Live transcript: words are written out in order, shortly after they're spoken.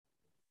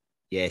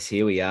Yes,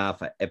 here we are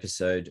for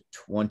episode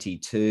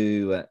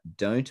 22.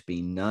 Don't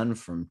be none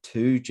from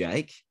two,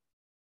 Jake.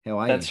 How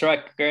are you? That's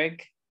right,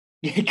 Greg.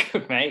 Yeah,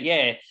 good, mate.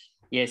 Yeah.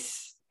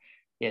 Yes.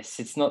 Yes.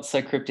 It's not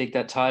so cryptic,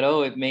 that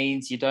title. It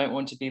means you don't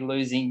want to be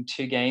losing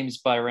 2 games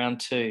by round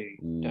 2. Ooh,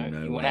 no You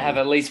want way. to have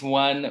at least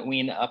one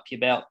win up your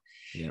belt.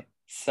 Yep.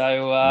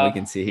 So We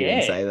can sit here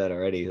and yeah. say that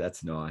already.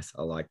 That's nice.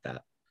 I like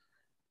that.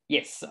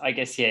 Yes, I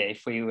guess, yeah,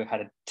 if we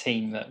had a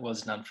team that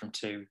was none from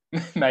 2,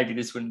 maybe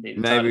this wouldn't be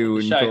the Maybe title we of the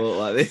wouldn't show. call it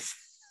like this.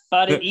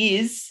 But it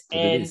is. But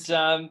it is.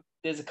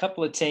 There's a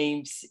couple of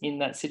teams in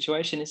that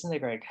situation, isn't there,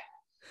 Greg?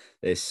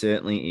 There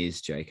certainly is,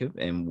 Jacob,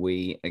 and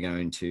we are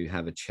going to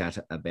have a chat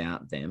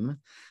about them.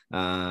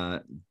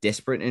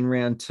 Desperate in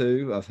round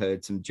 2, I've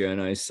heard some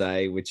journos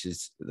say,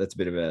 that's a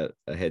bit of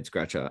a head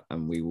scratcher,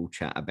 and we will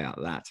chat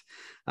about that.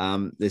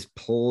 There's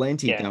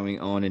plenty going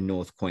on in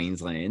North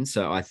Queensland,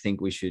 so I think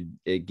we should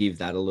give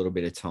that a little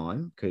bit of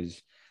time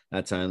because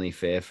that's only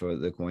fair for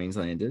the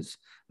Queenslanders.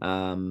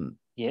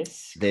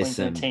 Yes,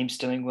 Queensland team's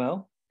doing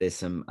well. There's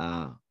some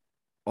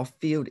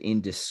off-field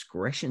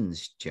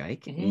indiscretions,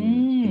 Jake,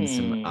 in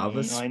some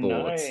other sports. I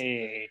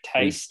know.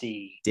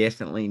 Tasty. We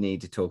definitely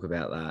need to talk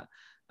about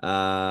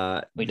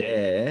that.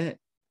 There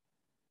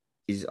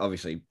is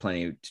obviously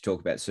plenty to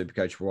talk about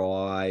Supercoach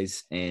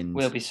Rise, and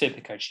we'll be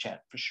Supercoach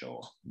chat for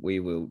sure.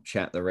 We will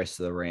chat the rest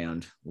of the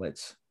round.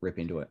 Let's rip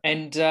into it.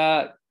 And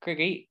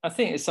Greggy, I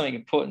think there's something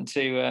important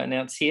to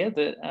announce here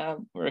that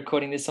we're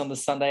recording this on the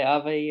Sunday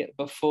RV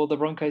before the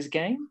Broncos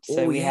game,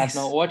 so we have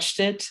not watched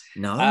it.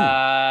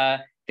 No.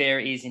 There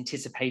is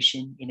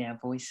anticipation in our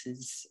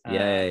voices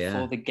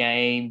for the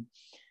game,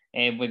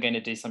 and we're going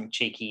to do something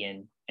cheeky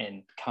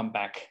and come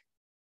back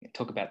and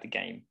talk about the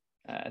game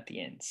at the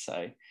end.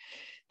 So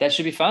that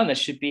should be fun.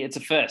 It's a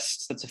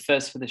first. That's a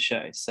first for the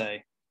show. So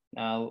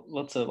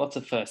lots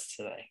of firsts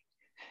today.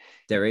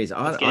 There is.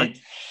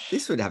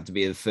 This would have to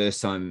be the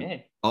first time,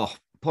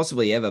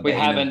 possibly ever, but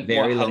in a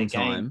very long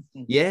time.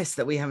 Yes,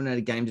 that we haven't had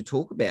a game to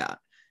talk about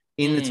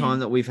in the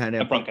time that we've had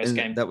our Broncos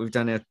game, that we've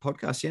done our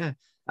podcast. Yeah.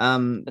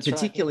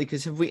 Particularly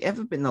because have we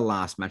ever been the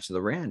last match of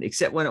the round,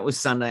 except when it was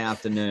Sunday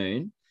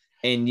afternoon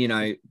and,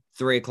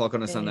 3:00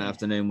 on a Sunday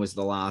afternoon was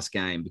the last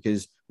game,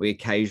 because we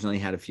occasionally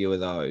had a few of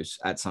those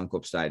at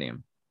Suncorp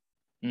Stadium.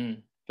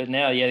 But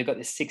now, they've got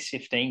this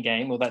 6:15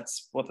 game. Well,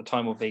 that's what the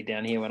time will be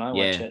down here when I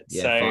watch it.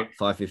 Yeah,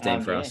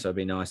 5:15 for us, so it'll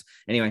be nice.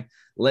 Anyway,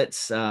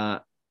 let's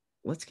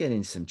get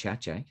into some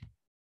chat, Jake.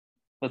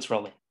 Let's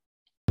roll it.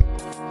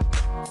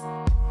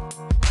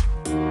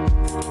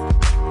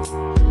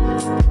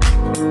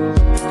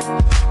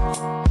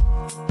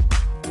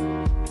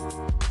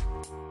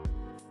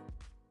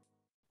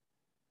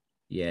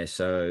 Yeah,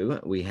 so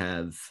we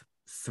have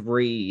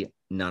 3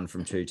 none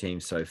from 2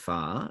 teams so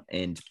far,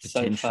 and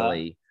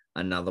potentially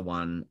another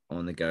one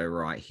on the go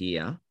right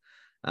here.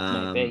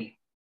 Maybe.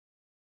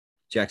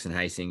 Jackson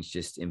Hastings,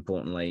 just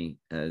importantly,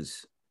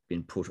 has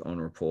been put on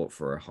report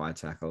for a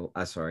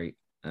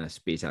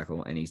spear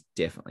tackle, and he's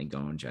definitely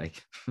gone,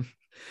 Jake.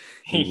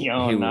 he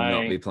will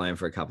not be playing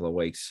for a couple of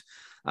weeks.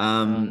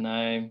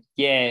 No.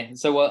 Yeah.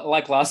 So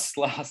like last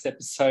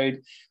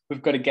episode,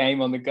 we've got a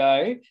game on the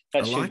go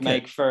that should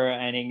make for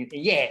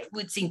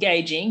it's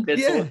engaging.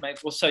 That's all it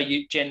makes. Also,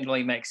 you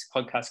generally makes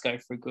podcasts go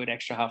for a good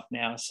extra half an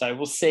hour. So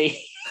we'll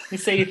see.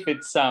 See if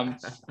it's see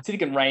if we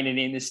can rein it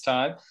in this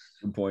time.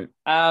 Good point.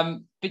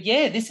 But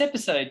yeah, this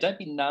episode, don't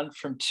be none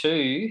from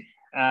 2.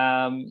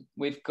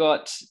 We've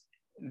got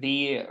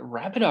the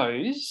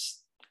Rabbitohs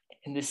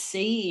and the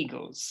Sea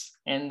Eagles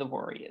and the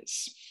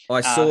Warriors.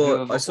 I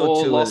saw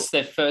all lost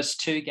their first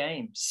 2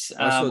 games.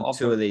 I saw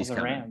 2 of these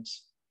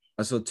rounds.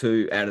 I saw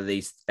 2 out of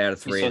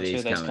 3 of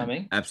these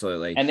coming.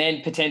 Absolutely. And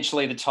then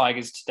potentially the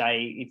Tigers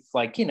today, if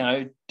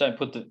don't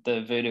put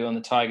the voodoo on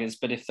the Tigers,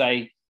 but if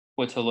they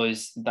were to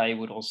lose, they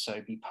would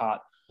also be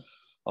part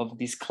of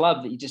this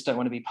club that you just don't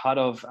want to be part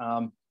of.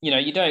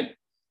 You don't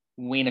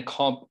win a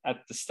comp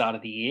at the start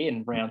of the year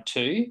in round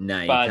 2.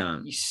 No, but you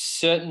can't. You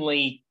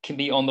certainly can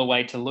be on the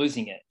way to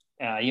losing it.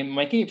 You're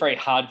making it very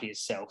hard for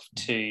yourself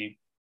to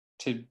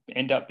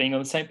end up being on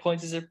the same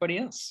points as everybody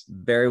else.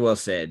 Very well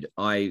said.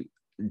 I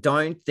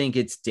don't think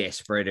it's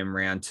desperate in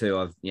round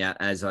 2.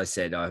 As I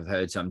said, I've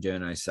heard some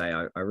journos say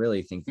I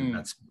really think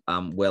that's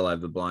well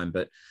overblown,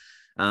 but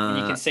and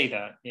you can see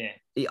that,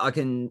 I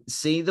can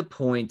see the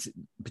point,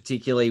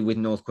 particularly with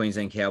North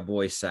Queensland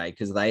Cowboys,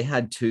 because they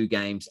had 2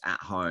 games at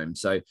home.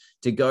 So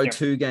to go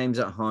 2 games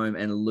at home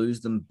and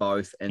lose them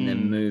both and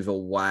then move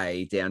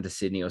away down to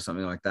Sydney or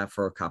something like that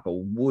for a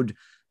couple would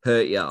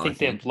hurt you. I think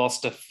they've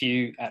lost a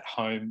few at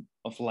home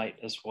of late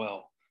as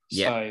well.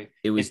 Yeah, so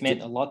it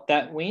meant a lot,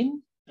 that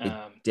win. It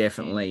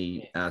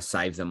definitely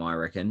saved them, I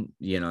reckon,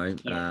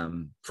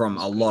 from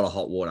a lot of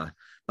hot water.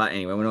 But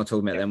anyway, we're not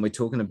talking about them. We're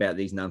talking about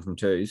these none from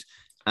 2s.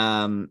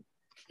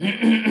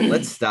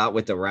 Let's start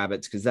with the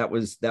Rabbits, because that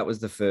was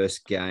the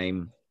first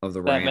game of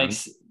the round. That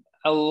makes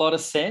a lot of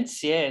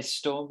sense. Yeah,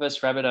 Storm versus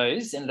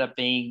Rabbitohs ended up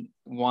being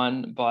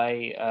won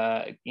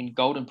by in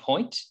Golden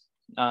Point.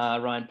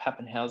 Ryan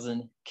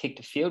Pappenhausen kicked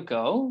a field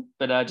goal,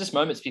 but just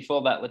moments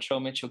before that,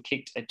 Latrell Mitchell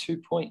kicked a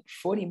 2-point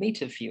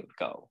 40-meter field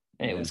goal.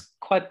 And it was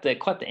quite the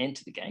end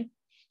to the game,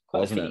 quite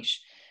Wasn't a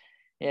finish.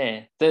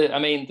 Yeah.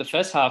 The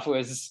first half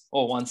was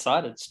all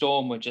one-sided.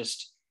 Storm were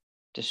just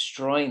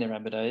destroying the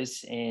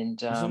Rabbitohs,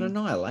 and it was an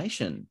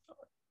annihilation.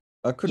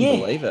 I couldn't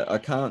believe it. I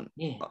can't.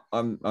 Yeah.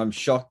 I'm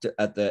shocked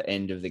at the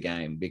end of the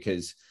game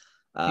because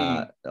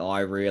I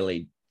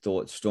really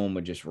thought Storm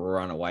would just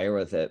run away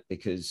with it,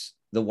 because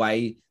the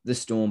way the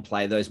Storm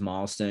play those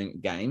milestone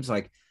games,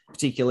 like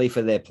particularly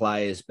for their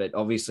players, but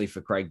obviously for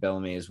Craig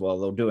Bellamy as well,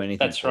 they'll do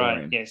anything. That's right.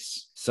 Him.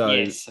 Yes. So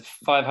yes,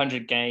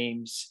 500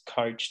 games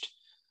coached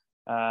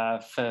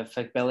for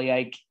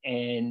Bellyache,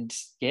 and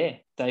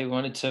they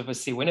wanted to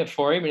obviously win it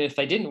for him. And if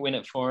they didn't win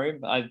it for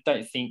him, I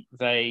don't think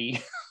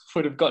they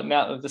would have gotten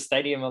out of the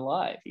stadium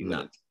alive. He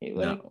would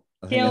have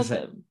I think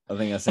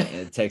I sent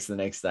a text the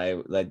next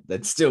day.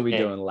 They'd still be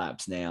doing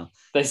laps now.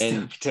 They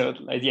still be doing,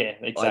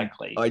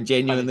 exactly. I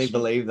genuinely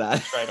believe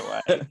that straight away.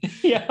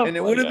 And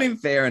it would have been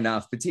fair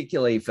enough,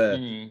 particularly for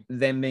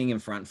them being in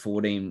front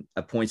 14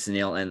 points to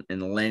nil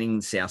and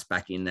letting South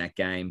back in that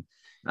game.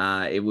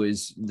 It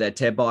was the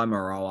Tebai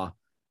Maroa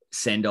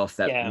send-off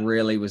that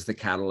really was the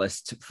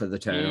catalyst for the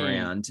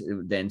turnaround.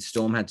 Then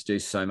Storm had to do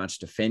so much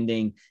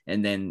defending,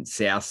 and then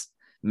South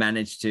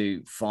managed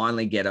to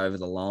finally get over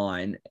the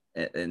line,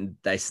 and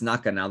they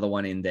snuck another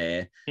one in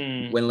there.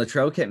 When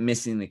Latrell kept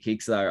missing the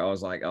kicks, though, I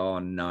was like, oh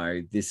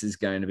no, this is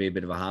going to be a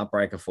bit of a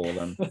heartbreaker for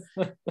them.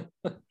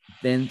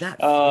 Then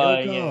that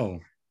field goal.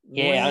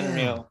 Yeah,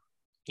 unreal.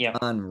 Yeah.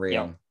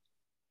 Unreal.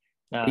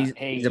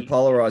 He's a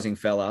polarizing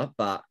fella,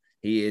 but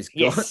he has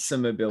got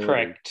some ability.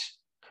 Correct.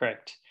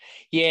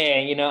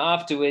 Yeah,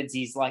 afterwards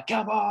he's like,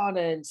 come on,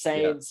 and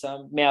saying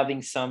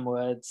mouthing some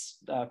words,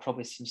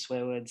 probably some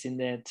swear words in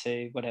there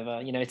too, whatever.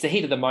 It's the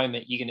heat of the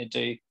moment. You're going to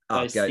do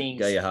those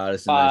things. Go your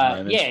hardest in those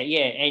moments.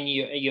 Yeah, and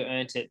you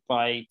earned it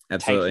by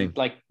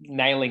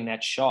nailing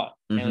that shot,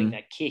 nailing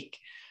that kick.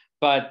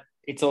 But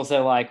it's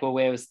also like, well,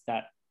 where was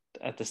that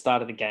at the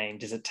start of the game?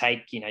 Does it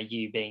take,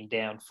 you being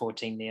down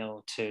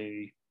 14-0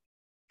 to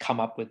come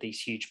up with these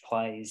huge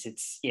plays?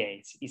 It's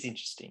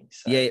interesting.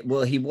 So,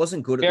 well, he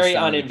wasn't good at very the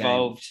start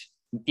uninvolved. Of the game.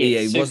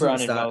 He super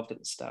uninvolved at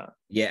the start.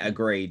 Yeah,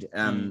 agreed.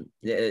 Not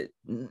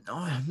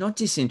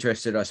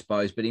disinterested, I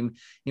suppose, but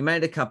he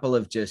made a couple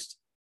of just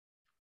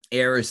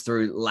errors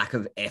through lack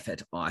of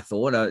effort, I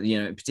thought,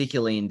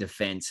 particularly in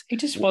defense. He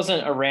just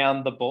wasn't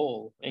around the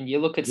ball. And you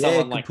look at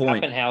someone like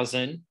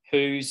Pappenhausen,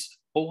 who's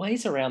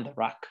always around the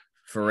ruck.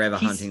 Forever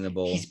hunting the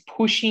ball. He's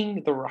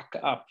pushing the ruck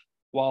up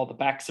while the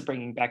backs are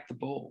bringing back the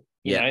ball.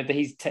 You know,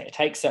 he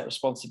takes that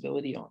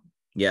responsibility on.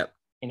 Yep.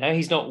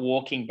 He's not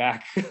walking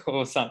back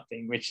or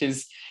something, which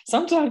is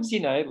sometimes,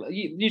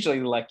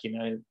 usually like,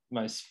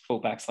 most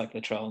fullbacks like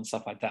Latrell and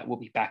stuff like that will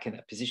be back in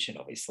that position,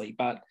 obviously.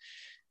 But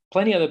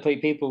plenty of other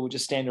people will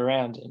just stand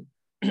around.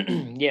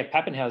 And,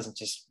 Pappenhausen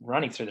just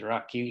running through the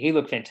ruck. He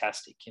looked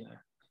fantastic, I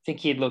think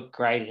he'd look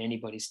great in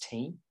anybody's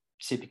team,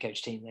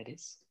 Supercoach team, that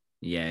is.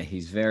 Yeah,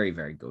 he's very,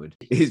 very good.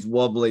 His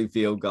wobbly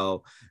field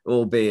goal,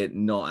 albeit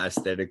not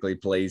aesthetically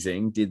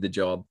pleasing, did the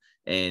job.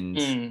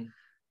 And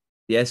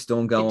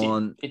Storm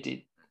on. It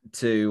did.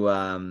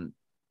 To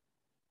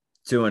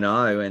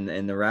 2-0,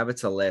 and the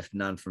Rabbits are left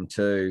none from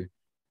two.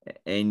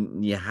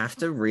 And you have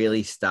to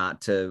really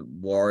start to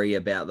worry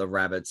about the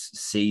Rabbits'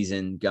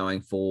 season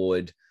going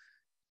forward,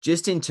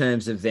 just in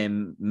terms of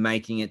them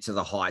making it to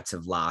the heights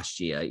of last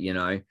year.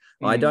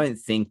 I don't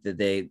think that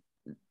they're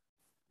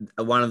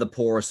one of the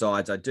poorer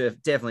sides. I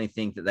definitely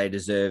think that they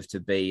deserve to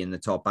be in the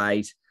top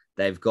 8.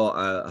 They've got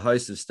a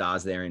host of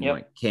stars there in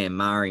like Cam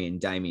Murray and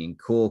Damien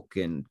Cook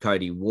and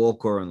Cody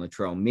Walker and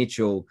Latrell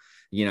Mitchell.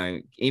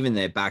 Even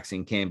their backs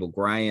in Campbell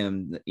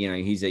Graham,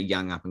 he's a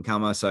young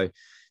up-and-comer. So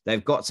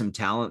they've got some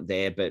talent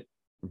there, but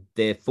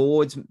their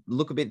forwards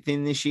look a bit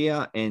thin this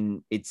year,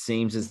 and it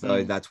seems as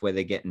though that's where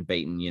they're getting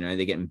beaten.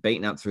 They're getting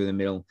beaten up through the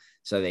middle.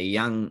 So they're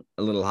young,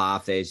 a little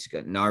half there, just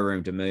got no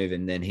room to move,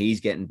 and then he's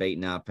getting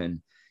beaten up.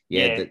 And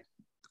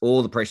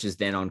all the pressure's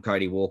then on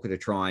Cody Walker to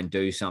try and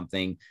do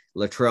something.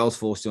 Latrell's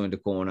forced into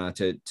corner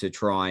to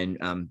try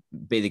and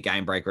be the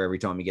game breaker every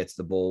time he gets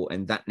the ball,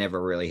 and that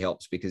never really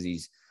helps because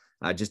he's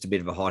just a bit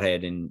of a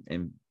hothead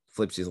and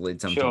flips his lid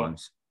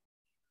sometimes. Sure.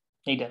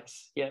 He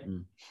does, yeah.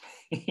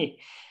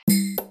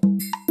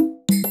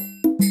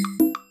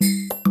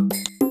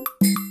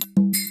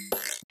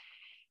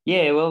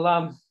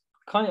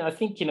 I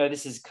think,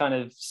 this is kind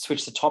of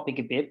switched the topic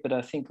a bit, but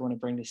I think I want to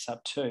bring this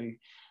up too.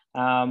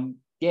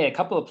 A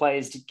couple of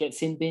players did get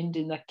sin binned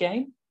in that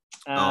game.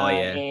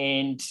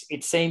 And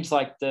it seems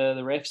like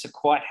the refs are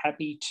quite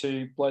happy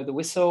to blow the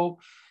whistle,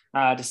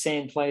 to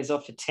send players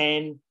off for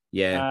 10.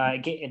 Yeah.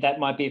 That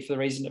might be for the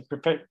reason of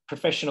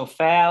professional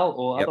foul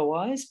or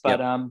otherwise, but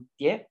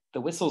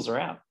the whistles are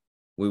out.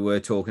 We were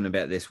talking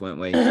about this, weren't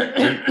we?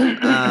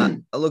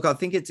 And, look, I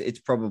think it's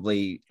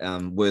probably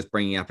worth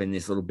bringing up in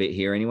this little bit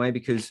here anyway,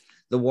 because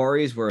the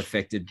Warriors were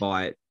affected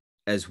by it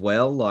as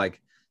well.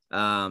 Like,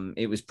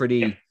 it was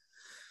pretty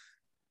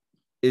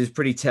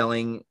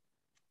telling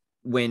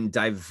when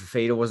David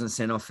Fafita wasn't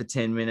sent off for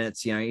 10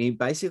 minutes, he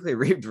basically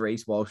ripped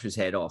Reece Walsh's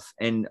head off.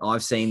 And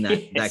I've seen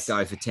that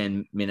go for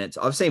 10 minutes.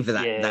 I've seen for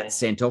that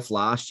sent off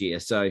last year.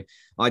 So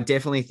I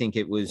definitely think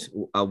it was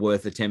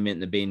worth a 10-minute in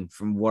the bin.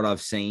 From what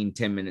I've seen,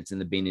 10 minutes in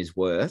the bin is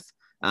worth.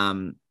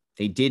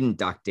 He didn't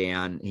duck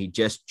down. He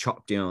just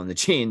chopped down on the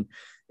chin.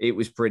 It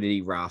was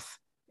pretty rough.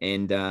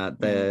 And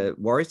the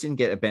Warriors didn't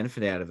get a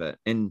benefit out of it.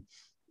 And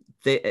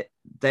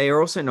they are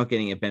also not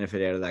getting a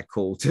benefit out of that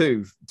call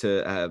too,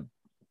 to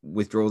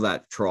withdraw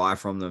that try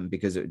from them,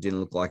 because it didn't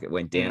look like it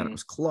went down. It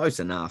was close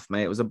enough,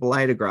 mate. It was a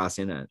blade of grass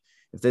in it.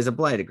 If there's a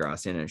blade of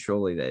grass in it,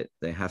 surely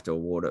they have to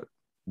award it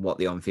what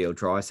the on-field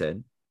try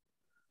said.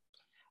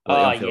 He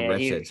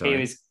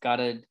was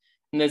gutted.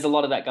 And there's a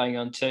lot of that going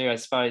on too. I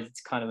suppose it's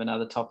kind of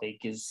another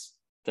topic, is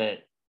that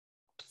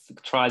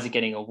tries are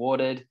getting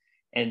awarded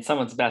and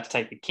someone's about to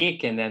take the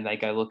kick and then they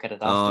go look at it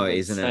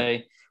afterwards. Isn't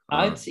it?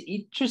 It's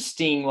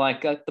interesting.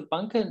 Like the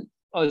bunker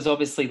is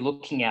obviously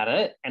looking at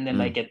it, and then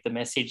they get the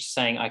message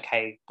saying,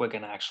 okay, we're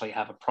going to actually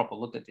have a proper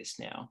look at this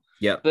now.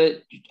 Yeah.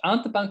 But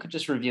aren't the bunker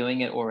just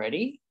reviewing it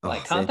already?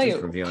 Like, can't they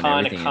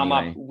kind of come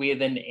up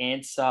with an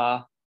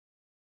answer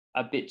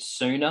a bit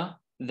sooner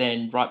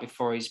than right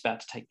before he's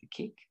about to take the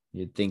kick?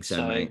 You'd think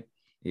so, mate.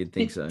 You'd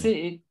think so.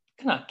 It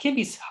can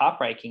be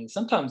heartbreaking.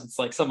 Sometimes it's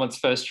like someone's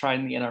first try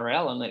in the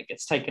NRL and it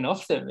gets taken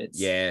off them.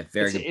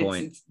 Very good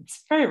point.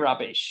 It's very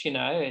rubbish,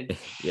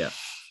 Yeah.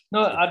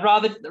 No, I'd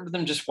rather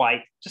them just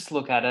wait, just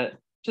look at it,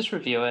 just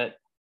review it.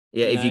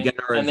 Yeah, if you're going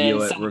to review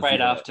and then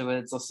celebrate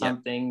afterwards or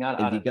something. Yep.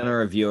 If you're going to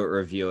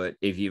review it.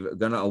 If you're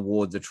going to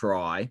award the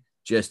try,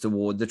 just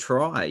award the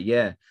try.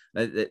 Yeah.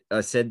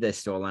 I said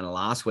this to Alana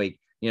last week.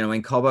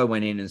 When Cobbo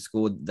went in and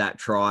scored that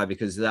try,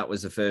 because that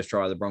was the first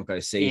try of the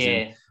Broncos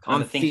season,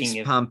 I'm fist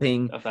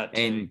pumping. Of that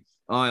too. And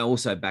I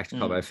also backed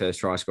Cobbo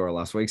first try scorer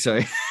last week. So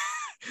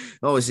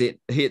I was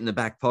hitting the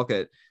back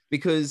pocket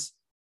because,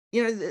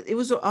 it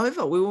was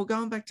over. We were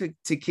going back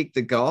to kick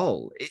the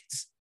goal.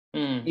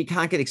 You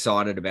can't get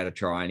excited about a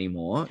try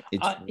anymore.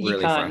 It's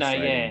really frustrating. No,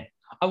 yeah.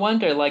 I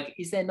wonder, like,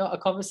 is there not a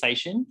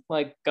conversation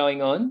like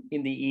going on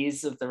in the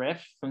ears of the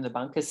ref from the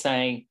bunker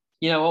saying,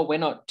 you know what, we're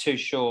not too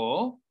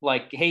sure.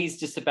 Like, he's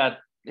just about,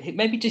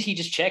 maybe he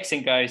just checks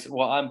and goes,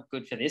 well, I'm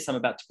good for this. I'm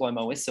about to blow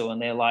my whistle.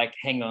 And they're like,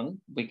 hang on,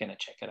 we're going to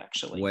check it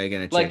actually. We're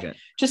going to check it.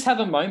 Just have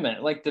a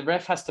moment. Like, the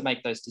ref has to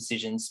make those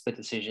split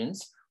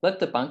decisions. Let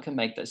the bunker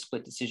make those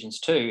split decisions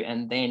too,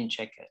 and then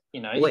check it.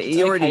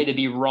 It's okay to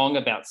be wrong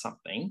about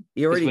something.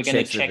 You already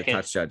checked with the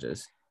touch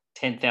judges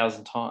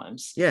 10,000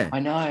 times. Yeah. I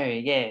know,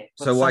 yeah.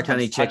 But so why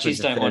can't he check with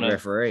the third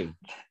referee?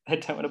 They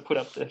don't want to put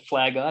up the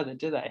flag either,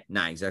 do they?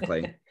 No,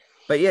 exactly.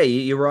 But yeah,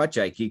 you're right,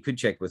 Jake. You could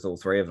check with all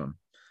three of them.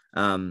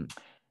 I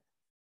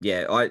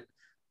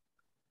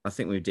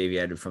think we've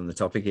deviated from the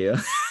topic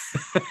here.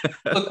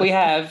 Look, we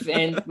have,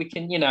 and we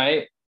can,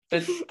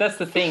 but that's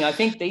the thing. I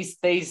think these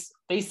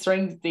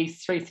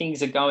three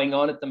things are going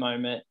on at the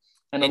moment,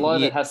 and a lot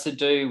of it has to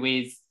do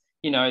with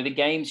the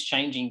game's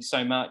changing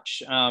so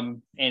much,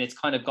 and it's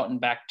kind of gotten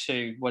back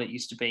to what it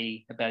used to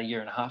be about a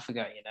year and a half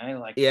ago.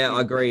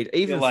 Agreed.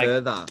 Even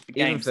further,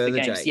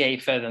 Jake. Yeah,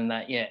 further than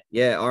that. Yeah.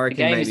 Yeah, I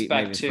reckon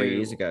maybe 3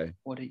 years ago.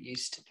 What it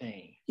used to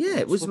be. Yeah,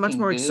 it was much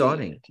more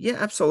exciting. Yeah,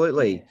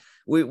 absolutely.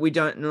 Yeah.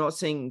 We're not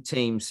seeing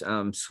teams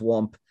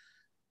swamp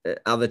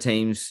other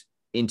teams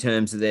in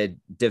terms of their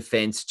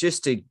defense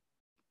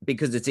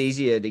because it's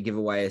easier to give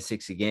away a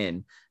 6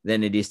 again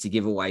than it is to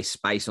give away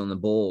space on the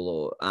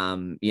ball or,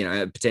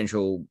 a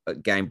potential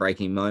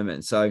game-breaking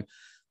moment. So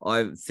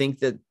I think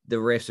that the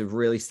refs have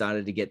really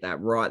started to get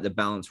that right, the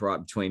balance right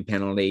between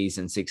penalties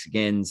and 6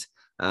 agains.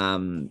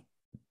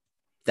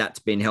 That's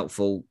been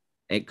helpful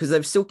because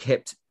they've still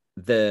kept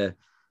the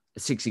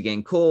 6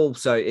 again call.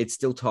 So it's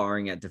still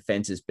tiring at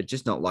defenses, but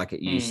just not like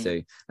it used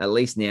to. At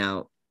least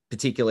now,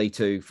 particularly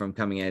from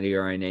coming out of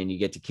your own end, you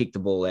get to kick the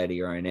ball out of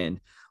your own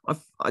end.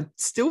 I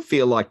still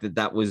feel like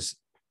that was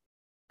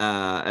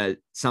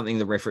something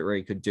the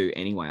referee could do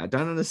anyway. I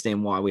don't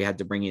understand why we had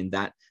to bring in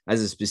that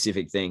as a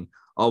specific thing.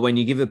 Oh, when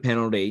you give a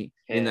penalty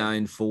in their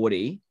own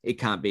 40, it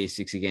can't be a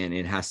 6 again.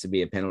 It has to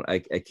be a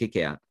penalty, a kick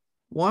out.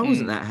 Why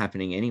wasn't that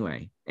happening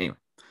anyway? Anyway,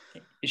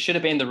 it should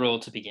have been the rule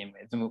to begin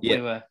with. And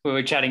we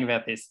were chatting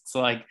about this. It's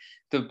like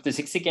the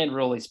 6 again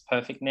rule is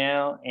perfect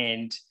now,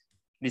 and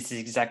this is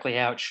exactly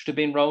how it should have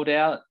been rolled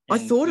out. I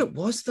thought it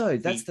was, though.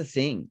 That's the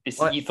thing.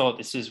 You thought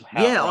this is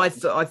how? Yeah, I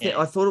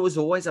thought it was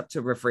always up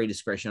to referee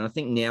discretion. I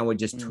think now we're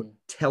just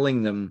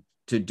telling them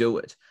to do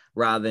it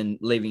rather than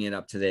leaving it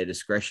up to their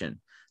discretion.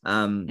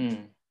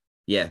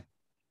 Yeah.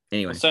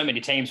 Anyway, so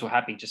many teams were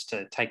happy just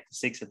to take the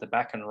 6 at the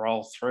back and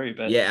roll through.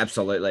 But yeah,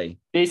 absolutely.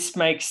 This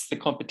makes the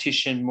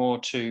competition more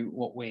to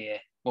what we're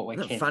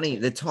funny.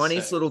 The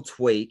tiniest little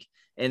tweak.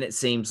 And it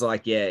seems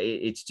like,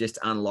 it's just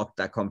unlocked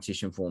that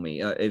competition for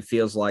me. It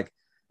feels like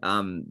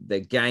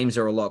the games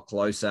are a lot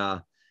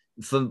closer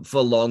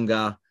for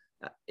longer.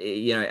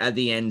 At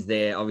the end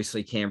there,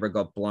 obviously Canberra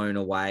got blown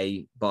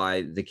away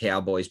by the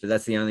Cowboys, but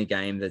that's the only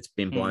game that's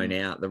been blown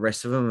out. The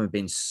rest of them have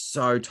been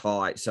so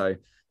tight. So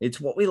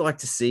it's what we like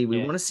to see. We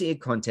want to see a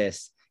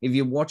contest if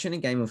you're watching a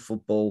game of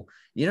football,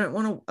 you don't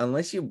want to,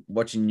 unless you're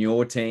watching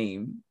your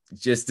team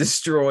just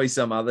destroy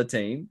some other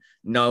team.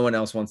 No one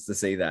else wants to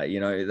see that.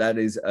 That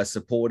is a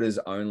supporters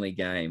only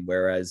game.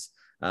 Whereas,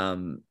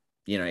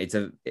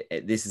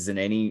 this is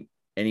an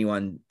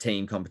anyone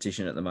team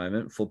competition at the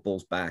moment.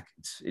 Football's back.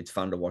 It's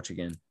fun to watch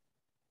again.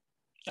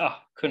 Oh,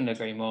 couldn't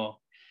agree more.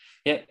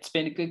 Yeah, it's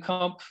been a good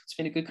comp.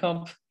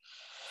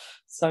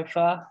 So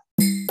far.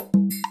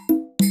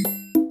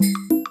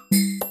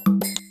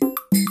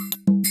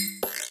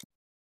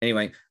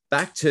 Anyway,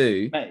 back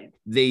to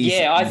these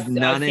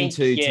none and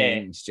two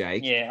teams,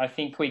 Jake. Yeah, I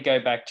think we go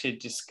back to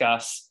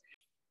discuss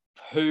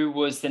who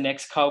was the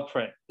next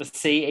culprit, the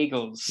Sea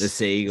Eagles. The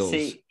Sea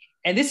Eagles.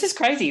 And this is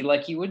crazy.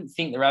 Like, you wouldn't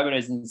think the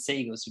Rabbitohs and the Sea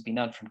Eagles would be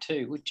none from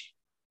two, would you?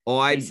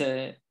 I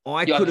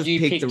could have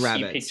picked the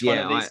Rabbits.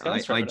 Yeah,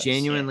 I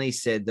genuinely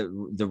said that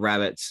the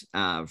Rabbits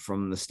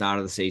from the start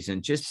of the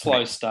season, just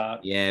slow start.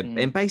 Yeah,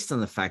 and based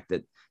on the fact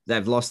that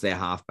they've lost their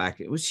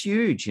halfback, it was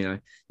huge.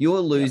 You're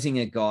losing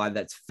a guy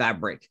that's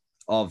fabric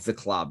of the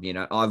club.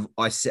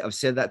 I've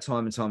said that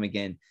time and time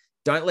again.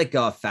 Don't let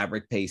go of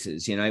fabric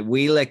pieces.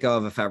 We let go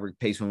of a fabric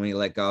piece when we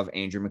let go of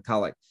Andrew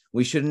McCulloch.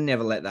 We should have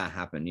never let that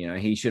happen.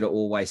 He should have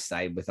always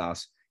stayed with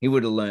us. He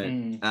would have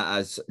learned,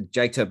 as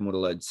Jake Turpin would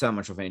have learned so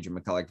much off Andrew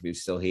McCulloch if he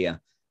was still here.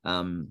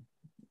 Even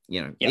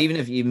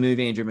if you move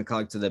Andrew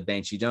McCulloch to the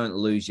bench, you don't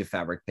lose your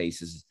fabric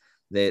pieces.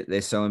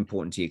 They're so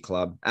important to your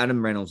club.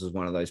 Adam Reynolds is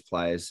one of those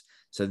players.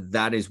 So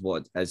that is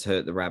what has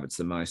hurt the Rabbits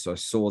the most. So I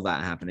saw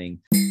that happening.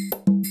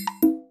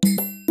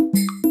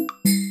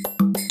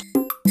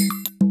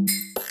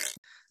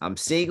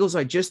 Seagulls,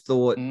 I just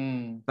thought,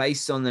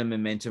 based on their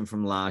momentum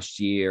from last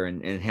year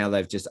and how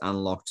they've just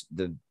unlocked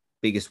the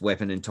biggest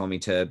weapon in Tommy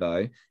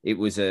Turbo, it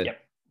was a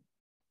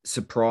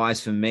surprise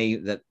for me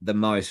that the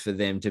most for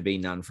them to be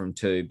none from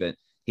two. But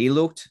he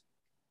looked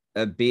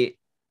a bit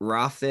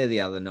rough there the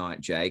other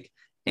night, Jake.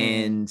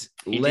 And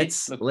let's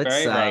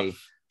say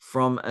rough.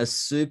 From a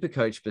super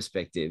coach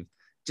perspective,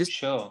 just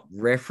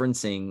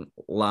referencing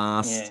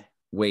last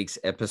week's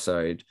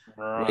episode,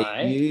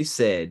 where you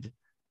said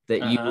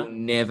that you will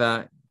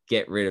never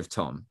get rid of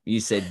Tom.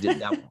 You said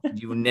that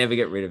you will never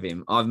get rid of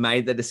him. I've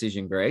made the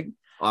decision, Greg.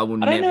 I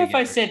don't know if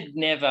I said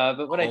never,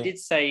 but what I did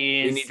say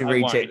is we need to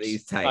recheck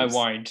these tapes. I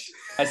won't.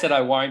 I said I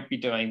won't be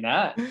doing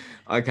that.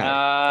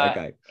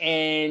 Okay.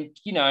 And,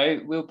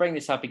 we'll bring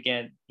this up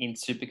again in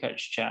Supercoach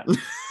chat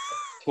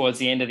towards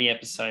the end of the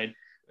episode,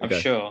 I'm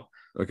sure.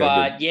 Okay,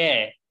 but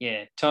good.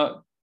 yeah.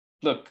 Tom,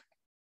 look.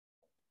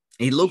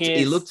 He looked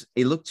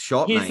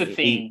shot, here's mate. The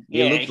thing.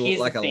 He looked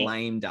like a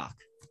lame duck.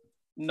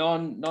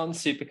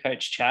 Non-Supercoach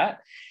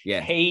chat. Yeah.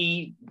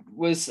 He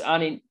was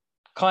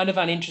kind of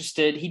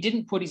uninterested. He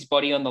didn't put his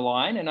body on the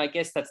line. And I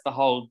guess that's the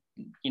whole,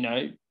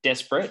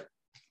 desperate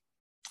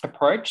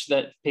approach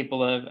that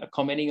people are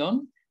commenting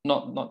on.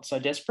 Not so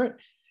desperate.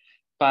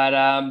 But,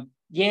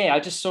 I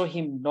just saw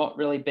him not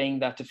really being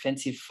that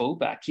defensive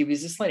fullback. He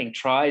was just letting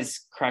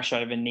tries crash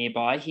over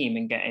nearby him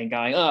and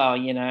going,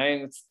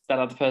 it's that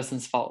other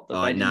person's fault.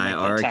 I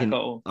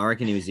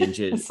reckon he was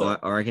injured.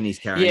 I reckon he's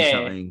carrying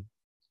something.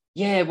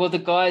 Yeah, well, the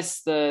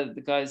guys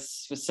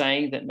were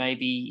saying that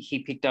maybe he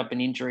picked up an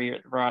injury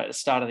at the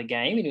start of the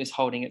game and he was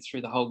holding it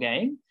through the whole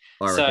game.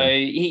 There's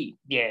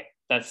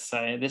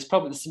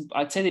probably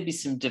I'd say there'd be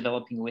some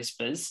developing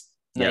whispers.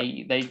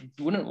 They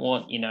wouldn't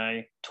want,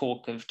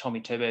 talk of Tommy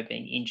Turbo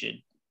being injured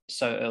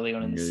so early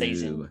on in the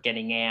season,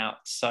 getting out.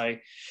 So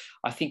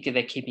I think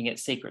they're keeping it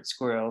secret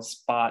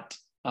squirrels, but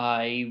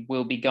I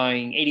will be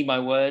eating my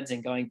words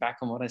and going back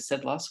on what I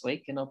said last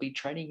week, and I'll be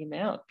trading him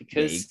out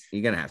because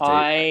you're going to have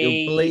to.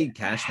 You'll bleed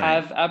cash,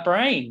 have a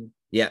brain.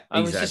 Yeah,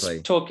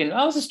 exactly.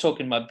 I was just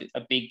talking a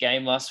big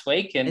game last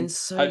week and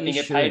hoping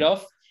it paid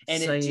off.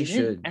 And it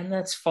didn't, and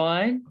that's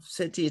fine. I've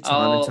said to you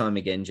time and time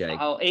again, Jake.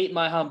 I'll eat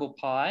my humble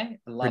pie.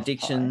 I love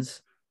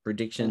predictions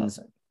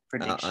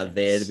are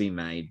there to be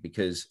made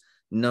because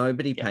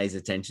nobody pays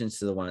attention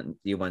to the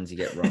ones you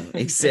get wrong,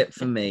 except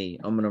for me.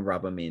 I'm going to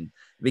rub them in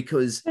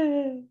because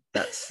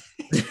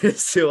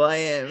that's who I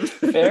am.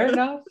 Fair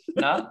enough.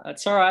 No,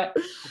 that's all right.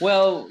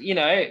 Well,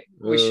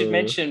 we should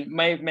mention,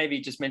 maybe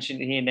just mention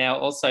here now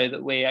also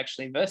that we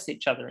actually versed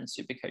each other in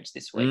Supercoach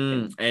this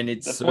week. And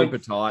it's super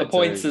tight. The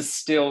points are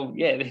still,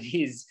 it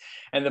is.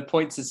 And the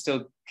points are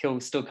still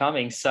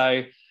coming.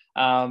 So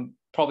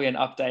probably an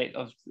update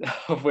of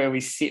where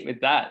we sit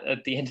with that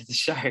at the end of the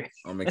show.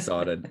 I'm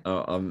excited.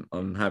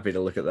 I'm happy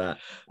to look at that.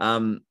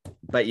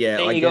 But yeah,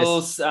 the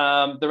Eagles,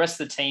 the rest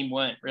of the team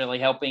weren't really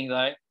helping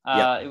though.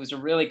 It was a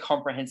really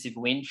comprehensive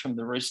win from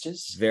the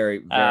Roosters. Very,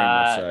 very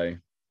much so.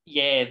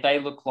 Yeah, they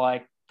look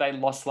like they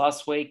lost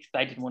last week.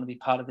 They didn't want to be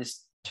part of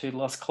this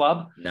 2-loss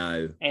club.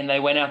 No. And they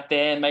went out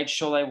there and made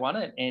sure they won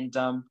it. And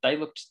they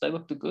looked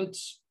the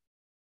goods.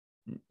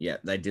 Yeah,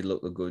 they did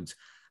look the goods.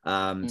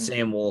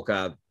 Sam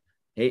Walker,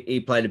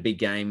 he played a big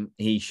game.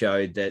 He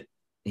showed that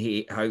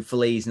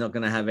hopefully he's not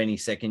going to have any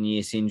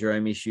second-year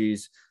syndrome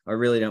issues. I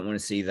really don't want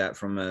to see that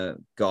from a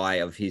guy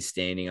of his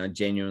standing. I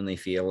genuinely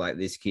feel like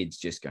this kid's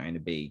just going to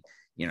be,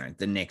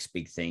 the next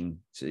big thing.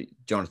 So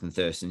Jonathan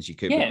Thurston's your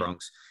Cooper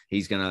Bronx.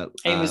 He's going to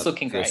he was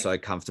looking feel great. so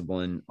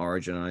comfortable in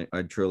Origin.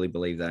 I truly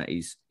believe that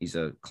he's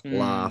a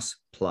class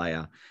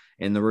player.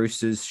 And the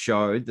Roosters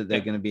showed that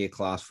they're going to be a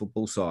class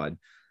football side.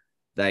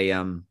 They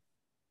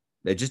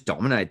just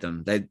dominate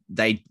them.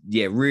 They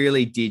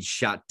really did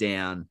shut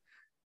down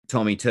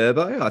Tommy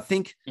Turbo. I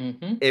think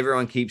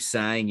everyone keeps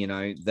saying,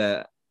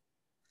 that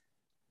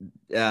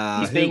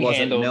he's being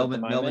handled at the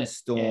moment. Melbourne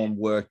Storm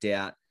worked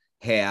out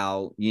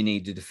how you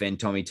need to defend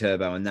Tommy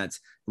Turbo, and that's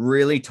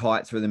really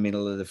tight through the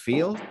middle of the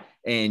field,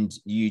 and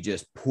you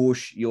just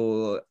push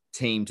your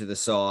team to the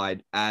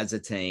side as a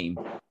team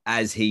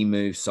as he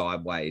moves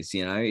sideways.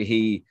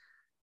 He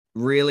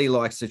really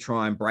likes to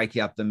try and break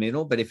you up the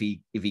middle, but if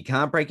he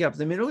can't break you up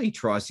the middle, he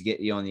tries to get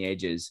you on the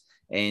edges,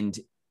 and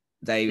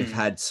they've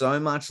had so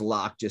much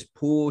luck just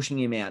pushing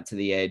him out to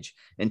the edge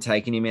and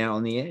taking him out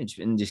on the edge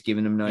and just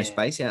giving him no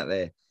space out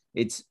there.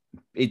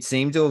 It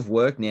seemed to have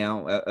worked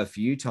now a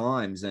few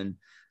times, and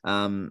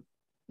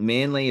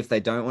Manly, if they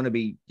don't want to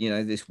be,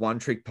 this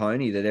one-trick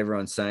pony that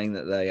everyone's saying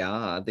that they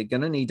are, they're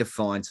going to need to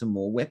find some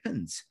more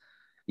weapons.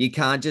 You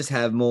can't just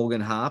have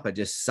Morgan Harper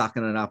just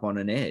sucking it up on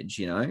an edge,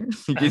 You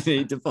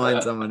need to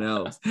find someone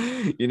else.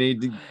 You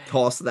need to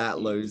toss that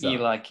loser. You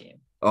like him.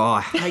 Oh,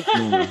 I hate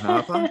Morgan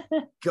Harper.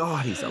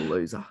 God, he's a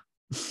loser.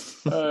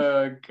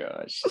 Oh,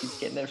 gosh. He's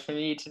getting it from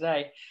you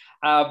today.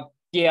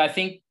 I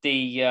think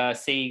the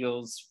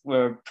Seagulls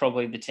were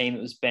probably the team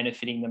that was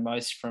benefiting the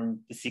most from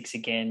the 6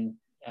 again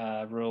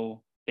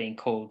rule being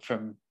called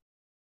from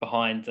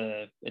behind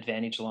the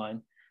advantage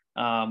line,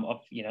 behind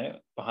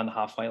the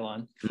halfway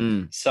line.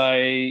 So,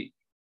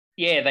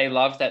 they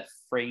loved that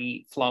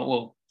free flow.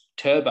 Well,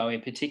 Turbo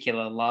in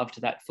particular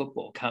loved that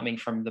football coming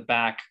from the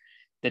back.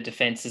 The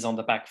defense is on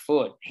the back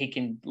foot. He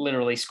can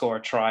literally score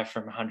a try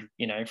from 100,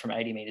 from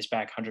 80 meters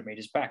back, 100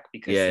 meters back,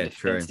 because the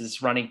defense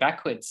is running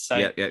backwards.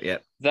 So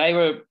they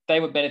were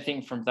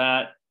benefiting from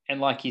that.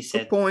 And like you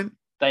said,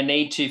 they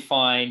need to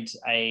find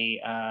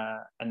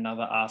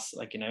another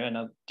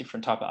another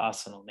different type of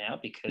arsenal now,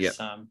 because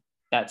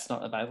that's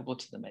not available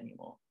to them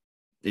anymore.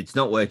 It's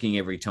not working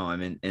every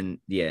time, and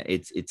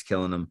it's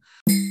killing them.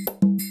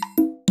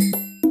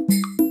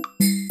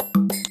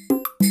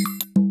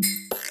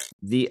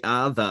 The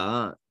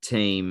other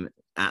team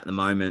at the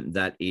moment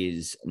that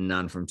is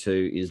none from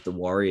 2 is the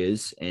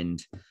Warriors,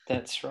 and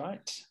that's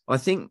right. I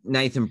think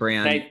Nathan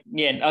Brown. I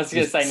was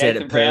going to say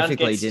Nathan Brown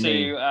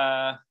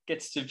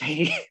gets to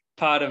be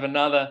part of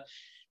another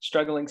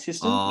struggling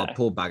system. Oh,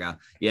 poor bugger!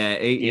 Yeah,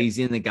 he's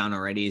in the gun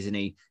already, isn't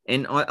he?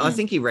 And I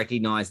think he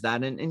recognised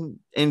that,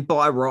 and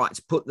by rights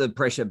put the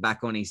pressure back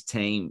on his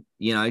team,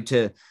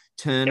 to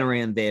turn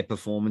around their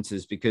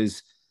performances,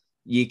 because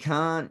you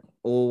can't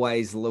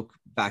always look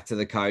back to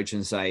the coach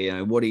and say,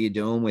 what are you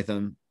doing with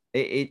them?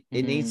 It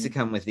needs to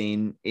come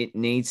within. It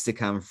needs to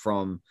come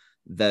from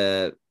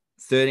the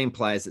 13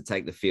 players that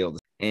take the field.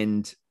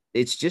 And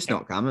it's just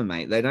not coming,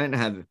 mate. They don't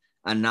have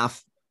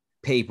enough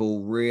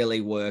people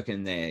really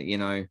working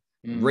there.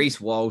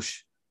 Reece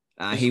Walsh,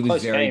 he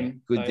was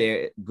very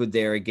good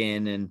there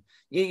again. And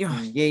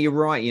you're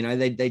right.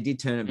 They did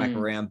turn it back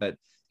around, but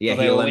he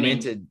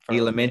lamented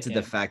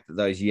the fact that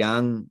those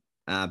young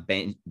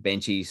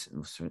benchies,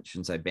 I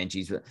shouldn't say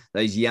benchies, but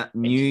those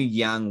new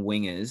young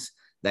wingers,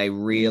 they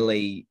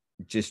really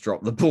just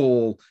dropped the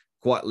ball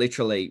quite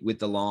literally with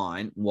the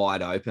line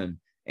wide open,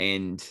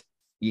 and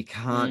you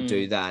can't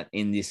do that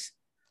in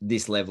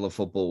this level of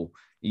football.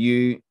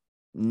 You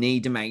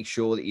need to make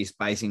sure that your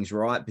spacing's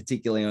right,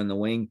 particularly on the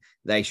wing.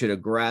 They should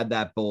have grabbed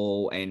that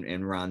ball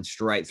and run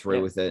straight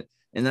through with it,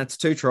 and that's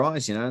 2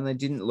 tries, and they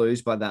didn't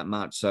lose by that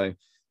much. So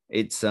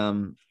it's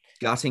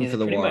gutting for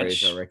the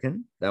Warriors, I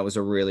reckon. That was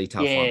a really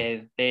tough one.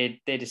 Yeah,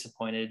 they're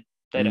disappointed.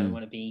 They don't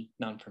want to be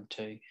none from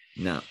 2.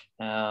 No.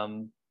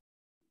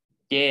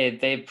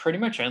 They've pretty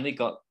much only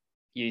got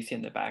youth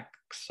in the back.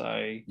 So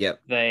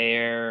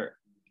I've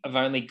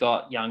only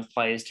got young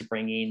players to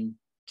bring in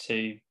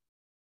to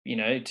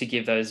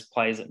give those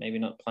players that maybe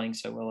not playing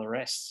so well a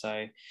rest.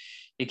 So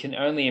it can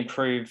only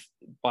improve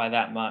by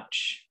that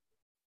much.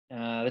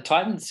 The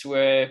Titans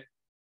were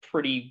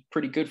pretty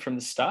good from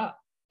the start.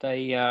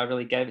 They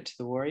really gave it to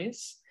the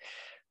Warriors.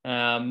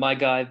 My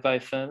guy, Bo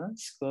Firma,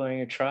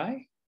 scoring a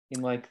try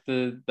in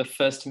the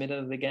first minute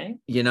of the game.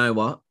 You know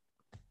what?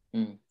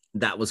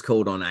 That was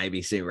called on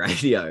ABC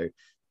radio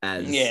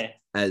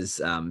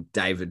as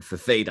David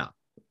Fafita.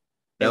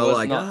 They were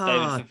like,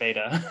 David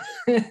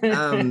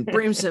Fafita.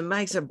 Brimson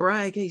makes a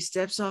break. He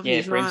steps off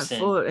his right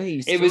foot.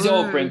 It was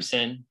all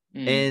Brimson.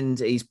 And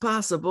he's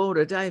passed the ball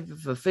to David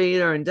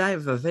Fafita, and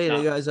David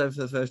Fafita goes over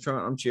for the first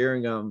try. I'm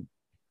cheering him.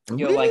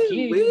 You're like,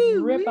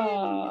 you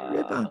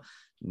ripper.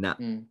 No.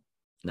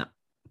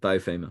 Bo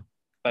Firma.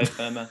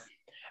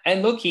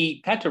 And look,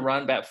 he had to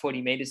run about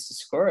 40 meters to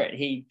score it.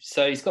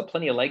 He's got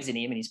plenty of legs in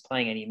him, and he's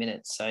playing 80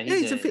 minutes. So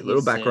he's a fit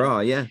little back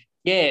row,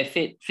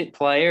 fit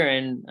player,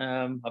 and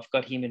I've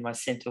got him in my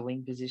centre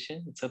wing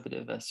position. It's a bit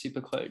of a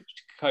super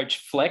coach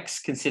flex,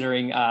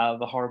 considering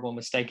the horrible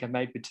mistake I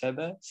made with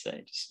Turbo. So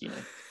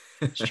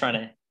just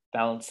trying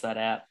balance that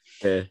out.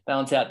 Yeah.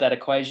 Balance out that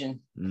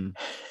equation.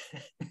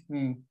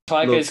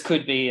 Tigers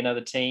could be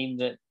another team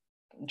that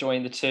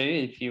join the two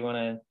if you want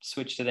to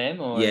switch to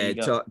them, or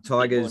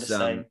Tigers.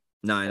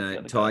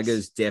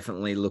 Tigers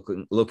definitely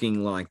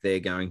looking like they're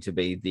going to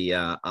be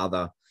the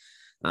other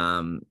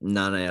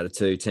none out of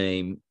two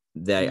team.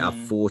 They are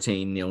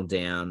 14-0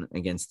 down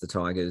against the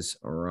Tigers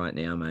right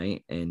now,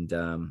 mate, and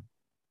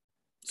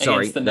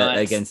against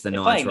the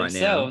Knights right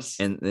themselves.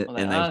 Now, and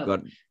they've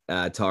got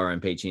Tyrone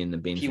Peachy in the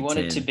bin. If you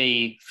wanted to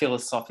be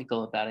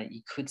philosophical about it,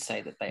 you could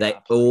say that they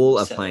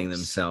are playing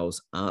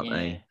themselves, aren't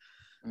they?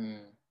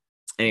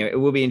 Anyway, it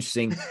will be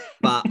interesting,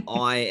 but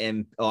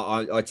I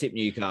tip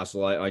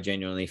Newcastle. I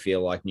genuinely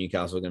feel like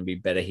Newcastle are going to be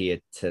better here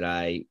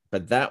today,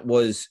 but that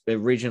was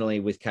originally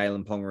with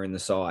Kalen Ponga in the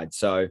side.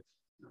 So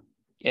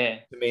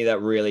to me,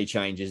 that really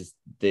changes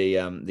the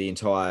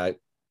entire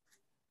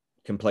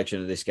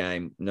complexion of this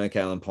game. No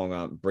Kalen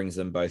Ponga brings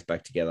them both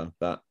back together,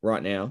 but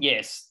right now,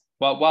 yes.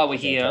 Well, while we're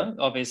here,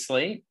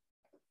 obviously,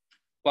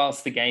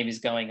 whilst the game is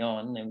going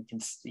on, and we can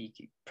see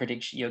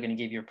prediction, you're going to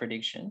give your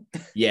prediction.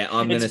 Yeah,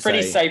 I'm going to say it's a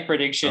pretty safe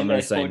prediction.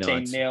 That's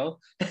 14-0.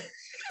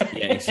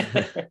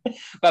 Yeah,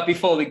 but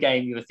before the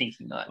game, you were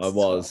thinking Knights.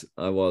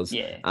 I was.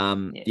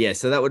 Yeah.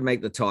 So that would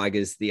make the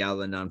Tigers the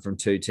other none from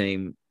two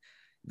team.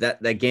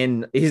 That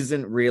again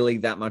isn't really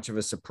that much of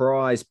a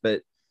surprise,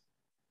 but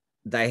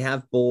they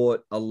have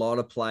bought a lot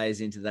of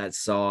players into that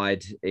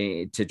side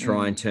to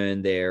try and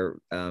turn their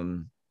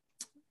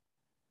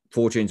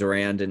fortunes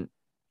around, and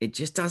it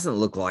just doesn't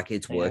look like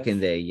it's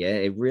working there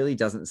yet. It really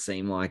doesn't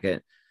seem like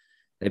it.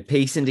 They're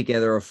piecing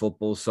together a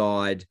football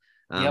side.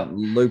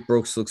 Luke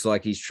Brooks looks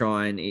like he's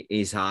trying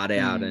his heart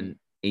out, and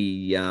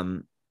he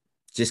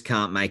just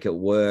can't make it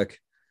work.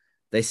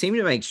 They seem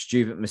to make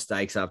stupid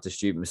mistakes after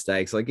stupid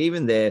mistakes. Like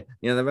even there,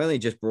 they've only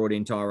just brought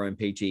in Tyrone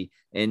Peachy,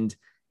 and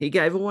he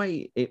gave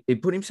away, he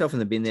put himself in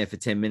the bin there for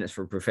 10 minutes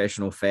for a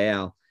professional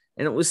foul.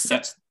 And it was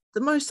the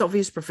most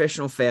obvious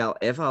professional foul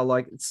ever.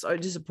 Like, it's so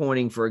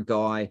disappointing for a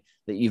guy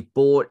that you've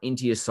bought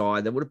into your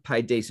side that would have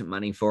paid decent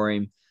money for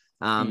him.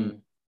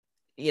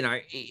 He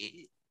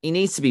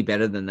needs to be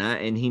better than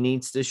that. And he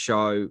needs to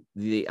show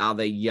the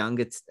other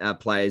younger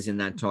players in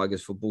that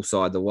Tigers football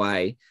side the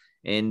way.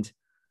 And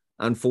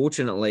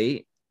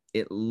unfortunately,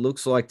 it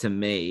looks like to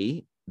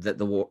me that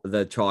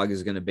the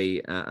Tigers are going to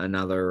be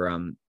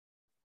another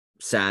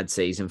sad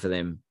season for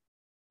them,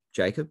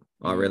 Jacob.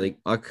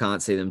 I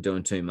can't see them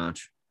doing too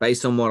much.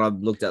 Based on what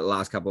I've looked at the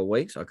last couple of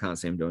weeks, I can't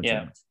see them doing too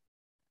much.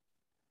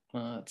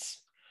 Well,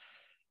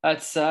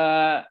 that's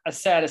a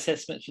sad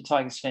assessment for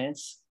Tigers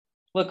fans.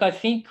 Look, I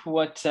think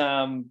what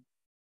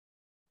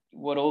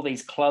all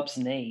these clubs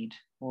need,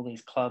 all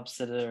these clubs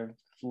that are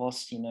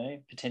lost,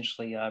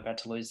 potentially are about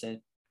to lose their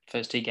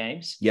first two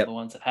games, the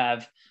ones that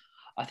have,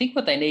 I think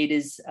what they need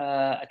is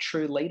a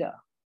true leader,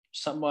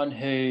 someone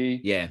who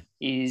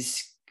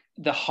is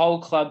the whole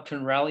club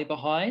can rally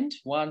behind,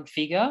 one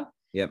figure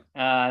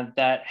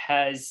that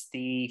has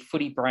the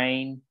footy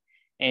brain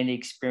and the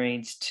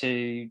experience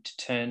to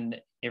turn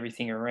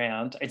everything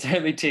around. It's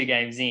only 2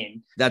 games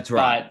in. That's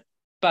right.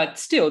 But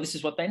still, this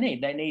is what they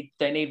need.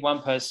 They need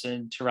one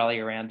person to rally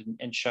around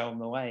and show them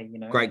the way.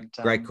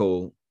 Great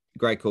call.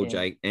 Great call,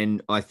 Jake.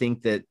 And I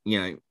think that,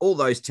 all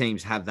those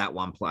teams have that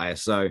one player,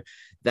 so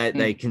that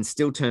they can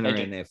still turn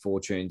around their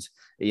fortunes.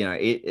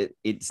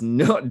 It's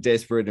not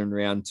desperate in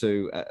round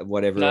 2,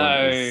 whatever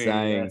is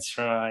saying. That's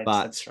right.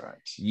 But that's right.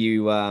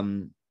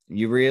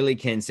 You really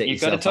can set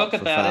yourself up for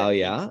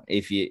failure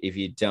if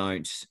you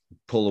don't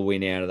pull a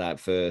win out of that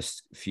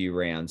first few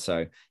rounds.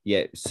 So,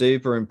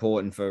 super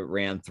important for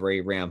round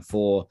 3, round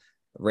 4,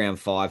 round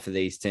 5 for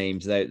these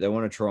teams. They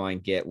want to try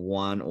and get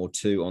 1 or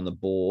 2 on the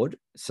board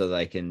so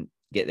they can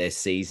get their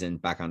season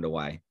back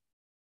underway.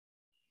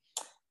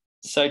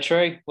 So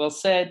true. Well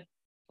said.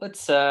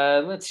 Let's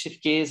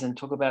shift gears and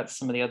talk about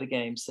some of the other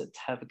games that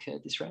have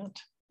occurred this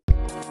round.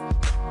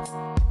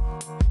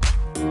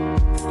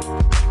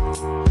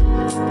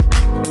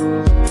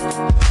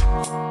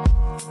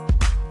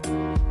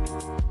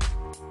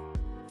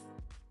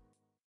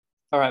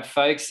 All right,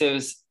 folks, there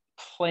was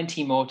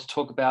plenty more to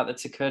talk about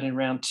that's occurred in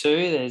round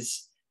 2.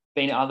 There's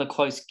been other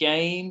close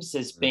games.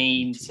 There's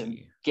been some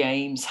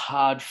games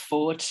hard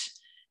fought.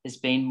 There's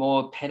been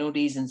more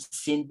penalties and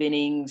sin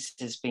binnings.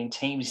 There's been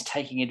teams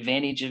taking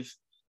advantage of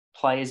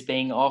players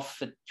being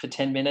off for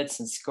 10 minutes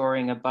and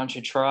scoring a bunch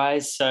of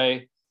tries. So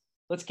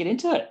let's get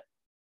into it.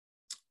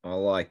 I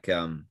like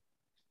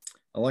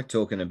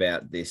talking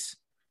about this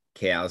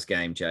Cows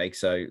game, Jake.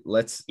 So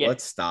let's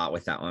start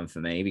with that one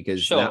for me,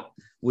 because that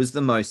was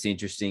the most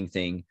interesting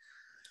thing.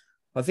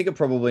 I think I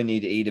probably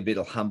need to eat a bit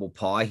of humble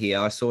pie here.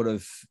 I sort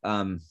of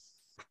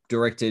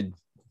directed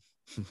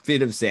a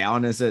bit of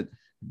sourness at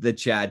the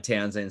Chad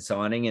Townsend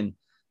signing, and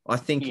I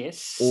think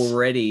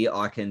already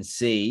I can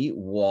see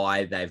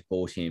why they've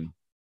bought him.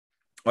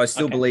 I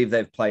still believe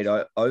they've played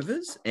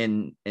overs,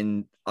 and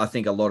I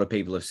think a lot of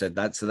people have said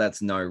that, so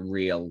that's no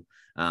real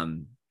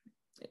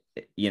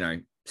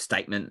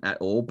statement at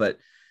all. But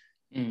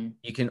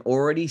you can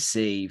already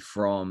see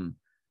from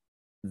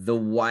the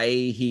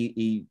way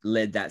he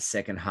led that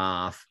second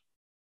half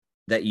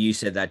that you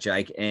said that,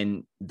 Jake,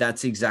 and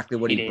that's exactly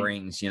what he did.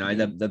 brings. You know,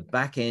 the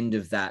back end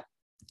of that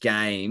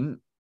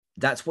game,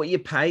 that's what you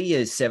pay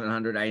your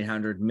 $700,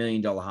 $800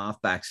 million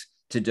halfbacks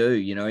to do.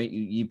 You know,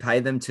 you pay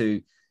them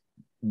to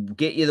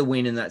get you the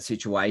win in that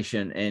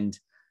situation, and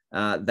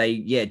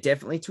they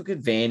definitely took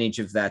advantage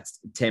of that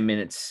 10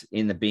 minutes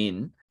in the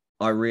bin.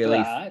 I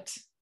really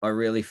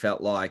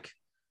felt like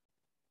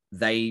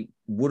they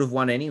would have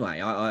won anyway.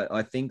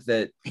 I think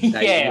that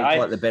they look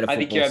like the better football side. I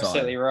think you're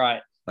absolutely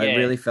right. I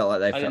really felt like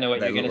they. I don't know what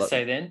you're going to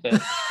say then,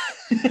 but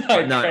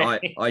no,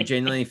 I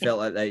genuinely felt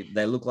like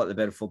they look like the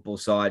better football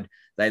side.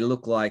 They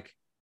look like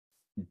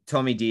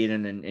Tommy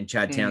Dearden and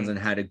Chad Townsend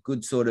had a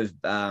good sort of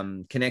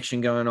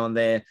connection going on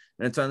there,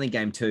 and it's only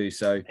game 2,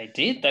 so they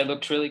did. They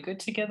looked really good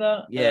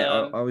together.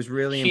 Yeah, I was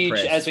really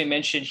impressed. As we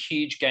mentioned,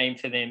 huge game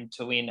for them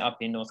to win up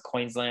in North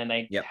Queensland.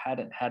 They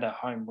hadn't had a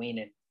home win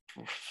in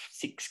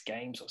 6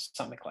 games or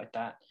something like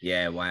that.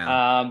 Yeah,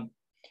 wow.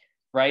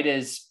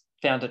 Raiders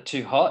found it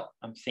too hot,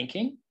 I'm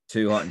thinking.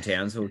 Too hot in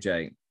Townsville,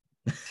 Jake.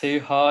 Too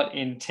hot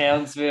in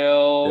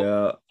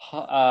Townsville.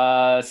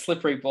 Yeah.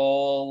 Slippery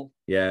ball.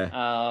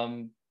 Yeah.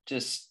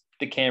 Just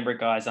the Canberra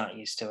guys aren't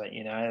used to it.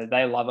 You know,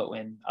 they love it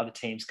when other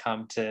teams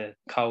come to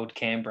cold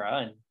Canberra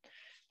and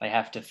they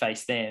have to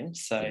face them.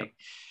 So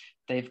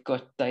they get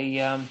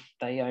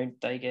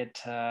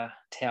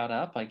towed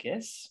up, I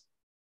guess,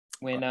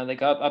 when they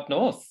go up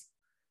north.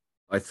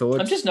 I'm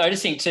just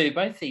noticing too,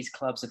 both these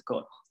clubs have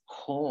got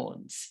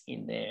horns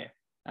in their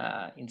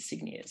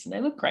insignias, and they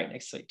look great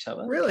next to each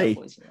other. Really?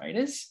 Cowboys and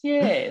Raiders.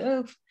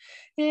 Yeah.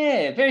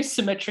 Very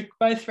symmetric,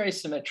 both very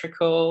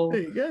symmetrical.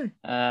 There you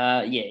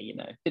go. You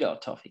know, bit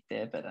off topic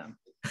there, but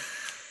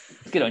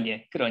good on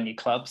you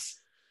clubs.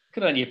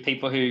 Good on you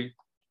people who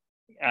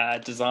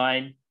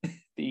design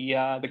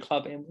the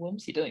club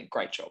emblems. You're doing a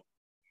great job.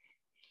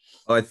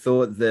 I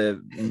thought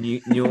the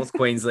North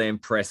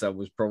Queensland presser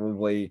was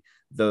probably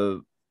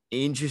the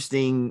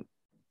interesting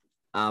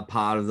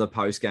part of the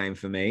post game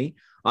for me.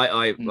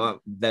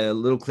 The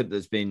little clip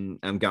that's been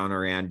going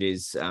around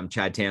is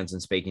Chad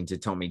Townsend speaking to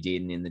Tommy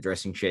Dearden in the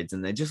dressing sheds,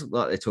 and they just look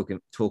like they're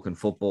talking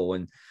football,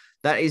 and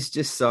that is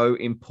just so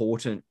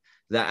important.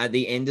 That at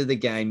the end of the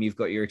game, you've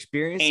got your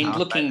experience and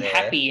looking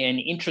happy and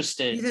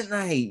interested, didn't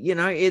they? You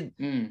know it.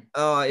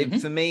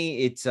 For me,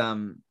 it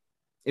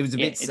was a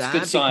bit sad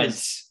good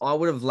signs. I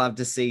would have loved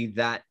to see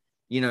that,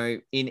 you know,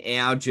 in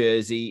our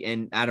jersey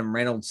and Adam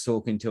Reynolds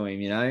talking to him.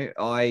 You know,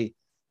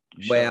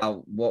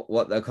 wow,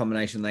 what the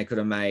combination they could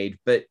have made,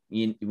 but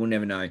you will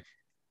never know.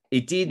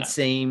 It did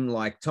seem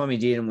like Tommy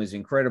Dearden was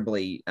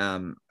incredibly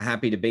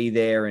happy to be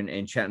there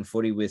and chatting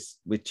footy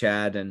with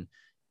Chad, and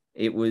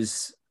it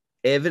was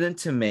evident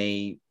to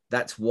me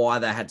that's why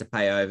they had to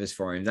pay overs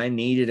for him. They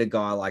needed a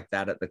guy like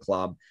that at the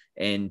club,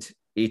 and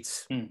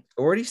it's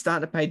already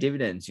starting to pay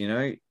dividends. You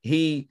know,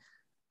 he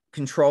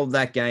controlled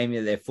that game.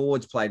 Their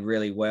forwards played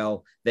really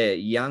well. Their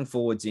young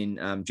forwards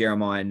in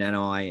Jeremiah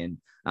Nanai and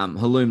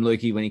Halum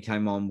Lukey, when he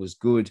came on, was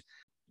good.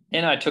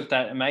 And I took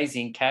that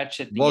amazing catch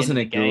at the end of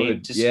the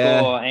game to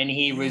score, and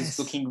he was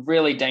looking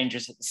really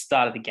dangerous at the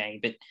start of the game,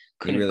 but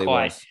couldn't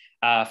quite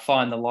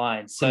find the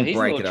line. So he's a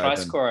little try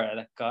scorer,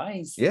 that guy.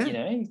 He's, you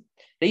know,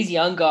 these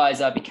young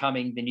guys are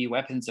becoming the new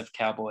weapons of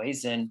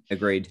Cowboys. And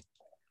agreed.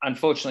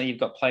 Unfortunately, you've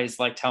got players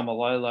like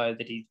Taumalolo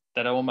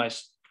that are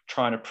almost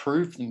trying to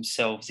prove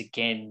themselves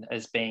again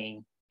as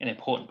being an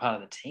important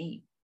part of the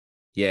team.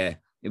 Yeah.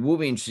 It will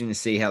be interesting to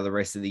see how the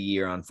rest of the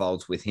year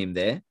unfolds with him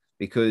there,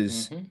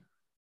 because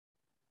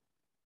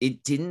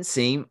it didn't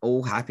seem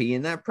all happy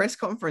in that press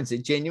conference.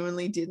 It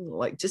genuinely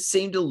didn't. Just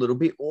seemed a little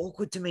bit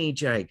awkward to me,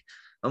 Jake.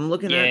 I'm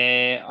looking at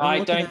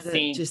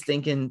it, just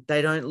thinking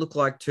they don't look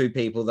like two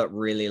people that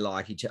really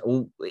like each other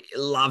or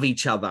love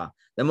each other.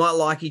 They might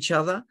like each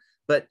other,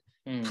 but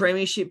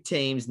premiership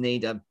teams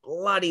need to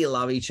bloody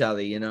love each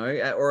other, you know,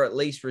 or at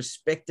least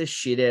respect the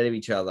shit out of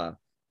each other.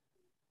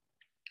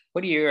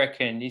 What do you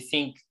reckon? Do you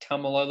think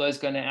Taumalolo is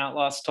going to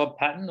outlast Todd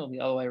Patton, or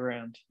the other way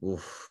around?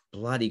 Oof,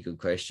 bloody good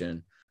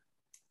question.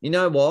 You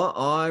know what?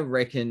 I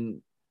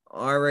reckon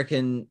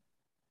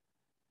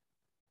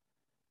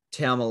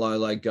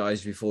Taumalolo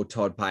goes before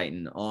Todd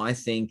Payton. I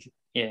think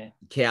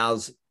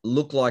Cows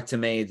look like to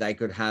me they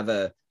could have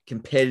a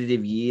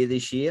competitive year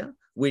this year,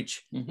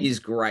 which is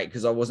great,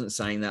 because I wasn't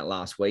saying that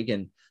last week.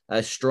 And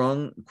a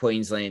strong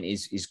Queensland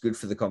is good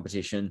for the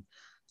competition.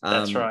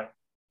 That's right.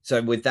 So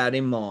with that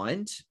in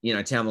mind, you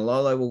know,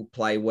 Taumalolo will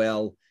play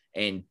well,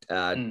 and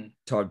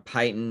Todd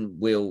Payton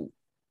will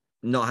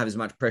not have as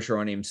much pressure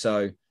on him.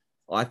 So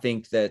I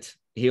think that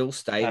he'll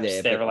stay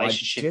there. Their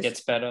relationship gets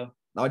better.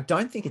 I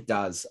don't think it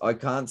does. I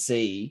can't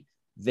see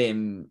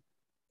them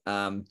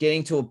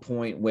getting to a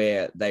point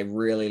where they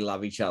really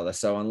love each other.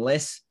 So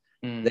unless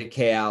the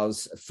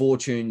Cows'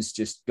 fortunes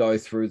just go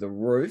through the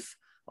roof,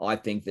 I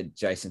think that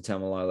Jason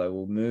Taumalolo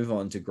will move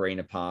on to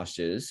greener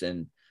pastures,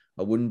 and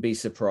I wouldn't be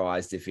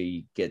surprised if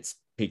he gets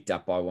picked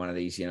up by one of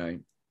these, you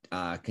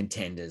know,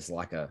 contenders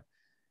like a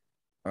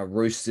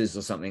Roosters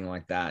or something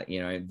like that.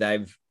 You know,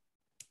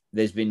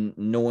 there's been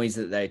noise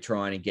that they're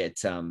trying to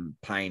get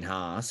Payne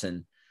Haas,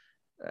 and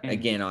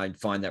Again, I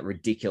find that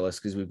ridiculous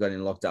because we've got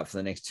him locked up for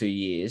the next 2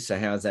 years. So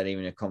how is that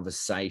even a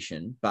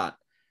conversation? But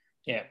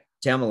yeah,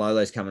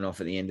 Taumalolo's coming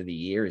off at the end of the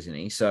year, isn't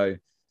he? So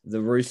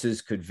the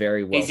Roosters could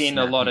very well. He's in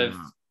a lot of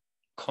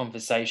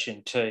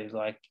conversation too.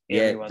 Like they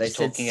everyone's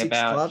said talking 6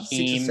 about clubs,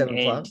 him 6 or 7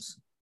 and clubs.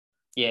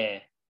 Yeah,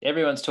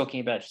 everyone's talking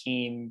about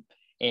him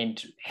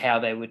and how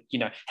they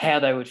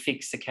would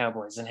fix the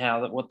Cowboys and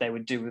what they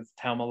would do with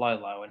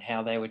Taumalolo and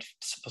how they would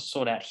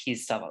sort out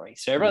his salary.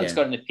 So everyone's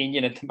got an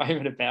opinion at the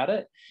moment about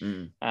it.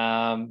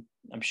 I'm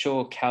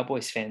sure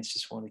Cowboys fans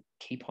just want to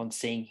keep on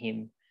seeing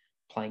him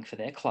playing for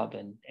their club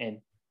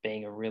and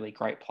being a really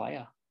great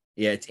player.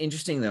 Yeah, it's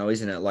interesting though,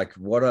 isn't it? Like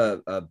what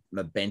a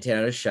bent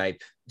out of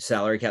shape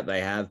salary cap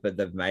they have, but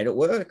they've made it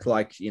work.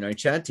 Like,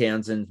 Chad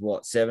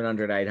Townsend's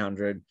 700,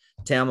 800,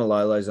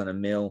 Taumalolo's on $1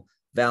 million,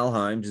 Val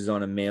Holmes is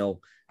on $1 million.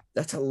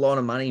 That's a lot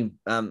of money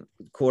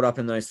caught up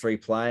in those 3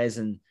 players,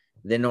 and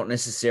they're not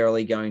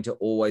necessarily going to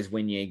always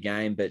win you a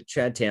game, but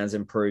Chad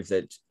Townsend proved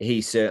that he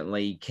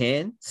certainly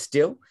can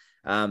still.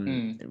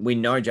 We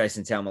know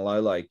Jason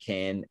Taumalolo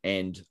can,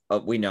 and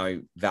we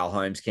know Val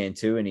Holmes can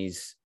too, and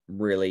he's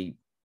really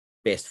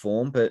best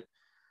form, but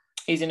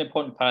he's an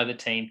important part of the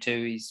team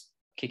too. He's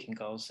kicking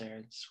goals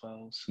there as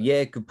well. So.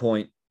 Yeah, good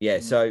point. Yeah,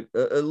 so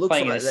it looks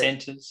playing like in the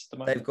centres.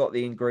 They've got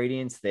the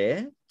ingredients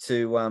there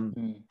to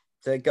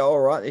go all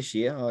right this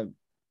year.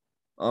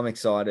 I'm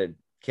excited.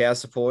 Cow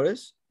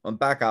supporters, I'm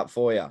back up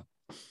for you.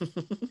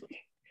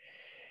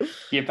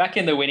 You're back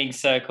in the winning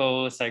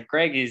circle, so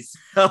Greg is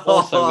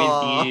also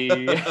with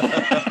you.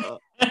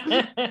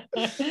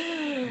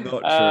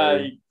 Not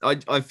true.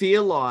 I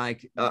feel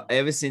like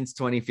ever since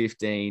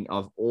 2015,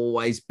 I've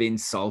always been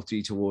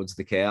salty towards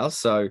the Cows.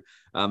 So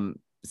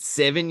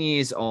 7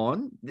 years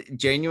on,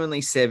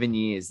 genuinely 7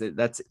 years.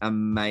 That's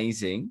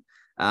amazing.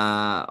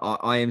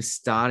 I am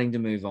starting to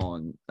move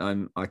on.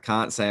 I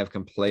can't say I've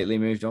completely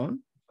moved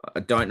on. I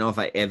don't know if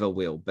I ever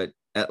will, but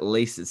at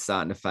least it's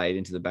starting to fade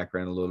into the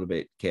background a little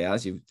bit.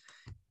 Cows,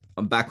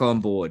 I'm back on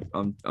board.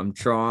 I'm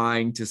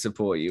trying to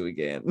support you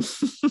again.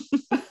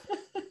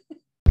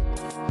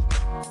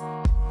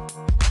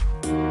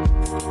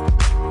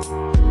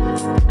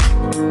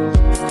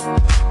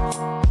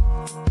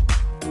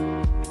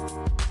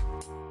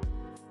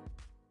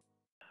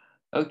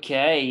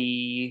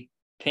 Okay,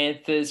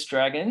 Panthers,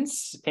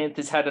 Dragons.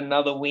 Panthers had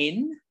another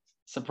win.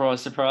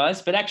 Surprise,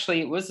 surprise. But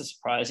actually, it was a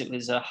surprise. It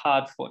was a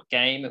hard-fought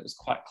game. It was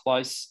quite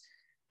close.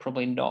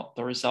 Probably not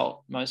the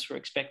result most were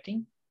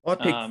expecting. I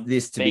picked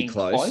this to be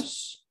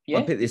close. Yeah,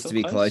 I picked this to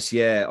be close.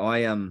 Yeah,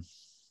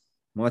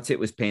 my tip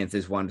was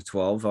Panthers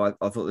 1-12.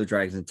 I thought the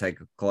Dragons would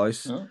take it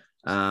close.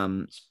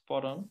 Oh,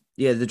 spot on.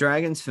 Yeah, the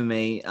Dragons for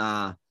me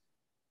are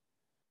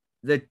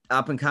the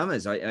up and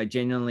comers. I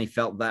genuinely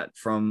felt that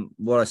from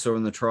what I saw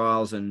in the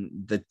trials and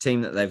the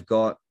team that they've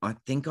got. I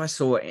think I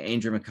saw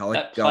Andrew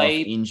McCulloch go off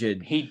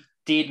injured. He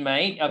did,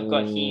 mate. I've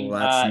got him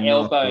that's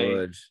elbow.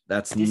 Good.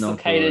 That's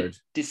not good.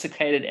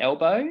 Dislocated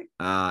elbow.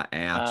 Ouch.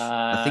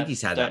 I think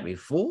he's had that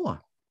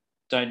before.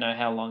 Don't know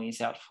how long he's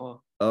out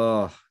for.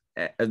 Oh,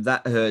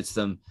 that hurts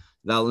them.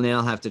 They'll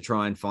now have to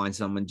try and find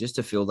someone just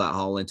to fill that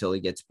hole until he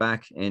gets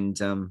back. And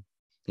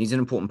he's an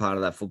important part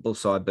of that football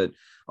side. But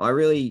I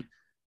really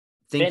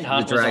think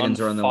the Dragons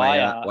are on the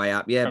way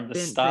up. Yeah, from the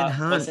start, Ben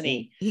Hunt, wasn't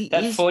he?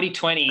 That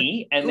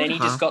 40-20, and then he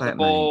just got the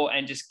ball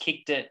and just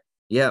kicked it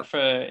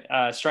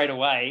for straight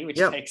away, which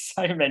takes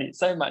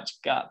so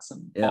much guts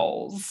and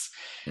balls.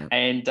 Yep.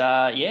 And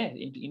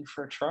in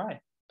for a try.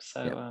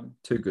 So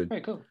too good.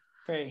 Very cool.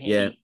 Very handy.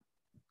 Yeah.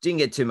 Didn't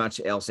get too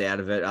much else out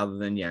of it other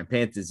than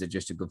Panthers are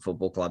just a good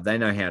football club. They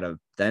know how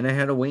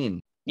to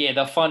win. Yeah,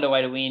 they'll find a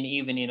way to win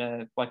even in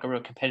a real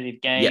competitive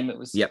game. It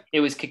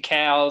was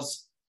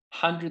Cacau's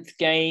 100th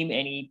game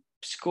and he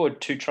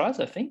scored 2 tries,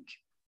 I think.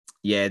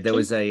 Yeah, there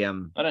was a I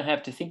don't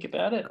have to think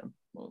about it.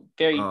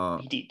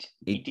 He did.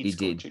 He did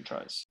score 2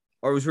 tries.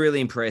 I was really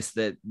impressed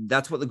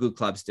that's what the good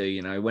clubs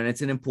do, when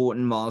it's an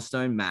important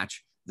milestone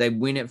match, they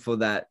win it for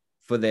their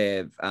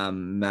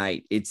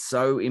mate. It's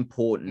so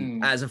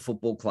important as a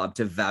football club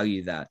to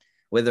value that,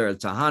 whether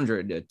it's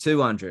 100, a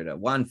 200, a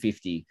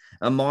 150,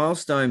 a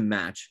milestone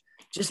match.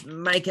 Just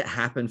make it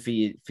happen for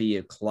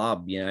your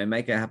club.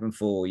 Make it happen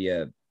for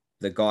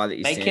the guy that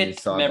you're standing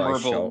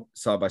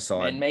side by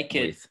side, and make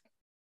it with.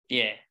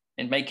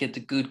 And make it the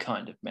good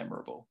kind of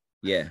memorable.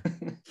 Yeah,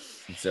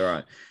 it's all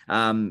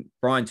right.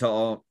 Brian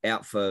To'o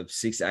out for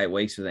 6 to 8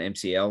 weeks with the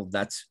MCL.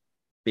 That's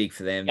big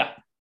for them. Yeah.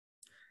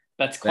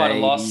 That's quite a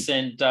loss.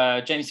 And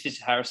James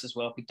Fisher-Harris as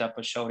well picked up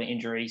a shoulder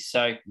injury.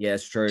 So yeah,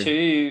 it's true.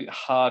 2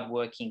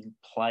 hard-working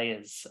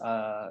players.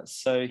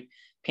 So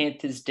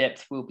Panthers'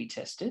 depth will be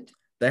tested.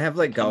 They have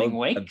let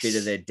go a bit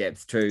of their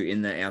depth too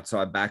in the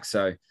outside back.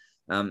 So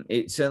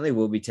it certainly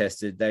will be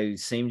tested. They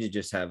seem to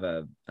just have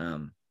a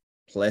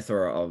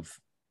plethora of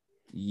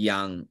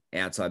young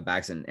outside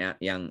backs and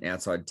young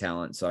outside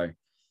talent. So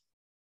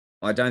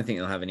I don't think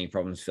they'll have any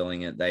problems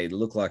filling it. They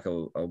look like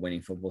a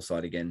winning football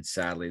side again,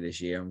 sadly,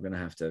 this year. I'm going to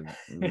have to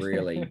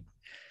really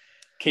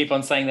Keep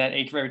on saying that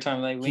every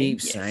time they win. Keep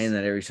saying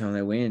that every time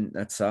they win.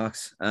 That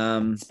sucks.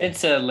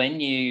 Spencer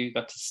Lenu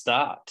got to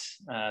start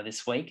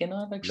this week, and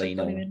I've actually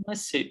got him in my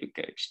super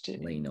coach too.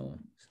 Leno.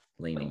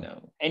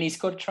 And he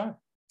scored a try.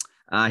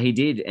 He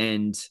did,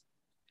 and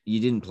you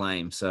didn't play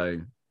him,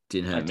 so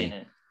didn't hurt me.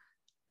 Didn't.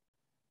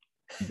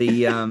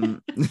 The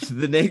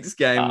the next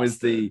game was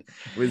the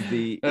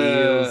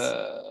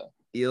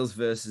Eels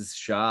versus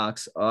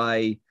Sharks.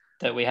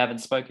 That we haven't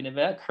spoken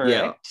about, correct?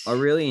 Yeah, I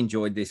really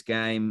enjoyed this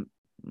game.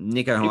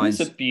 Nico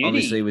Hines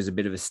obviously was a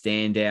bit of a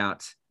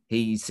standout.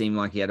 He seemed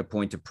like he had a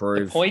point to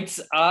prove. The points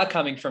are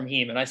coming from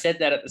him, and I said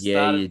that at the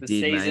start of the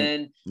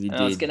season.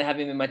 I was going to have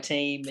him in my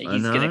team.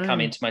 He's going to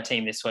come into my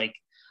team this week.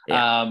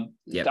 Yeah.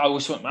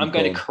 I'm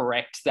going to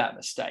correct that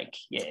mistake.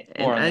 Yeah,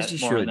 more on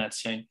that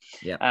soon.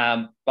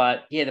 Yeah.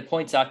 But yeah, the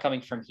points are coming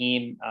from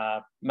him.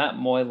 Matt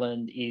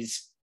Moylan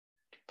is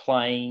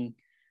playing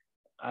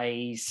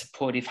a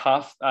supportive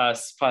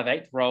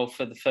 5/8 role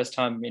for the first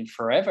time in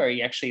forever.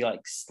 He actually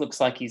looks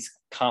like he's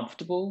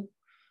comfortable.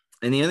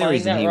 And the only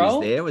reason he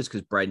was there was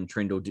because Braden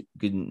Trindle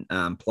didn't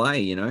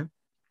play, you know.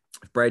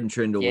 If Braden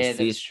Trindle was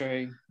fit, that's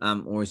true.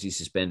 Or is he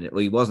suspended?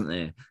 Well, he wasn't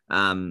there.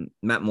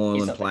 Matt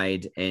Moylan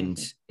played, and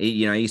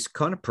he's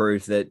kind of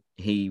proved that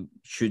he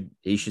should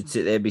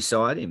sit there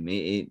beside him.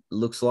 It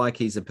looks like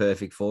he's a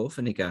perfect four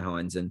for Nico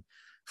Hines, and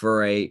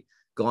for a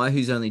guy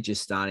who's only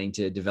just starting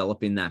to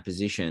develop in that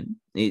position,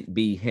 it'd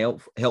be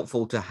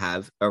helpful to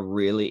have a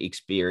really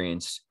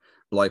experienced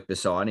bloke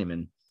beside him.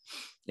 And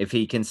if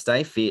he can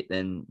stay fit,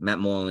 then Matt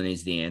Moylan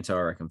is the answer,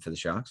 I reckon, for the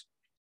Sharks.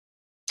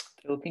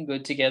 They're looking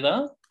good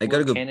together. They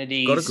got a good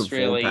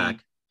really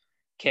pack.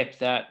 Kept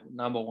that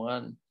number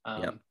one.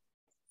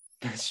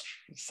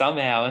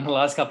 Somehow in the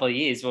last couple of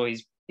years,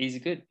 he's a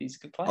good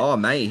player. Oh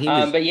mate,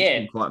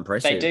 he's quite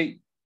impressive. They do.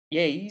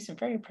 Yeah, he's a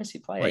very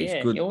impressive player. Well,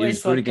 he's good. He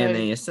was good again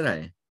there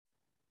yesterday.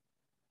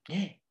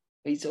 Yeah,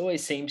 he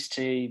always seems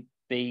to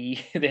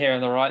be there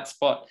in the right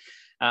spot.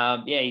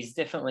 He's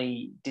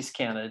definitely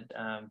discounted,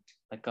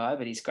 that guy,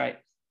 but he's great.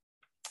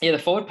 Yeah, the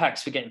forward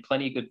packs were getting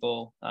plenty of good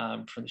ball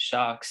from the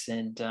Sharks,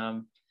 and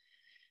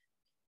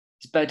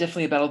it's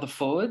definitely about all the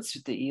forwards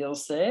with the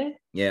Eels there.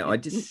 Yeah, I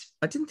didn't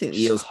think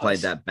the Eels played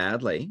that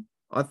badly.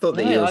 I thought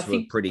the Eels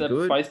were pretty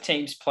good. Both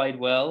teams played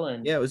well,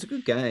 and yeah, it was a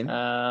good game.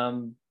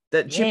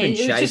 That chip and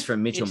chase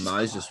from Mitchell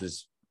Moses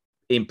was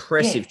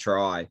impressive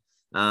try.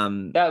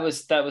 That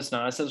was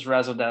nice. It was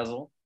razzle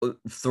dazzle.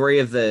 3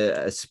 of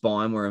the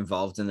spine were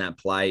involved in that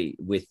play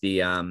with the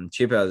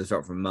chip over the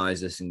top from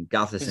Moses and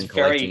Gutherson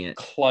collecting it.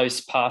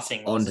 Close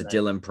passing onto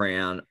Dylan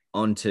Brown,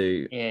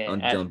 onto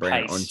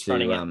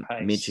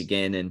Mitch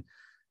again.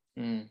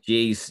 And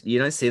geez, you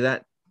don't see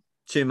that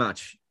too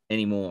much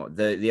anymore.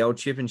 The old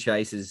chip and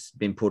chase has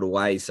been put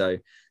away, so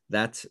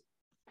that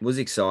was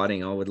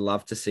exciting. I would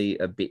love to see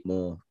a bit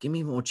more. Give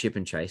me more chip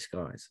and chase,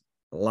 guys.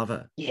 Love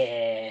it.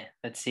 Yeah,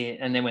 that's it.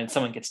 And then when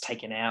someone gets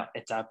taken out,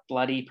 it's a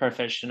bloody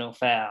professional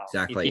foul.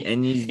 Exactly.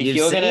 If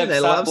you're going to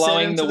start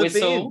blowing the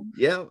whistle,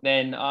 yeah,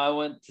 then I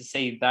want to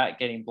see that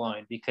getting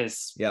blown,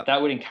 because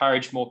that would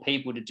encourage more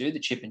people to do the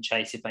chip and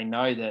chase if they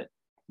know that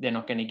they're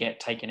not going to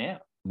get taken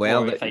out.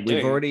 Well,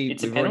 we've already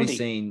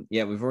seen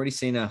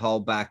a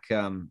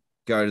holdback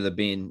go to the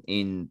bin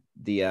in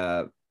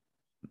the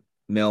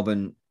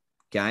Melbourne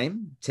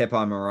game.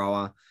 Tepai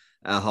Maroa,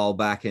 a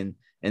holdback,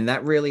 and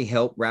that really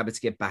helped Rabbits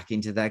get back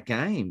into that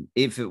game.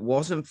 If it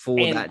wasn't for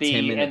 10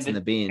 minutes in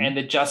the bin. And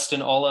the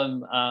Justin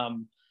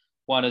Olam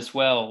one as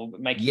well,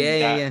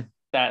 making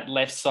that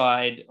left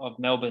side of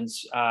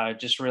Melbourne's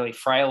just really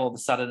frail all of a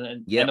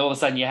sudden. And all of a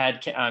sudden you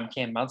had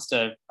Cam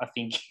Munster, I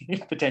think,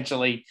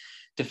 potentially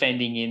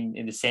defending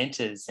in the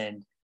centres.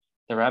 And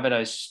the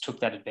Rabbitohs took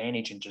that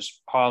advantage and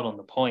just piled on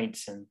the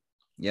points. And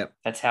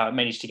that's how it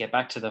managed to get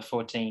back to the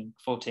 14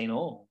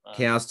 all.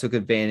 Cows took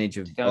advantage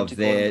of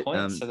their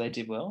points, so they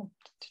did well.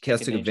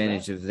 Cows took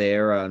advantage of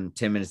their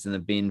 10 minutes in the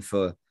bin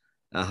for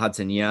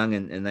Hudson Young,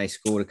 and they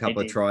scored a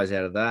couple of tries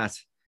out of that.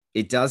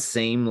 It does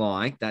seem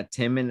like that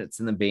 10 minutes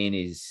in the bin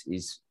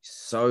is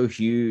so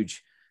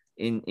huge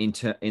in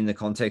the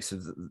context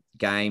of the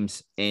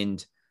games,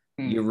 and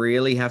you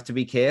really have to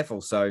be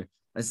careful. So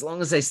as long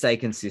as they stay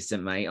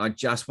consistent, mate, I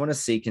just want to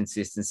see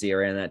consistency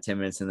around that 10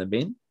 minutes in the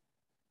bin.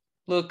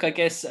 Look, I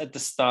guess at the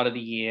start of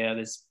the year,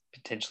 there's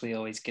potentially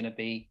always going to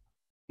be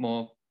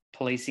more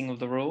policing of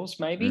the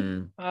rules, maybe.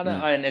 I don't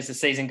know. And as the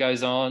season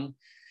goes on,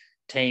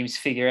 teams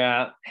figure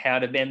out how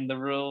to bend the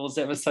rules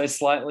ever so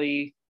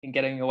slightly in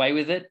getting away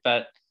with it.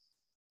 But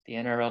the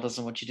NRL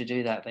doesn't want you to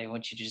do that. They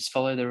want you to just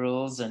follow the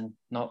rules and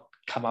not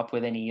come up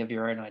with any of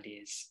your own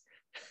ideas.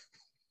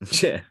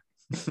 Yeah.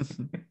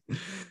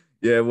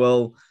 Yeah.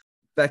 Well,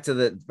 back to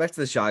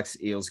the Sharks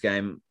Eels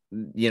game.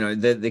 You know,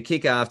 the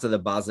kick after the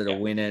buzzer to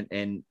win it,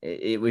 and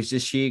it was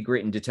just sheer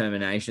grit and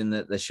determination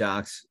that the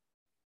Sharks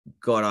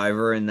got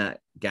over in that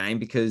game,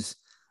 because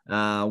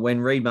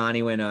when Reed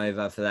Marnie went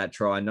over for that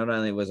try, not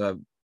only was I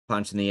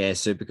punching the air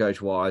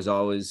Supercoach wise, I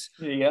was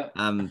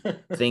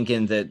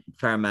thinking that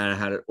Parramatta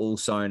had it all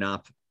sewn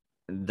up.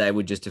 They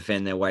would just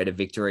defend their way to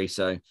victory.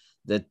 So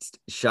The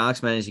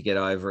Sharks managed to get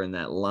over in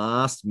that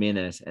last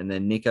minute, and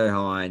then Nico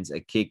Hines, a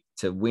kick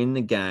to win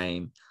the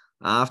game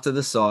after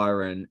the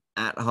siren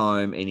at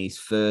home in his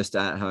first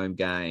at-home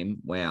game.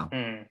 Wow.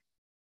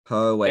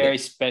 Poetic. Very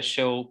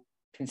special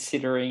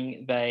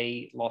considering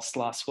they lost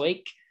last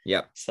week.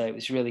 Yep. So it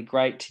was really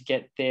great to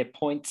get their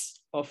points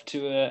off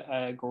to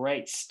a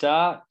great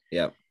start.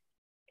 Yep.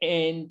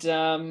 And,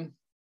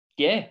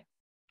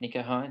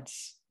 Nico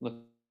Hines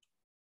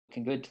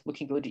looking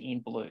good in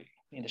blue,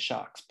 in the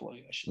Sharks blue,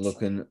 I should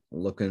say.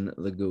 Looking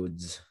the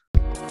goods.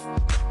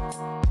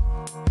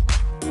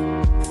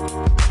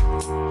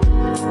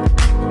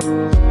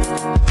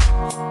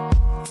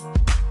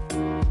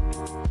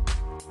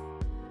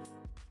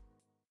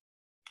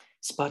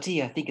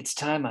 Spotty, I think it's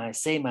time I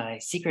say my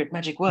secret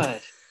magic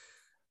word.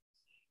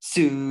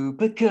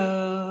 Super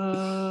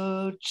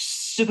coach.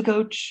 So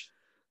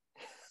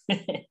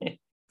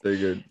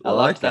good. I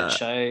liked that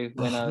show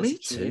when I was me a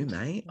kid. too,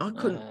 mate. I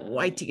couldn't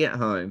wait to get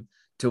home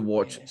to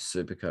watch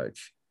Super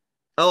Coach.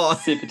 Oh,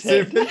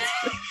 Super.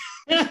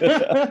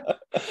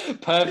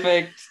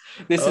 Perfect.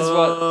 This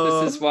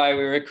is why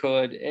we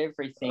record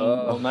everything,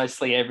 or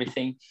mostly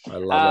everything. I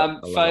love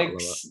it.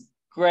 Folks.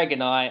 Greg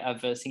and I are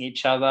versing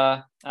each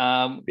other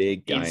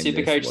Big game in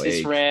Supercoach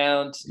this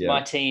round. Yep.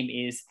 My team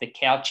is the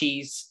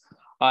Couchies.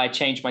 I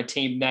change my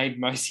team name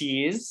most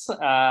years,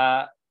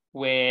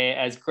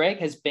 whereas Greg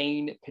has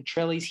been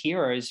Petrelli's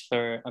Heroes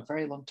for a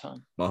very long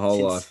time. My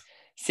whole life.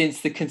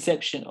 Since the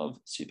conception of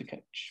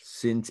Supercoach.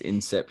 Since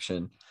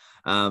inception.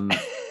 I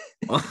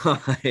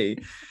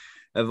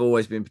have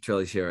always been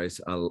Petrelli's Heroes.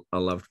 I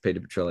loved Peter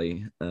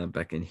Petrelli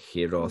back in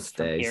Heroes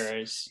days.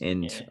 Heroes.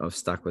 And I've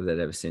stuck with it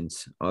ever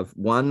since. I've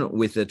won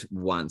with it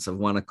once. I've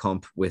won a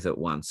comp with it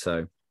once.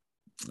 So,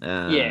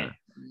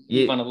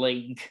 you won a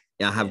league.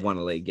 Yeah, I have won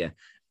a league, yeah.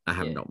 I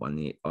have not won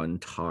the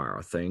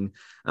entire thing.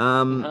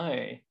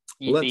 No.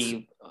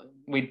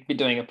 We'd be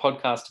doing a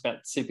podcast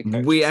about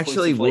Supercoach. We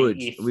actually would.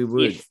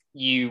 If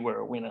you were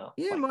a winner.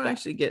 Yeah, might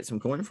actually get some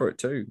coin for it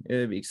too.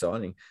 It'd be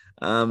exciting.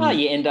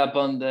 You end up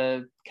on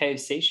the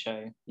KFC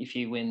show if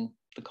you win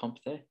the comp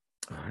there.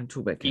 I don't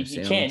talk about KFC.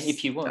 You can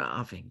if you want.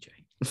 Starving,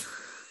 Jake.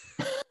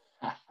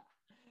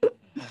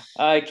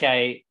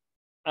 Okay.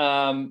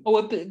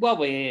 While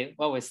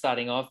we're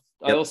starting off,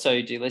 I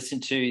also do listen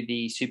to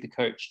the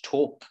Supercoach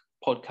Talk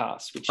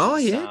podcast, which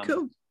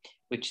cool.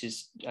 Which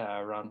is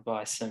run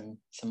by some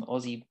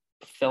Aussie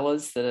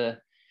fellas that are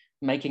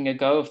making a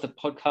go of the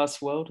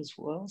podcast world as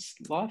well as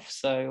life.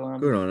 So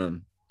good on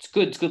them. It's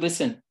good. It's good.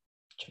 Listen,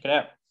 check it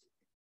out.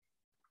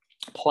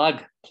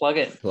 Plug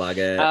it.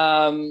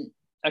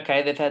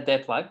 Okay, they've had their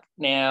plug.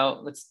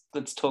 Now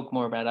let's talk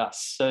more about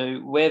us.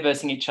 So we're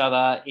versing each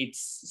other.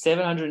 It's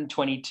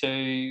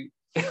 722,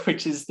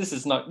 which is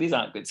these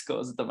aren't good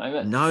scores at the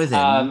moment. No, they're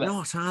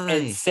not, are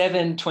they? And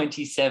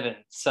 727.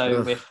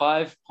 So we're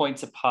 5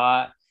 points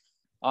apart.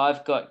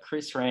 I've got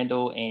Chris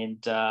Randall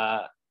and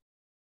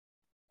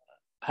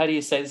how do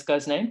you say this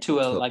guy's name?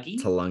 Tuolagi.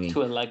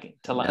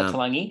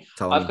 Talangi.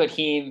 I've got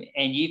him,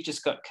 and you've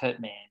just got Kurt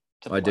Mann.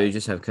 I do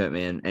just have Kurt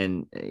Mann,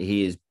 and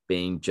he is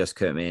being just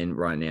Kurt Mann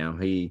right now.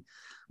 He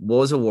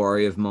was a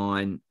worry of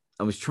mine.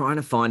 I was trying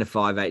to find a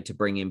 5'8" to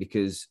bring in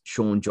because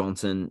Sean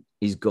Johnson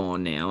is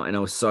gone now, and I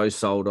was so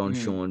sold on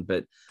Sean,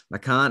 but I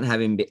can't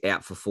have him be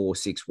out for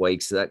 4-6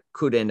 weeks. So that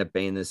could end up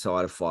being the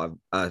side of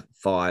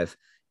five.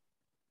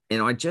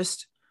 And I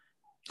just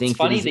think it's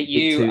funny that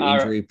you are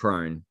injury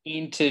prone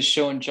into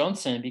Sean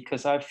Johnson,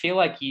 because I feel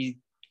like you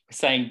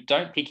saying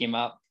don't pick him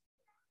up,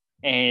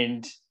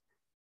 and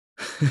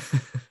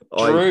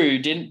Drew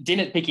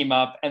didn't pick him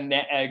up, and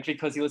that,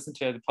 because he listened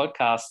to the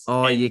podcast.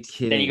 Oh, you're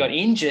kidding! Then he got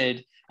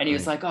injured, and he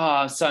was like, "Oh,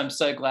 I'm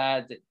so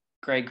glad that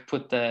Greg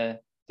put the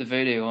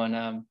voodoo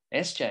on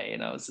SJ,"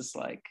 and I was just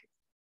like,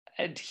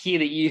 "I'd hear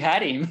that you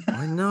had him."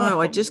 I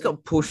know. I just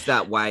got pushed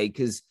that way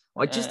because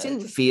I just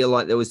didn't feel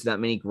like there was that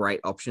many great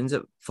options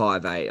at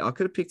 5'8". I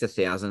could have picked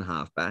 1,000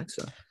 halfbacks.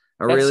 So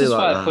I That's really just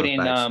like why I put in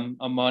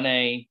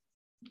Amone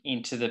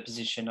into the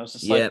position. I was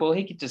just like, well,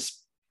 he could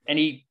just, and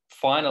he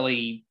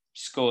finally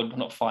scored. Well,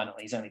 not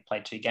finally, he's only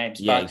played 2 games.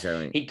 Yeah, but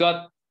exactly. He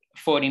got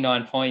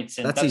 49 points,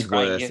 and that's his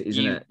great. worth,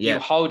 isn't it? Yeah, you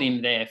hold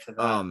him there for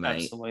that. Oh,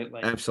 mate,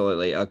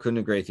 absolutely. I couldn't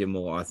agree with you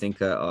more. I think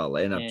I'll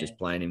end up just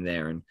playing him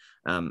there, and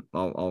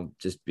I'll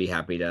just be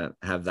happy to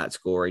have that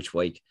score each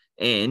week.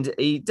 And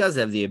he does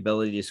have the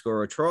ability to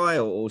score a try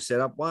or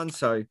set up one.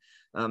 So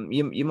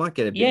you might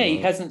get a bit. Yeah, he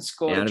hasn't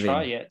scored a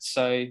try yet.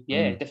 So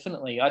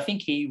definitely. I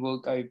think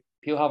he'll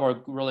have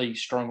a really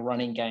strong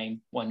running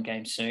game, one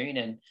game soon,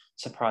 and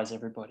surprise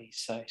everybody.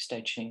 So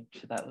stay tuned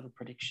for that little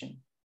prediction.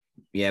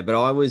 Yeah, but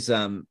I was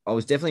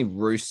definitely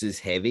Roosters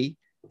heavy.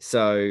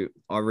 So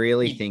I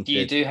really think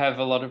you do have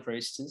a lot of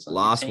Roosters.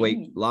 Last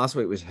week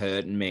was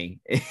hurting me.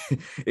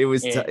 It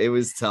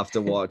was tough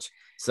to watch.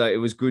 So it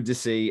was good to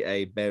see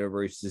a better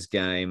Roosters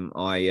game.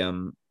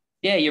 Your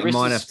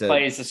Roosters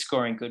players are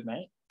scoring good,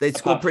 mate. They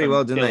scored pretty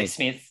well, didn't they?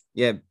 Smith.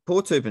 Yeah,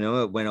 poor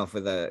Tupanua went off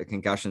with a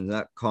concussion.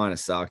 That kind of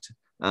sucked.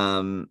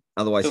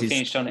 Otherwise, he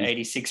finished on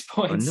 86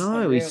 points.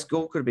 No, his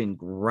score could have been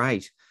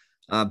great.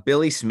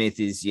 Billy Smith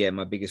is,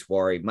 my biggest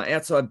worry. My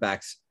outside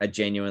backs are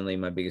genuinely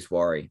my biggest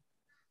worry.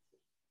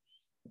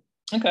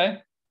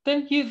 Okay.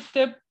 Then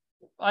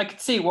I could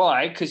see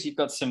why, because you've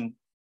got some.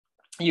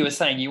 You were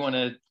saying you want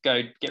to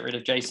go get rid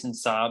of Jason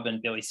Saab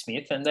and Billy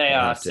Smith, and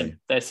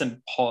there's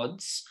some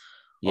pods,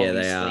 Yeah,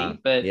 obviously. they are.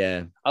 But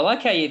yeah, I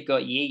like how you've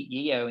got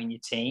Yeo in your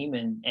team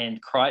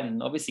and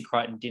Crichton. Obviously,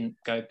 Crichton didn't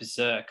go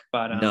berserk,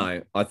 but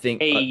no, I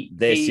think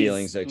their he's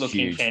ceilings are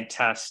looking huge.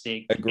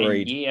 Agreed.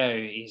 Agreed. And Yeo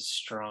is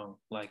strong.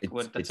 Like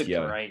that's a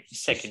Yeo. great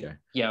second.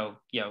 Yo.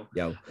 Yo.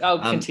 I'll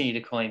continue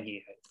to call him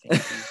Yeo.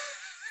 Thank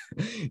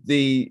you.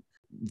 The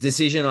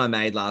decision I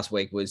made last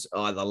week was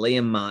either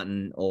Liam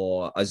Martin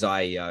or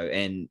Isaiah Yeo,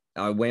 and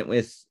I went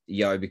with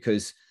Yeo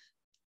because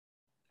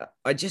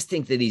I just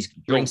think that he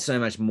brings so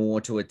much more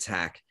to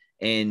attack,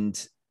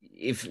 and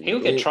if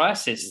he'll get try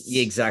assists,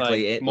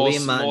 exactly. Like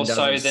Liam Martin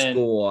doesn't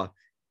score,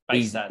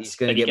 he's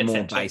going to get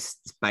more base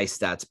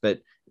stats, but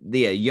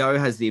Yeo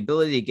has the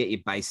ability to get your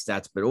base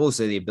stats, but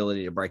also the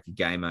ability to break the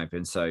game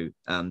open. So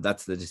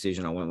that's the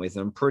decision I went with,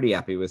 and I'm pretty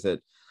happy with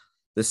it.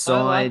 The side,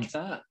 I like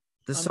that.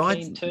 The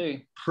side's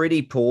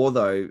pretty poor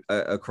though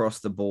across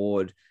the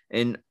board,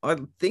 and I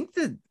think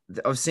that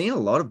I've seen a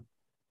lot of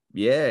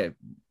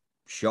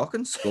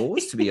shocking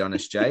scores. To be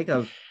honest, Jake,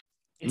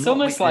 it's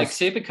almost like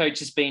Supercoach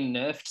has been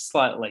nerfed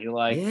slightly.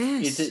 Like,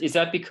 is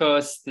that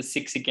because the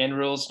 6 again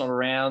rule's not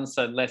around,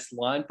 so less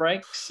line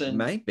breaks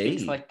and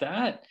things like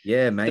that?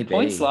 Yeah, maybe. The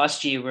points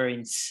last year were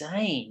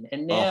insane,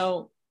 and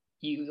now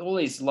you all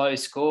these low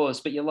scores,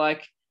 but you're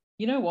like,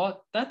 you know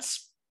what?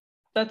 That's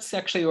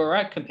actually all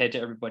right compared to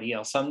everybody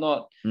else. I'm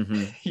not.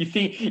 Mm-hmm.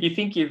 You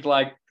think you've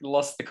like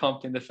lost the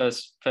comp in the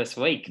first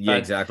week. Yeah,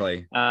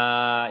 exactly.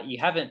 You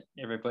haven't,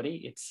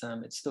 everybody. It's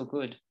still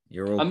good.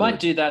 I might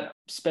do that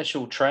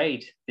special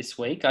trade this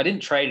week. I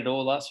didn't trade at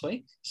all last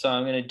week, so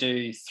I'm going to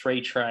do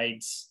 3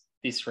 trades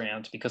this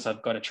round because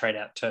I've got to trade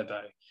out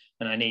Turbo,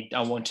 and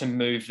I want to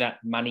move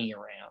that money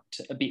around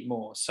a bit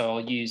more. So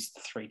I'll use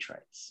the 3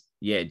 trades.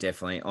 Yeah,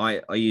 definitely.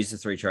 I used the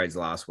 3 trades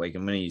last week.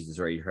 I'm going to use the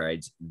 3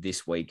 trades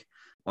this week.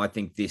 I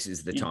think this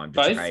is the time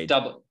to trade.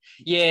 Double.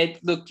 Yeah,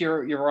 look,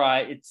 you're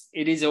right.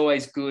 It is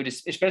always good,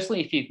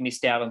 especially if you've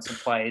missed out on some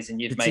players and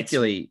you've made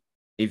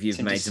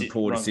some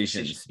poor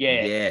decisions.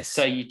 Yeah. Yes.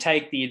 So you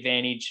take the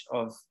advantage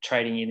of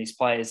trading in these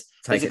players.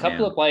 There's a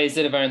couple of players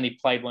that have only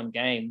played 1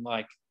 game,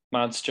 like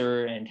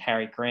Munster and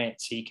Harry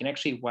Grant. So you can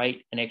actually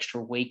wait an extra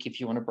week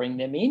if you want to bring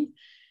them in.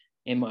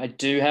 And I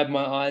do have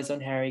my eyes on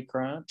Harry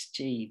Grant.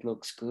 Gee, he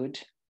looks good.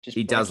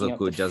 He does look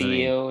good, doesn't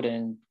he? Field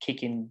and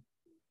kicking,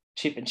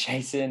 chip and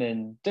chasing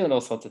and doing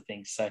all sorts of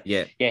things. So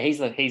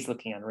he's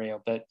looking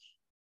unreal. But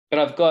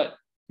I've got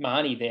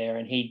Marnie there,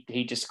 and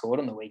he just scored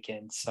on the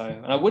weekend. So,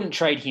 and I wouldn't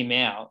trade him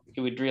out.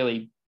 It would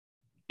really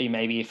be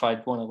maybe if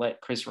I'd want to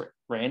let Chris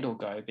Randall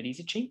go, but he's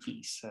a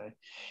cheapie. So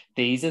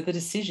these are the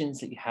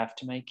decisions that you have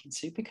to make in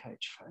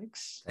Supercoach,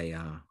 folks. They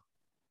are.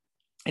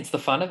 It's the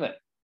fun of it.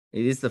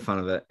 It is the fun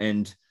of it,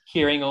 and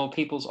hearing all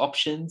people's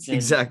options.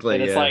 Exactly.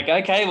 And it's like,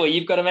 okay, well,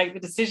 you've got to make the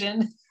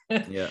decision.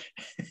 Yeah.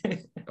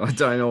 I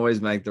don't always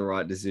make the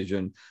right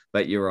decision,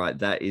 but you're right.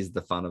 That is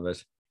the fun of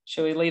it.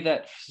 Shall we leave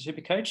that for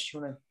Supercoach? Do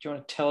you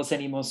want to tell us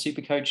any more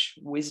Supercoach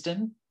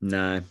wisdom?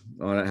 No,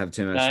 I don't have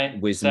too much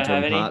wisdom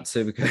to impart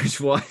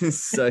Supercoach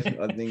wise. So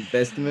I think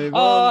best to move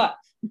on.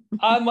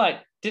 I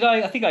might.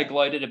 I think I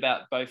gloated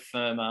about Bo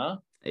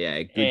Firma.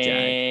 Yeah,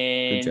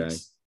 good joke.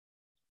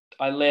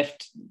 I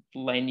left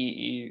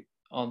Lenu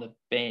on the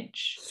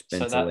bench, so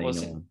that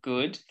wasn't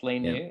good.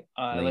 Lenu,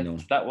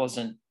 yep. That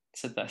wasn't.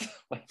 So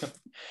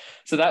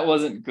that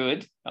wasn't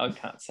good. I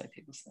can't say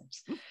people's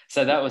names.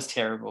 So that was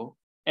terrible.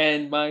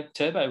 And my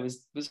Turbo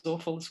was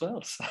awful as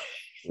well. So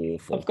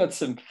awful. I've got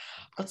some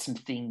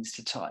things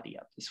to tidy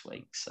up this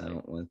week.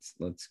 So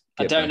let's.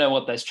 I don't know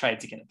what those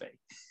trades are going to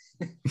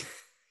be.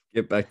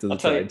 Get back to the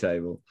trade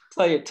table.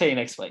 Tell you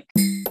next week.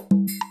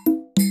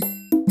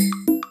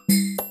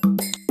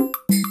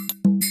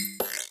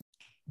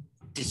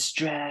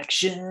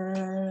 Distractions.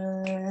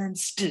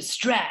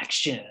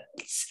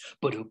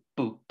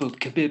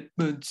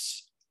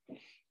 Commitments.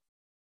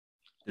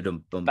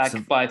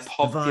 Back by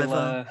popular.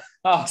 Survivor.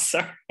 Oh,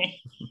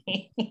 sorry.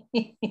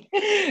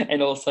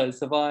 And also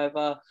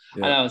Survivor.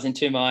 Yeah. And I was in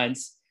 2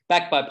 minds.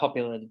 Back by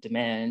popular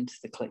demand,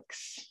 the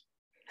clicks.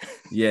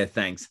 Yeah,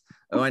 thanks.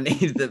 Oh, I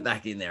needed that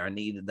back in there. I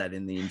needed that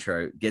in the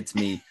intro. Gets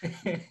me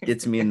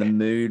in the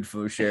mood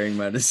for sharing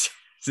my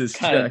distractions.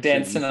 Kind of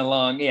dancing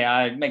along.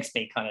 Yeah, it makes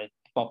me kind of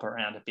bop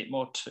around a bit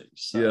more too.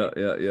 So,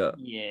 yeah.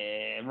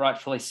 Yeah,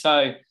 rightfully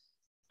so.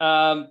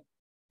 There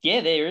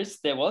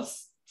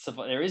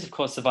is, of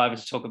course, Survivor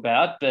to talk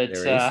about, but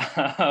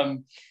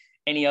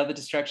any other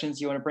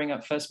distractions you want to bring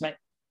up first, mate?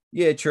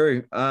 Yeah,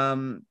 true.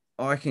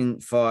 I can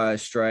fire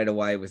straight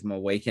away with my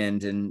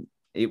weekend, and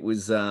it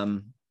was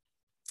a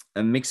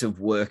mix of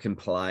work and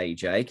play,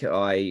 Jake.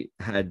 I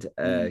had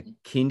a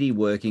kindy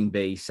working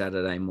bee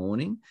Saturday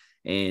morning,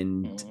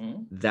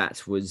 and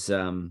that was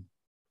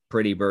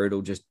pretty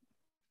brutal. Just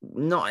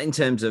not in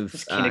terms of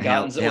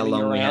kindergartens how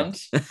long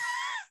around.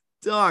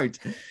 Don't.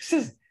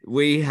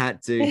 we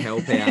had to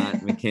help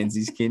out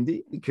Mackenzie's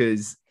kindy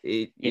because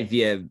if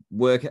you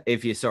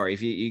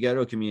go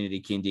to a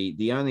community kindy,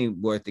 the only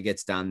work that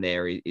gets done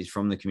there is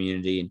from the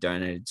community and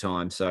donated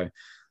time. So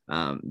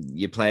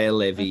you play a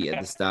levy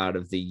at the start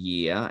of the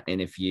year,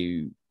 and if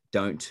you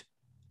don't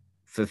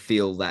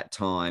fulfill that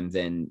time,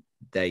 then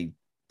they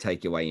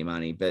take away your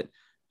money. But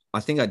I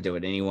think I'd do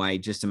it anyway,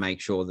 just to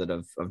make sure that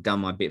I've done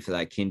my bit for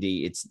that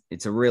kindy.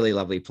 It's a really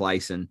lovely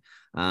place, and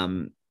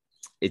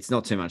it's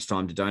not too much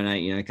time to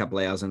donate, a couple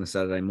of hours on a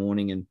Saturday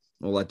morning, and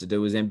all I had to do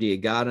was empty a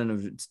garden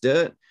of its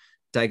dirt,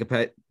 take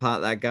apart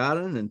that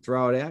garden and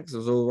throw it out because it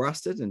was all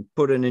rusted, and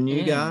put in a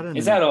new garden.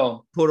 Is that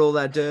all? Put all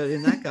that dirt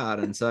in that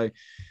garden. So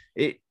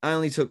it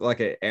only took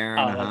like an hour and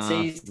a half. That's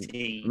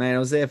easy. Man, I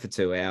was there for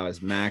 2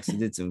 hours max. I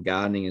did some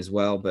gardening as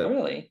well, but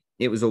really,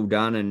 it was all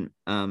done.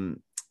 And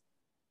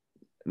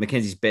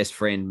Mackenzie's best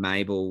friend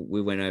Mabel,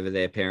 we went over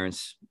her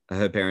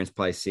parents'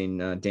 place in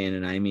Dan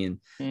and Amy, and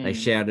they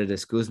shouted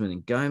us Guzman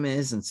and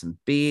Gomez and some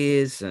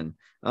beers, and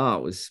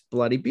it was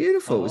bloody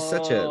beautiful. It was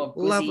such a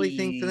lovely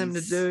thing for them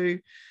to do.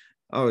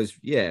 I was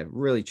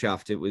really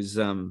chuffed. It was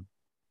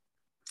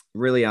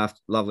really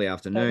lovely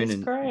afternoon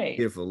and great.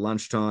 Beautiful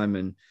lunchtime,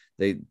 and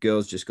the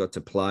girls just got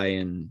to play,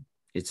 and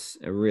it's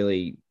a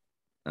really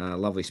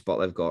lovely spot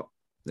they've got.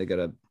 They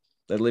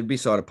live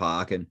beside a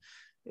park, and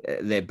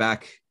their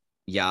back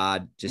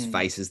yard just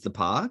faces the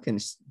park, and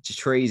it's just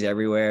trees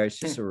everywhere. It's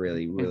just a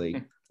really,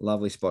 really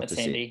lovely spot to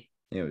sit.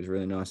 Yeah, it was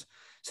really nice.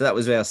 So that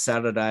was our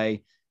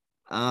Saturday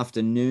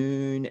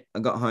afternoon. I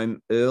got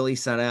home early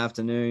Saturday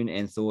afternoon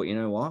and thought, you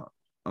know what?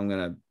 I'm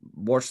going to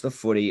watch the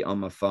footy on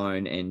my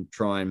phone and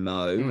try and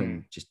mow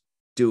and just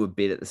do a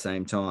bit at the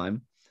same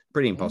time.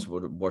 Pretty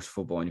impossible to watch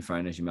football on your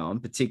phone as you mow,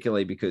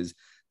 particularly because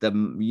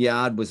the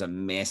yard was a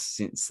mess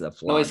since the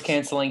floods. Noise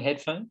cancelling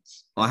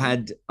headphones? I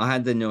had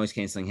the noise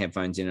cancelling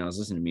headphones in. I was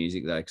listening to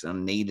music though, because I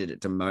needed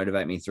it to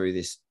motivate me through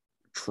this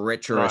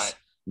treacherous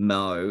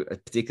mow,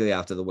 particularly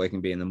after the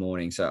working bee in the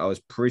morning. So I was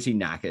pretty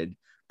knackered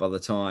by the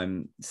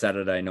time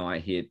Saturday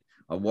night hit.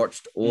 I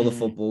watched all the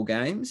football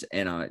games,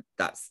 and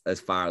that's as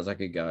far as I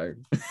could go.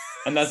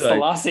 And that's the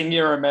last thing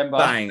you remember.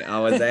 Bang, I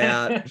was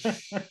out.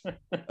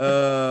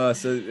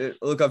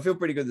 Look, I feel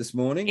pretty good this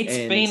morning. It's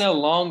been a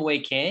long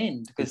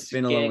weekend. It's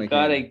been a long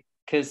weekend.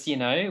 Because,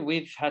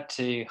 we've had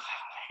to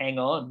hang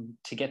on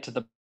to get to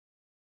the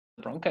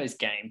Broncos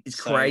game. It's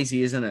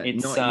crazy, isn't it?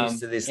 It's not used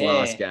to this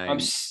last game.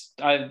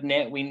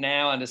 We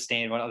now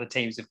understand what other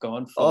teams have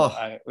gone for.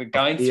 We're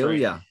going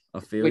through.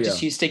 We're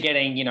just used to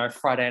getting,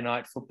 Friday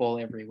night football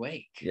every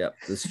week. Yep,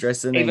 the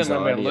stress and even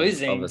when we're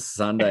losing of a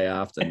Sunday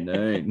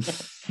afternoon.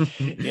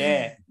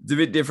 Yeah, it's a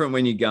bit different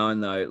when you're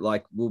going though.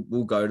 Like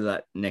we'll go to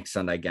that next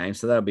Sunday game,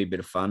 so that'll be a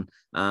bit of fun.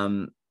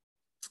 Cool.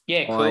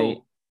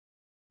 That'll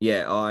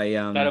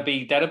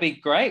be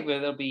great.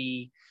 There'll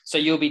be. So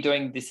you'll be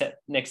doing this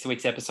next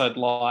week's episode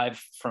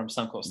live from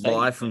Suncorp Stadium.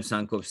 Live from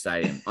Suncorp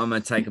Stadium. I'm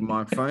going to take a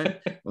microphone.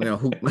 I'm going to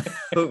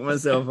hook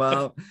myself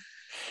up.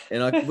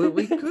 And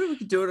we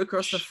could do it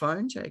across the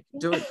phone, Jake.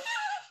 Do it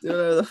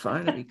over the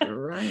phone. It'd be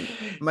great.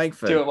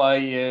 Do it while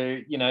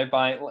you,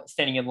 by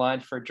standing in line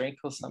for a drink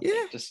or something.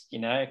 Yeah. Just,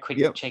 a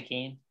quick check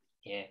in.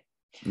 Yeah.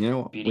 You know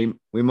what?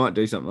 We might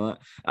do something like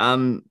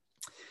that.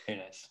 Who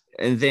knows?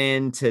 And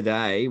then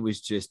today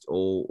was just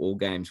all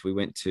games. We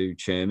went to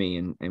Chermy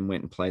and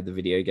went and played the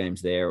video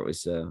games there. It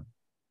was a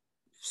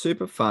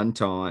super fun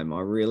time. I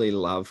really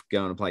love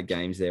going to play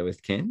games there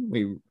with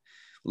Ken.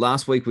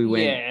 Last week we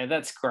went. Yeah,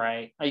 that's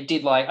great. I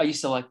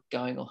used to like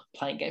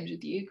playing games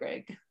with you,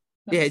 Greg.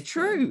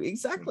 True.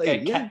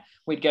 Exactly.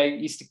 We'd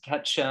used to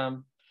catch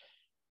some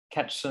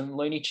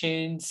Looney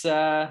Tunes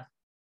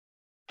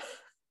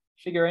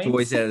figurines.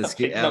 Toys out of the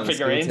skill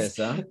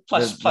tester.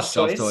 Plus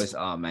toys.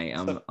 Oh mate,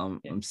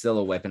 I'm still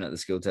a weapon at the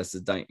skill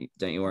testers. Don't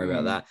you worry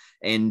about that.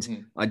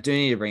 And I do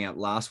need to bring up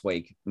last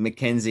week.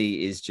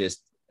 Mackenzie is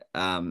just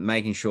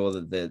making sure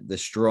that the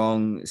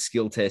strong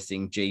skill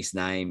testing Geese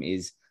name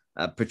is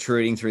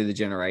protruding through the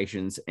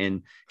generations,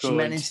 and she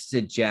managed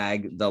to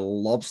jag the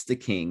Lobster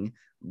King,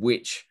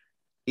 which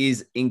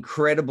is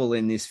incredible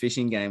in this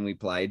fishing game we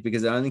played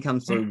because it only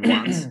comes through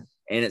once, and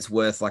it's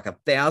worth like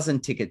 1,000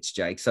 tickets,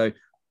 Jake. So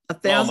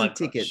 1,000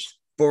 tickets,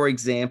 for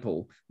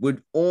example,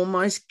 would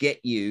almost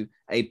get you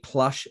a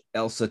plush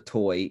Elsa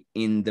toy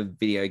in the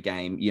video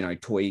game,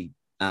 toy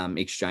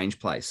exchange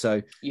place.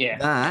 So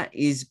that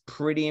is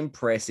pretty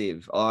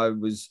impressive. I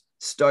was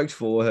stoked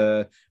for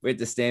her. We had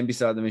to stand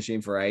beside the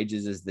machine for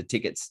ages as the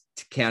tickets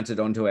counted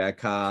onto our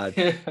card.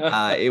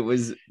 It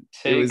was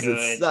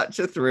such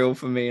a thrill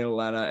for me and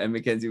Alana, and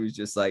Mackenzie was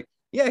just like,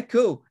 yeah,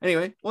 cool.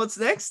 Anyway, what's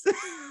next?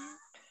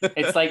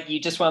 It's like you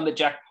just won the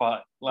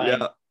jackpot.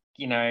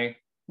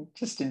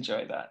 Just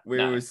enjoy that. We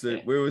were so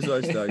stoked.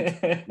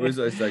 We were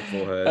so stoked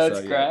for her.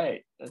 That's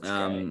great. That's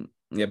great.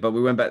 Yeah, but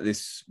we went back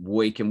this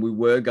week and we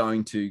were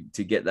going to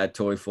get that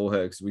toy for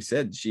her because we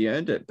said she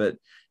earned it, but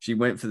she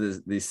went for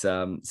this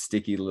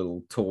sticky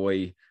little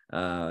toy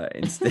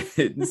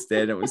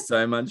instead. It was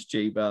so much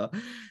cheaper.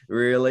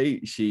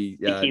 Really, she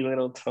sticky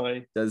little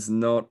toy does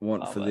not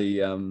want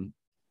the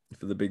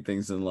for the big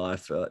things in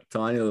life.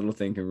 Tiny little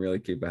thing can really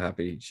keep her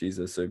happy. She's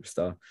a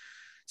superstar.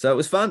 So it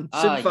was fun.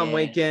 Super fun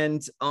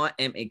weekend. I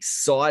am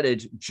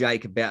excited,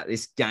 Jake, about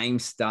this game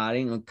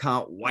starting. I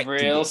can't wait to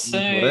get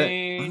soon. into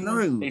it. I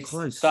know, it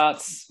close.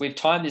 Starts. We've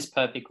timed this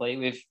perfectly.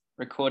 We've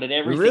recorded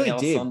everything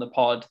else on the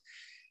pod,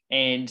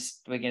 and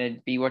we're going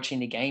to be watching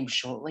the game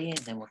shortly, and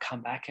then we'll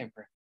come back and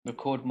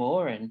record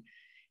more, and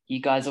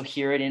you guys will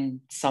hear it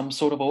in some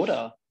sort of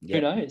order. Yep.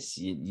 Who knows?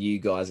 You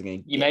guys are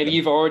going to maybe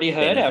you've already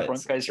heard our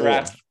Broncos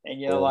rap, and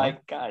you're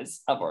like,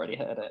 guys, I've already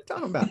heard it.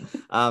 Talking about.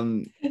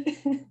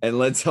 And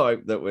let's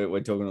hope that we're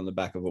talking on the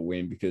back of a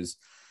win, because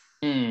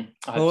I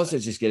also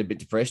just get a bit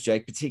depressed,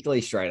 Jake, particularly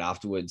straight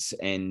afterwards,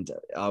 and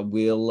I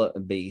will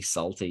be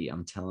salty.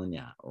 I'm telling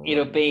you,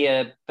 it'll be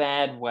a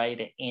bad way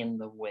to end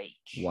the week,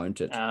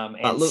 won't it?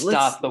 And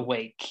start the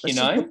week. Let's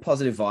just put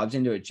positive vibes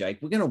into it, Jake.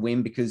 We're going to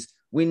win because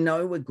we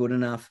know we're good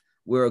enough.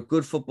 We're a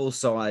good football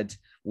side.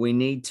 We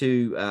need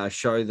to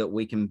show that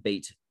we can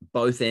beat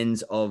both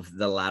ends of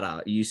the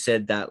ladder. You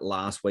said that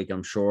last week,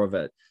 I'm sure of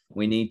it.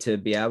 We need to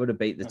be able to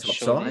beat the top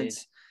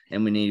sides,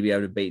 and we need to be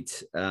able to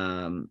beat.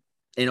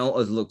 And all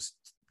it looks,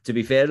 to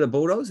be fair to the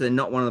Bulldogs, they're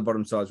not one of the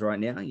bottom sides right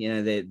now. You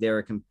know, they're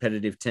a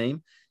competitive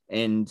team,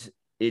 and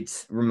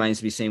it remains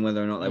to be seen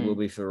whether or not they will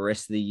be for the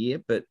rest of the year.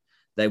 But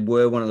they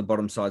were one of the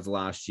bottom sides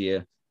last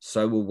year.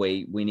 So will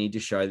we. We need to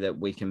show that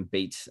we can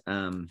beat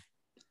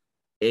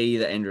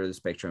either end of the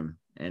spectrum,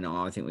 and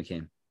I think we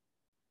can.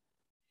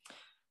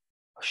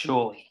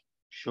 Surely.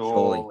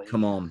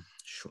 Come on,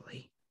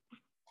 surely.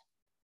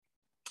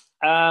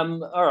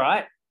 All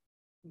right.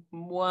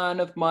 One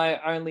of my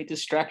only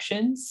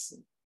distractions,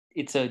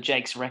 it's a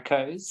Jake's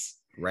Recos.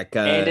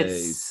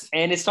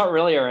 And it's not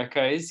really a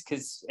Recos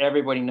because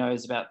everybody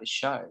knows about this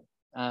show.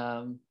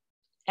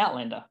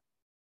 Outlander.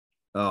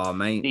 Oh,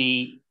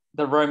 mate.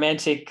 The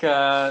romantic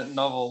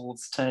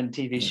novels turned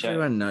TV show.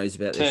 Everyone knows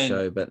about this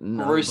show, but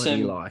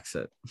nobody likes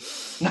it.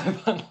 No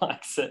one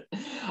likes it.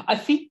 I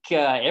think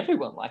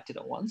everyone liked it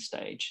at one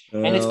stage,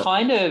 and it's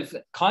kind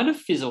of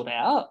fizzled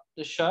out,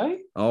 the show.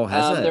 Oh,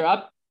 has it? They're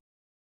up.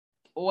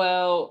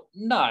 Well,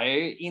 no,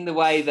 in the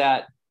way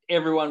that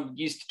everyone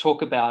used to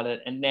talk about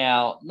it, and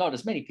now not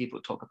as many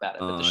people talk about it,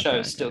 but the show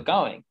is still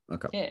going.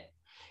 Okay.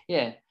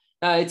 Yeah.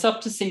 It's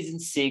up to season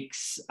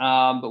 6,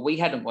 but we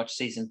hadn't watched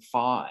season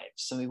 5.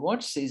 So we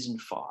watched season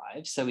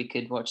 5 so we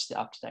could watch the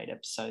up-to-date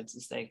episodes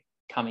as they're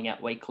coming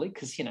out weekly,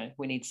 because,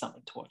 we need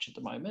something to watch at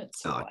the moment.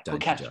 So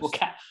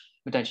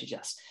don't you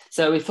just?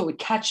 So we thought we'd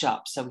catch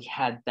up. So we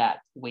had that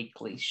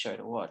weekly show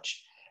to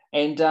watch.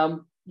 And,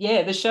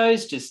 the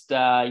show's just,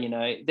 they're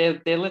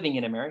living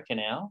in America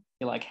now.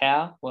 You're like,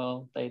 how?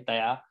 Well, they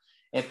are.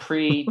 They're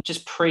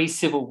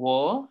pre-Civil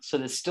War. So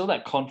there's still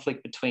that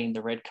conflict between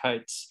the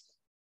redcoats,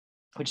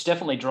 which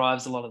definitely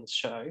drives a lot of the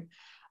show.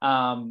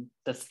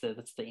 That's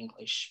the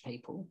English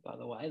people, by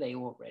the way. They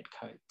wore red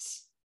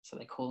coats, so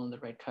they call them the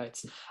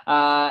redcoats.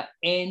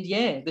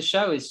 The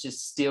show is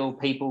just still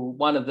people.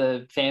 One of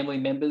the family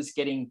members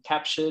getting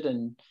captured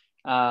and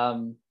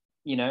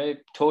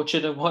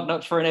tortured and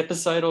whatnot for an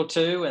episode or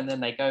two, and then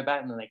they go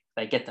back and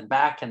they get them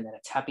back, and then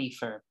it's happy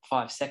for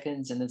 5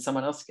 seconds, and then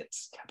someone else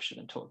gets captured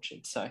and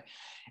tortured. So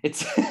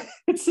it's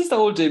it's just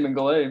all doom and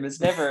gloom. There's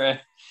never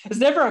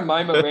a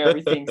moment where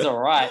everything's all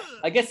right.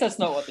 I guess that's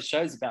not what the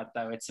show's about,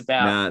 though. It's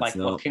about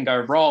what can go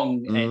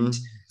wrong, and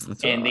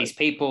these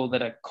people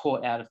that are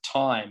caught out of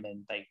time,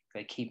 and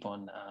they keep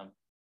on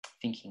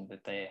thinking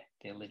that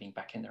they're living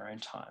back in their own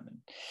time and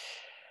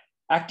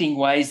acting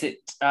ways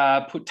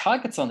that put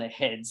targets on their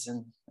heads,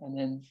 and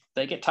then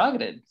they get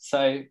targeted.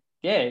 So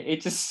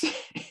it's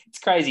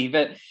crazy.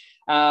 But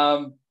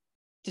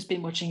just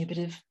been watching a bit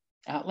of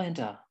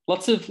Outlander.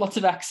 Lots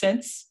of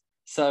accents.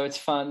 So it's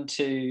fun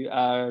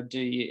to do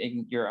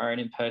your own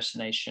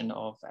impersonation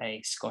of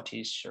a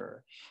Scottish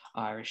or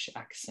Irish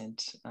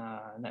accent,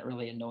 and that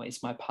really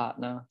annoys my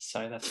partner.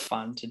 So that's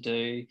fun to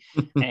do.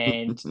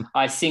 And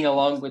I sing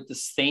along with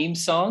this theme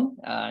song,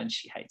 and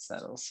she hates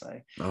that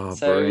also. Oh,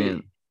 so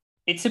brilliant.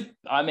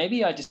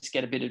 Maybe I just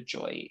get a bit of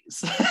joy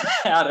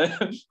out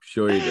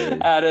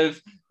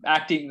of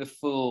acting the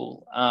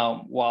fool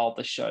while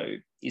the show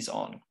is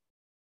on.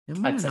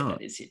 I'd say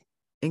that is it.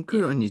 And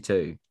good on you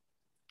too.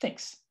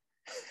 Thanks.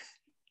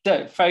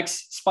 So,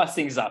 folks, spice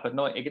things up.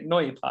 Annoy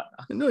your partner.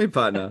 Annoy your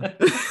partner.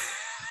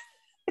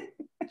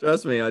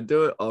 Trust me, I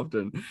do it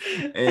often,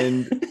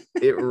 and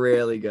it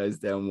rarely goes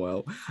down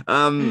well.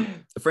 A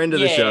friend of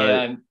the show.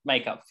 Yeah,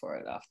 make up for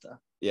it after.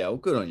 Yeah, well,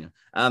 good on you.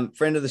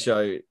 Friend of the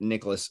show,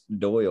 Nicholas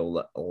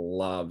Doyle,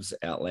 loves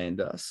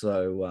Outlander.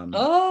 So,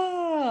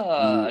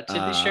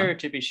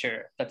 to be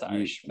sure. That's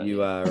Irish.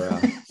 You are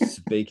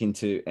speaking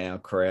to our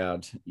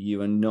crowd.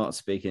 You are not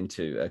speaking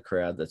to a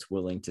crowd that's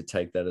willing to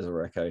take that as a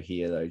reco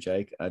here, though,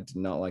 Jake. I do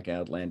not like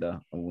Outlander.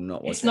 I will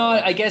not watch it.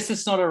 I guess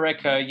it's not a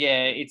reco.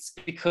 Yeah, it's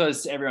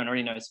because everyone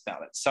already knows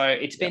about it. So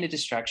it's been a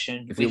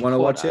distraction. If you want to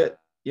watch it,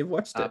 you've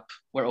watched it.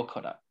 We're all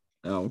caught up.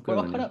 Oh, good. We're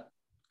all caught up.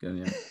 Good on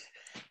you.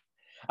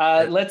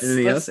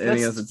 Anything else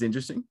that's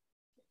interesting?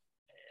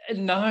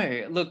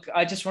 No, look,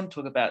 I just want to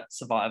talk about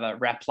Survivor.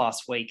 Wrapped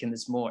last week, and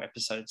there's more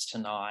episodes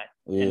tonight.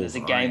 Ooh, and there's a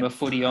game of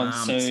footy on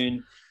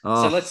soon.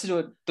 Oh, so let's do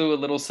a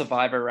little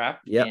Survivor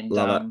wrap and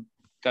love it.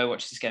 Go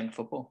watch this game of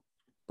football.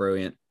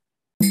 Brilliant.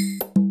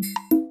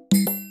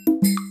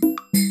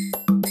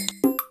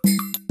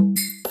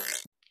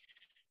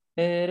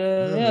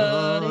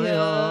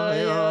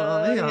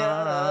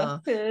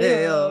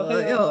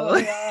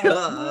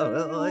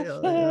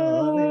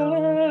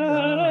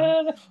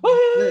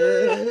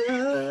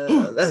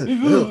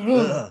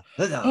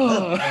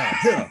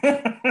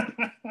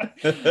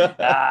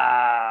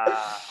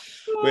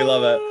 We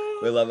love it.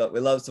 We love it. We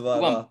love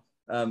Survivor.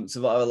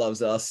 Survivor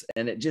loves us,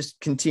 and it just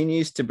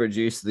continues to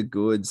produce the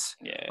goods.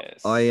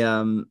 Yes.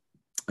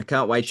 I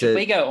can't wait Should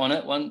we go on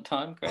it one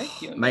time, Greg?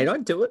 Mate,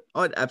 I'd do it.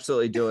 I'd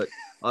absolutely do it.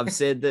 I've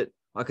said that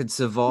I could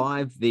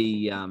survive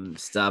the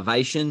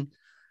starvation.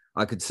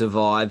 I could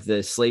survive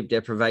the sleep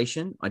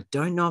deprivation. I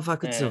don't know if I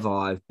could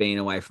survive being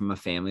away from my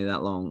family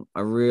that long.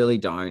 I really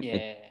don't.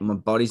 Yeah. My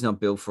body's not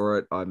built for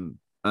it. I'm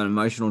an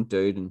emotional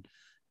dude, and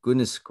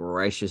goodness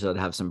gracious, I'd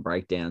have some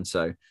breakdown.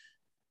 So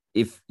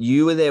if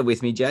you were there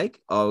with me,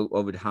 Jake, I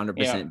would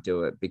 100%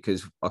 do it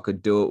because I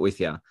could do it with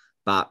you.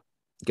 But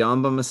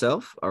going by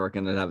myself, I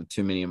reckon I'd have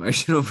too many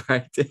emotional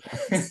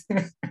breakdowns.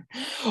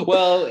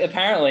 Well,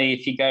 apparently,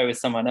 if you go with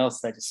someone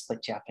else, they just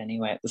split you up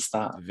anyway at the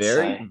start.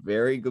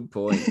 Very good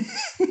point.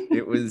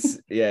 It was,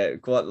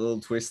 quite a little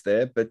twist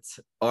there. But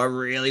I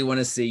really want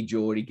to see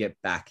Geordie get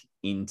back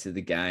into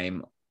the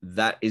game.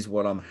 That is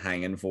what I'm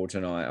hanging for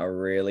tonight. I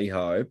really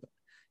hope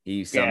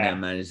he somehow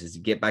manages to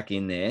get back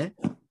in there.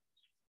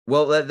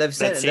 Well, they've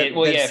said that's it.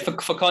 Well,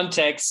 for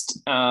context,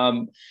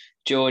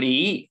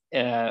 Geordie,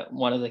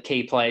 one of the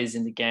key players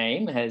in the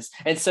game, has.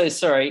 And so,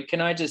 sorry,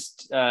 can I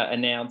just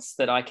announce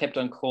that I kept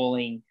on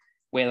calling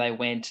where they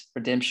went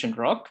Redemption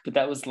Rock, but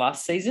that was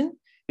last season.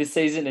 This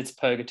season, it's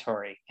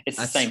Purgatory. It's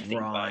the same thing,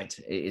 right?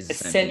 It is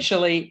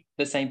essentially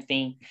the same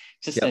thing.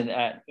 Just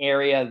an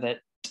area that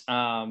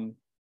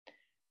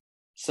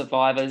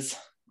survivors,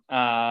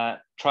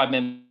 tribe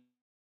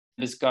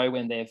members go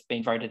when they've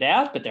been voted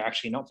out, but they're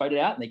actually not voted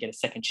out, and they get a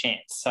second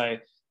chance. So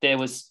there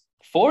was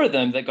 4 of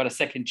them that got a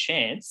second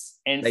chance,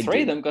 and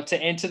 3 of them got to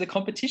enter the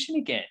competition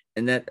again.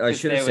 And that I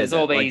should have said there was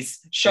all these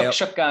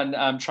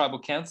shotgun tribal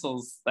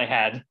councils they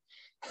had.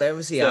 They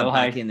obviously are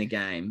back in the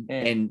game,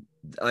 and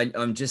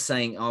I'm just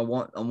saying I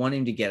want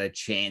him to get a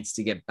chance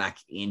to get back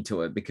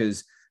into it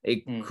because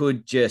it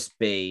could just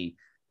be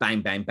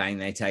bang, bang, bang.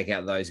 They take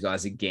out those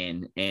guys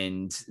again,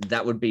 and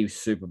that would be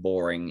super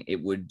boring.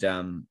 It would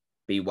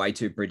be way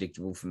too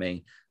predictable for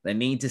me. They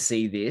need to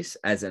see this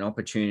as an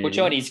opportunity. Well,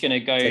 Johnny's going to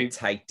go to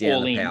take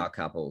down the power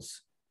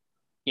couples.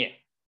 Yeah,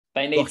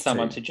 they need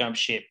someone to jump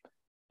ship.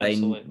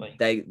 Absolutely,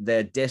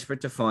 they're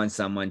desperate to find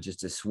someone just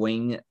to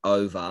swing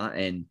over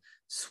and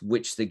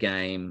switch the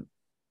game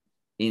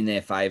in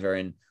their favor.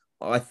 And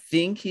I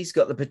think he's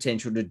got the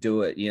potential to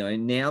do it. You know,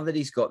 now that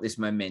he's got this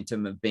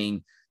momentum of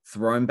being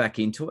thrown back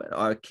into it,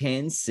 I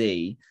can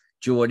see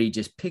Geordie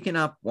just picking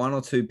up 1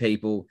 or 2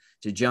 people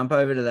to jump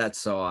over to that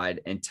side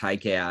and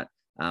take out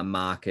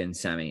Mark and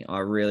Sammy. I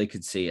really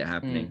could see it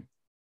happening.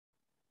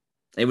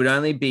 It would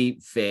only be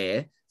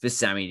fair for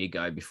Sammy to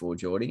go before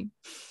Geordie.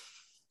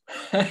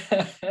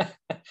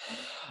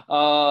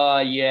 Oh,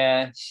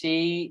 yeah.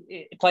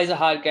 She plays a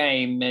hard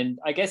game, and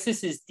I guess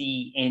this is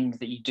the end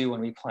that you do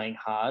want to be playing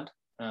hard.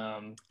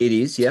 It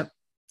is, yep.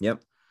 But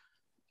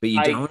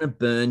you don't want to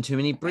burn too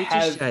many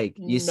bridges, Jake.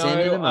 You're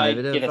sending them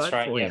over to vote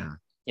for you.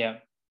 Yeah.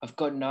 I've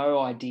got no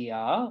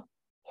idea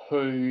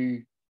who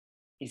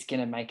is going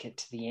to make it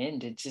to the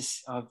end. It's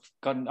just I've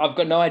got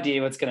no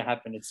idea what's going to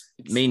happen. It's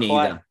me neither.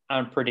 Quite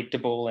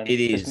unpredictable, and it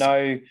is.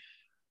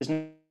 There's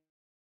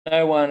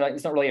no one, like,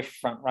 it's not really a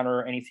front runner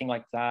or anything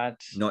like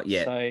that. Not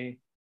yet. So,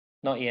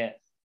 not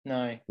yet.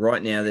 No.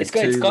 Right now, it's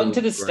gotten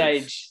to the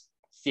stage.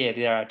 Yeah,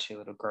 there are 2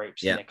 little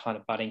groups, and they're kind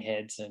of butting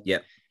heads, and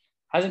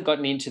hasn't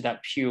gotten into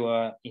that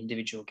pure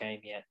individual game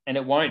yet, and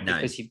it won't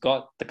because you've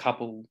got the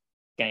couple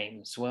game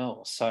as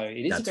well. So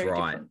it is a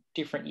very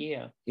different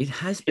year. It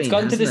has been. It's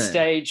gotten to the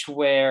stage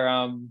where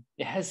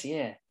it has,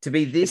 to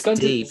be this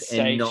deep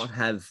and not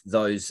have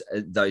those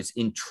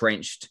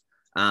entrenched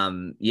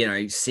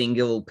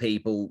single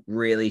people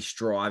really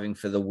striving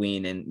for the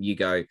win, and you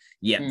go,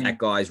 that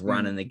guy's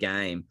running the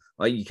game.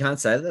 Oh, you can't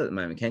say that at the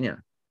moment, can you?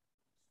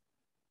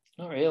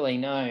 Not really,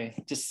 no.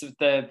 Just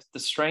the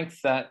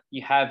strength that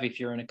you have if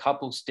you're in a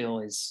couple still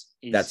is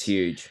that's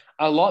huge.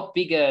 A lot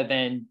bigger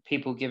than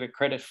people give it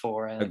credit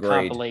for. And Agreed. I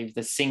can't believe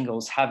the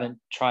singles haven't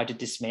tried to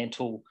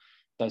dismantle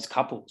those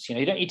couples. You know,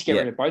 you don't need to get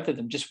rid of both of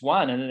them, just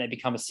one, and then they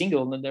become a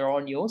single, and then they're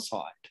on your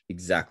side.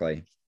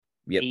 Exactly.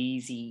 Yep.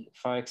 Easy,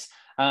 folks.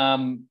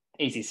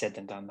 Easier said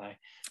than done, though.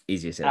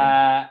 Easier said than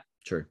done.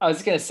 True. I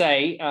was going to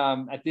say,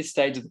 at this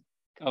stage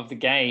of the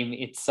game,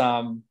 it's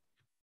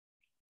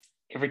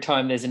every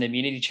time there's an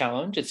immunity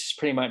challenge, it's just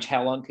pretty much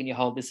how long can you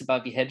hold this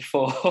above your head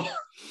for,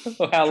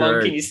 or how long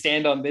can you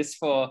stand on this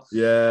for?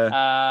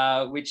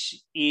 Yeah. Which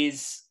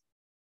is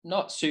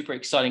not super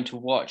exciting to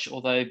watch,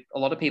 although a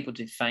lot of people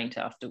do faint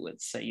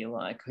afterwards. So you're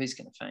like, who's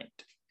going to faint?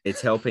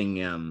 it's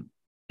helping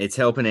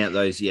out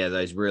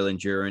those real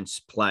endurance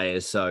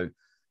players. So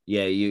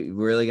yeah, you're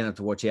really gonna have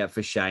to watch out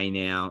for Shea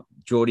now.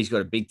 Geordie's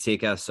got a big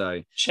ticker,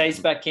 so Shea's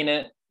back in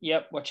it.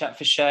 Yep, watch out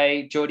for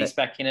Shea. Geordie's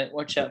back in it.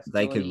 Watch out for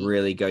they Geordie. could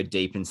really go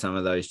deep in some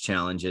of those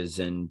challenges.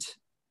 And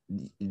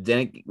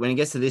then when it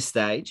gets to this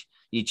stage,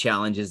 your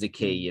challenge is the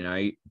key,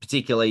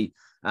 particularly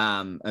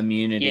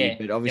immunity, Yeah.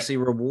 but obviously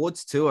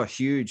rewards too are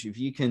huge. If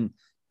you can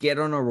get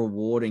on a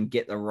reward and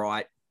get the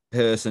right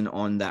person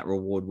on that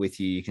reward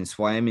with you, you can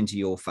sway them into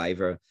your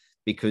favor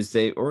because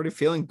they're already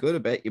feeling good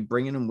about you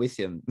bringing them with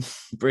you,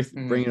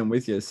 bringing them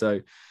with you.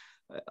 So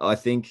I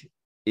think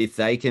if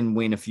they can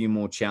win a few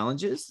more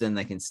challenges, then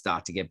they can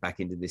start to get back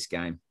into this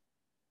game.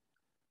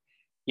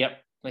 Yep,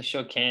 they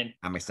sure can.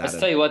 I'm excited. I'll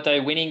tell you what,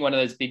 though, winning one of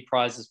those big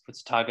prizes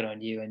puts a target on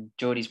you, and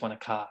Geordie's won a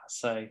car.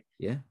 So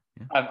yeah.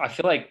 I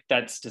feel like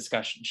that's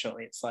discussion,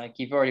 surely. It's like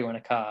you've already won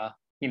a car,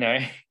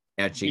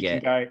 Out you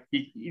get. Can go.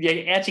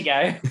 Out you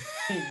go.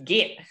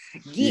 Get.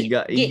 You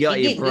got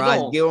your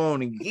prize. Go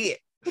on and get.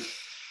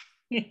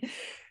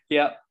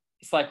 Yeah.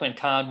 It's like when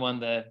Khan won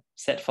the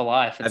Set for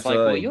Life. It's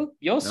Absolutely. like, well,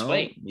 you're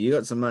sweet. You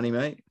got some money,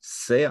 mate.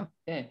 See ya.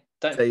 Yeah.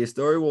 Don't tell your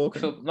story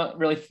walking. Not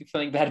really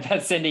feeling bad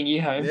about sending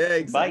you home. Yeah,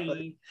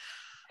 exactly.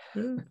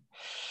 Bye.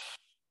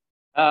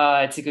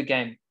 It's a good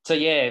game. So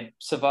yeah,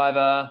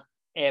 Survivor,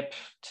 Ep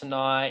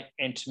tonight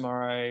and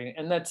tomorrow.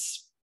 And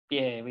that's,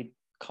 we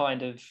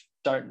kind of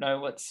don't know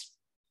what's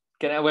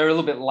we're a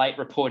little bit late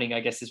reporting,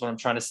 I guess is what I'm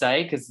trying to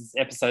say, because this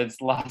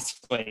episode's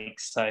last week.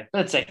 So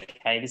that's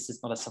okay. This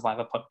is not a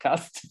Survivor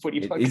podcast. It's a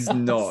footy podcast.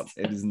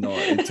 It is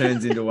not. It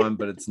turns into one,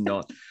 but it's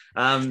not.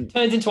 Turns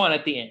into one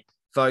at the end.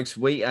 Folks,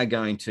 we are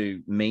going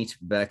to meet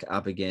back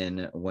up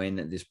again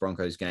when this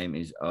Broncos game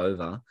is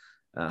over.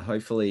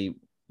 Hopefully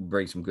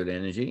bring some good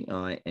energy.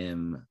 I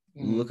am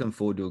looking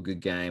forward to a good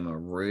game. I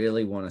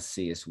really want to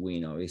see us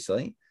win,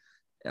 obviously.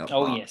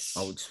 Yes.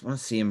 I just want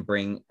to see him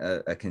bring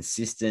a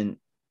consistent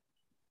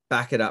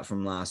back it up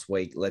from last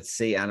week. Let's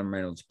see Adam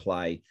Reynolds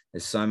play.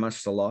 There's so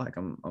much to like.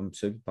 I'm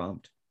super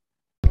pumped.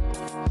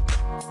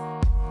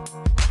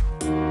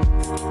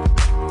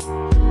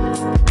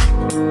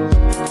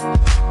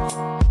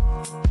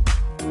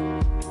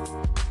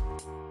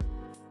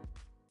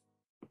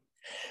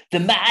 The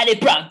mighty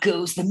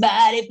Broncos,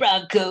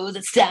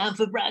 it's time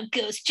for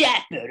Broncos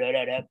chat.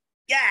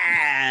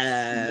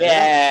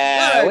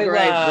 Yeah. What a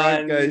great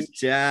Broncos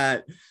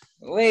chat.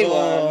 We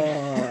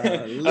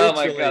won. Oh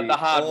my God, the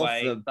hard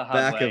way. The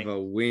back of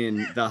a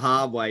win. The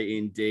hard way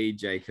indeed,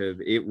 Jacob.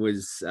 It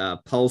was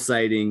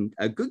pulsating.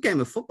 A good game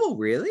of football,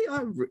 really.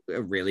 I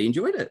really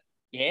enjoyed it.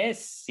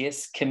 Yes.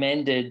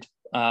 Commended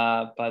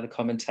by the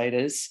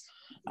commentators.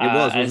 It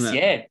was, wasn't it?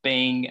 Yeah,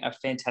 being a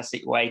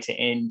fantastic way to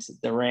end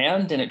the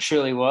round, and it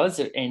truly was.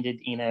 It ended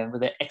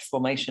with an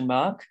exclamation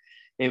mark.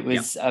 It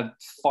was a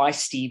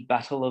feisty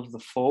battle of the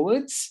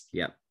forwards.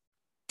 Yep.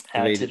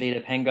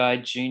 Tavita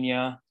Pengai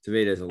Jr.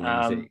 Tavita's a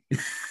lunatic.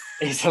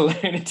 He's a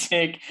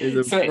lunatic. He's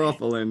a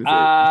proper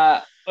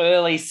lunatic.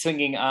 Early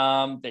swinging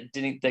arm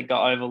that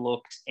got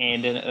overlooked,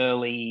 and an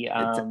early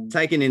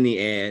taken in the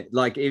air.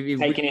 Like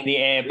taken in the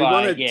air. We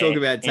want to talk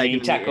about taking.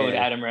 He tackled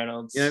Adam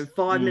Reynolds.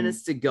 5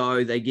 minutes to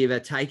go, they give a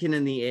taken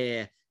in the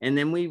air, and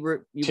then we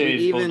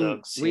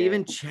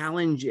even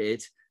challenge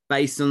it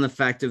based on the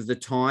fact of the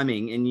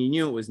timing, and you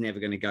knew it was never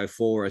going to go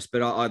for us.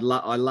 But I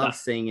love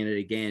seeing it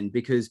again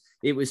because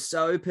it was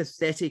so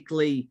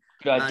pathetically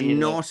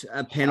not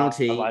a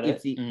penalty.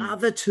 If the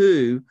other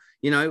two,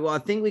 I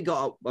think we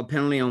got a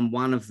penalty on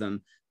one of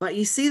them, but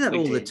you see that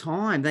all the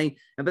time.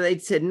 But they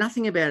said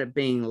nothing about it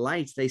being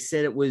late. They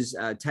said it was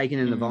taken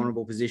in the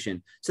vulnerable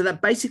position. So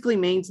that basically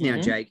means now,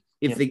 Jake,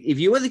 if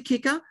you are the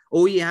kicker,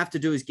 all you have to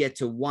do is get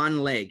to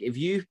one leg. If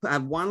you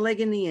have one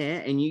leg in the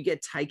air and you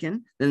get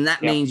taken, then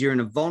that means you're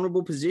in a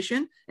vulnerable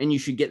position and you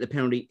should get the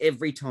penalty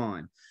every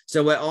time.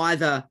 So we're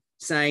either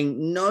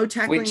saying no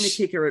tackling the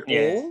kicker at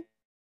all,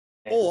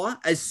 or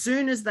as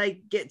soon as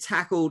they get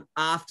tackled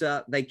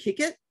after they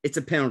kick it, it's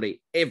a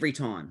penalty every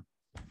time.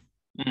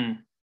 I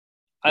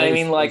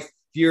was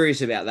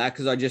furious about that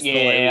because I just thought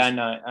I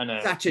know.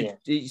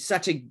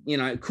 Such a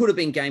it could have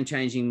been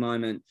game-changing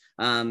moment.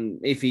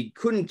 If he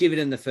couldn't give it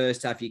in the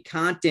first half, you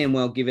can't damn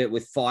well give it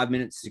with 5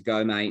 minutes to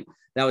go, mate.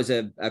 That was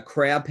a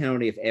crowd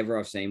penalty if ever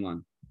I've seen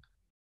one.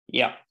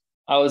 Yeah.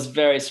 I was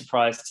very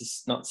surprised to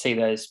not see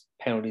those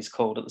penalties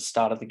called at the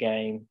start of the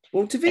game.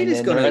 Well,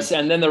 Tavita's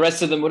and then the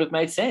rest of them would have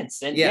made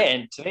sense. And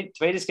and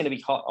Tavita's going to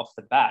be hot off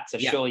the bat. So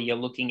surely you're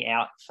looking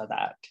out for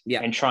that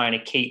and trying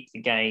to keep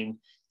the game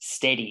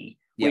steady,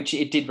 which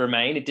it did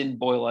remain. It didn't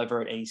boil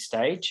over at any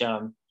stage.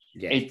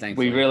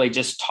 We really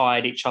just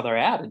tired each other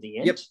out at the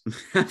end.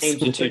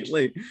 Teams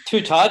were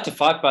too tired to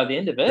fight by the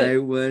end of it. They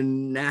were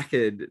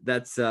knackered.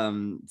 That's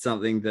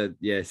something that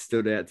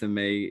stood out to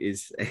me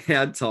is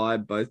how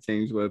tired both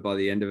teams were by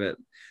the end of it.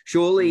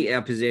 Surely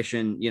our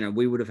possession,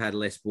 we would have had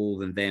less ball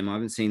than them. I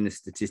haven't seen the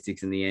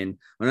statistics in the end.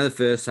 I know the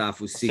first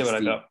half was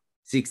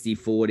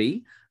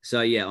 60-40. So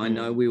I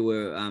know we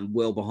were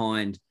well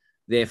behind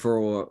there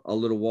for a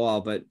little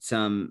while, but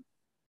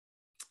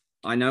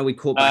I know we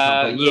caught back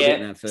up a little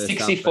bit in that first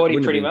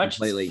 60-40 pretty much.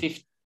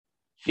 Completely.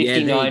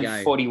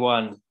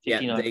 59-41. Yeah,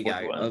 there you go.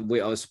 I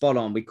was spot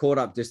on. We caught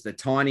up just the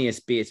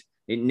tiniest bit.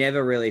 It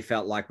never really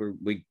felt like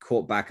we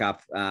caught back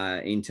up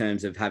in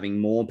terms of having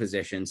more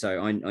possession.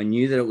 So I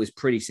knew that it was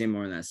pretty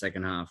similar in that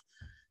second half.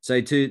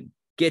 So to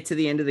get to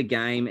the end of the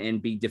game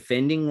and be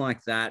defending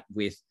like that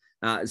with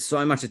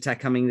so much attack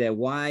coming their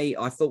way,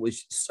 I thought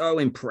was so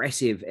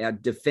impressive. Our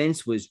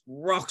defense was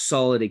rock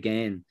solid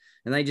again.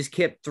 And they just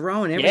kept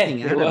throwing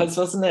everything at them. It was,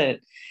 wasn't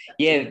it?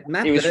 Yeah,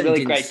 Matt it was Burton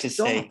really great to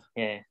see.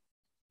 Yeah.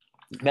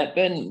 Matt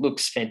Burton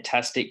looks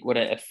fantastic. What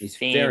a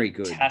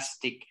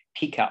fantastic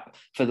pickup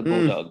for the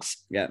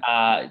Bulldogs.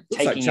 Yeah.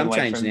 Taking like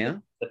away from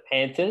now. The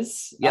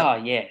Panthers. Yep. Oh,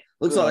 yeah.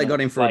 Looks like they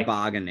got him for a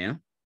bargain now.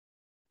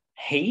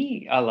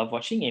 I love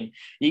watching him.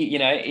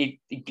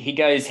 He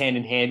goes hand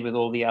in hand with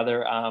all the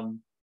other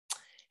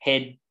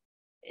headgear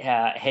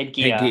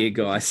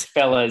guys,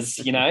 fellas.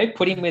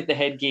 Put him with the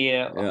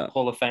headgear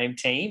Hall of Fame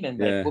team, and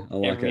they put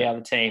every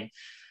other team.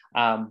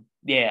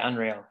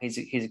 Unreal. He's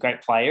a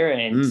great player,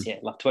 and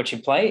love to watch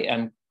him play.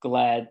 I'm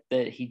glad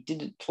that he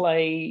didn't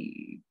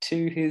play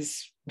to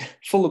his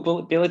full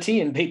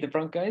ability and beat the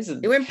Broncos.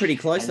 And he went pretty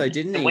close though,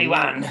 didn't he? We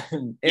won.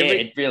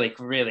 Really,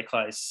 really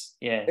close.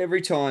 Yeah.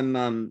 Every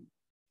time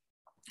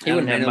he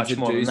wouldn't have much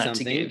more than that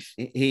to give.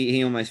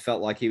 He almost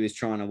felt like he was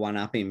trying to one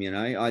up him.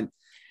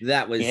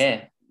 That was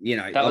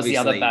that was the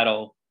other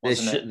battle.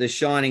 The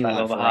shining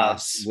light for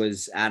us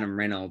was Adam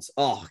Reynolds.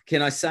 Oh,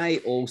 can I say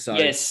also?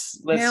 Yes.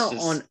 How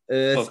on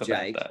earth,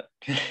 Jake?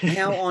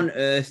 How on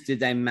earth did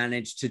they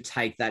manage to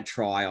take that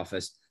try off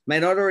us?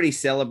 Mate, I'd already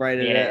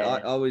celebrated it.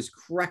 I was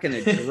cracking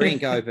a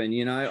drink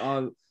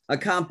open. I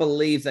can't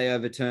believe they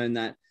overturned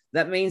that.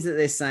 That means that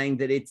they're saying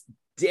that it's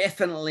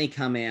definitely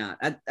come out.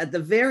 At the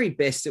very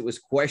best, it was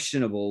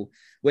questionable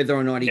whether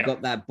or not he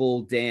got that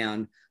ball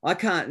down.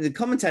 The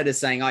commentator's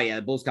saying, oh yeah,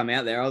 the ball's come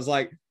out there. I was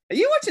like, are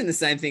you watching the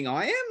same thing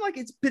I am? Like,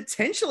 it's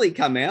potentially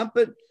come out,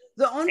 but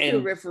the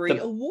on-field referee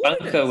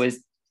awarded it.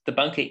 The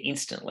bunker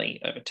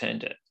instantly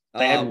overturned it.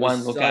 They had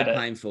one look at it.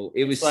 Painful.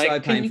 It was so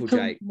painful,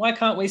 Jake. Why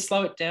can't we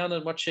slow it down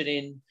and watch it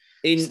in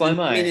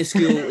slow-mo?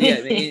 Minuscule,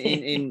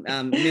 in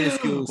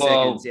minuscule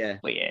seconds, yeah.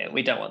 Well, yeah,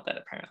 we don't want that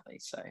apparently.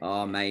 So.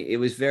 Oh, mate, it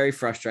was very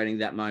frustrating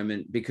that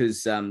moment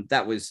because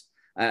that was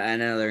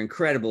another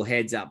incredible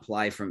heads-up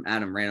play from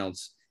Adam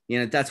Reynolds.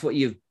 That's what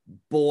you've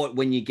bought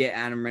when you get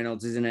Adam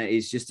Reynolds, isn't it?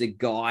 Is just a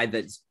guy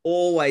that's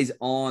always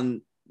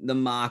on the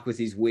mark with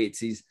his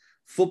wits. His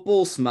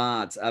football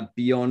smarts are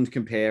beyond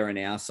compare on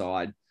our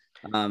side.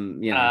 I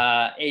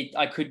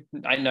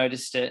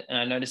noticed it, and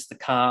I noticed the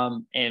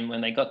calm. And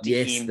when they got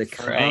to him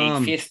for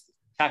a fifth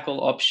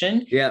tackle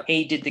option,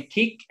 he did the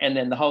kick, and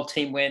then the whole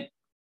team went.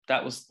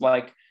 That was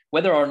like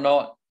whether or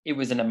not it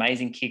was an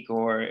amazing kick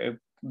or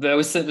there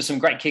was some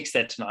great kicks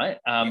there tonight.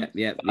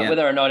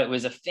 Whether or not it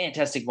was a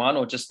fantastic one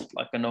or just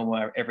like a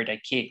normal everyday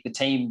kick, the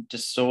team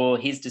just saw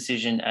his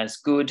decision as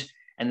good,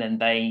 and then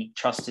they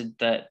trusted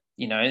that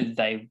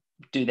they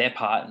do their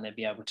part and they'd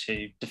be able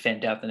to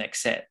defend out the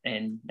next set,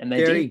 and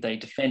they did. They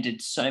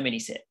defended so many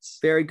sets.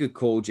 Very good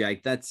call,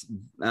 Jake. That's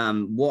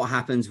what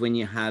happens when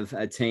you have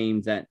a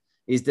team that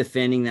is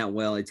defending that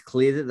well. It's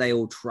clear that they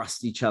all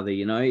trust each other.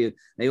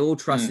 They all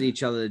trusted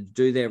each other to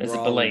do their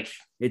role. A belief.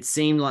 It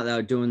seemed like they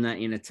were doing that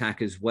in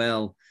attack as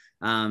well.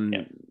 We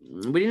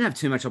didn't have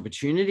too much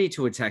opportunity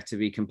to attack, to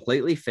be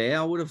completely fair.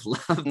 I would have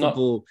loved the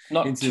ball.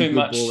 Not too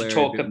much to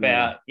talk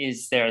about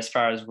is there as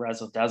far as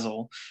razzle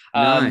dazzle.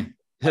 No.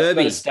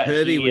 Herbie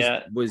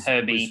was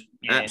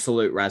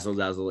absolute razzle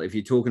dazzle. If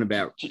you're talking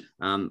about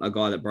a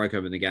guy that broke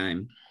open the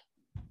game.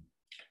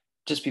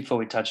 Just before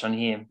we touch on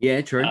him.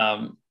 Yeah, true.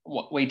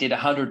 We did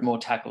 100 more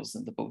tackles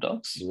than the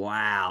Bulldogs.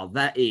 Wow,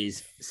 that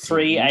is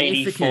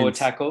 384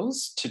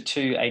 tackles to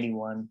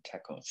 281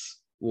 tackles.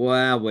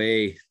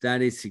 Wowee,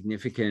 that is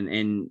significant.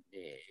 And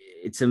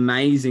it's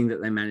amazing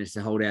that they managed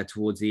to hold out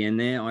towards the end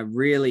there. I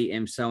really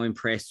am so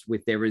impressed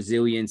with their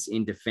resilience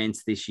in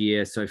defense this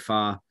year so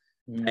far.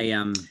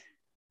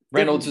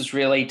 Reynolds was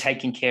really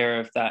taking care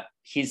of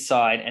his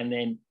side, and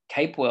then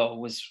Capewell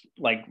was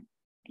like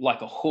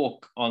a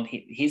hawk on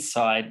his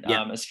side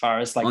as far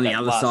as like on the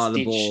other side of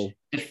the ball,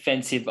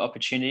 defensive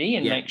opportunity,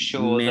 and make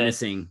sure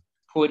that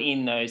put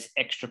in those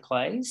extra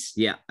plays.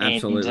 Yeah,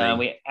 absolutely. And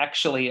we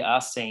actually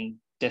are seeing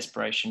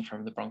desperation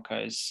from the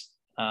Broncos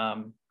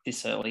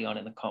this early on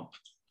in the comp.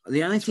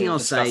 The only thing I'll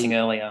say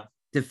earlier,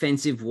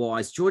 defensive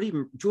wise,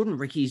 Jordan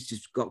Ricky's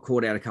just got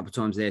caught out a couple of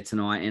times there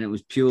tonight, and it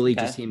was purely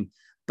just him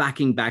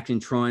backing back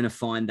and trying to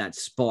find that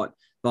spot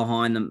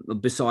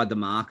beside the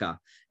marker,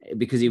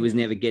 because he was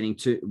never getting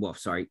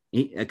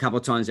a couple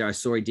of times there I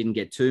saw he didn't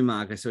get to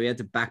marker, so he had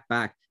to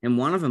back, and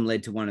one of them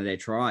led to one of their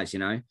tries,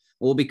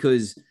 all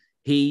because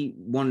he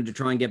wanted to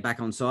try and get back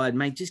onside.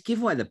 Mate, just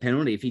give away the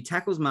penalty. If he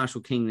tackles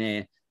Marshall King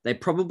there, they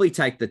probably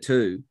take the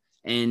 2,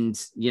 and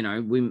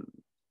we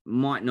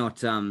might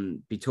not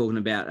be talking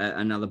about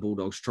another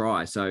Bulldogs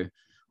try. So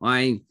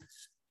I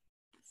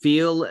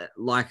feel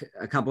like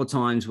a couple of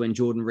times when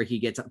Jordan Ricky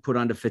gets put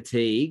under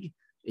fatigue,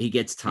 he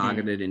gets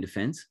targeted in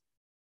defense.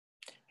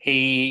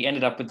 he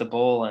ended up with the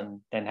ball and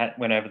then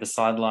went over the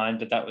sideline,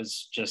 but that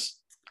was just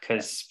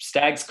because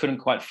Stags couldn't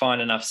quite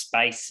find enough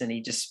space, and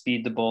he just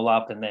spewed the ball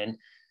up, and then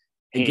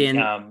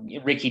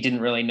Ricky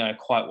didn't really know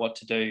quite what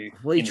to do.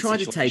 Well, he tried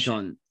to take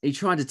on the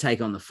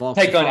Fox.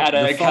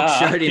 The Fox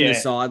showed him the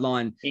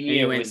sideline. He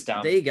knew and it was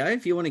dumb. There you go.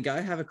 If you want to go,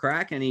 have a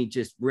crack. And he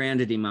just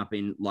rounded him up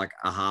in like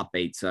a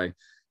heartbeat. So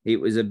it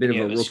was a bit of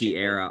a rookie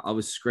error. I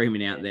was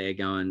screaming out there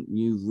going,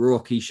 "You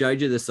rook." He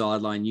showed you the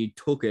sideline. You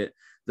took it.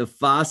 The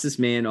fastest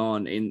man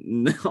on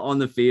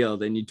the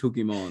field, and you took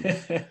him on.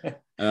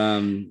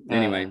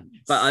 Anyway,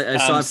 but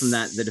aside from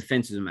that, the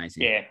defense was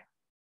amazing. Yeah,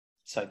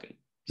 so good,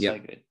 so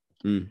good.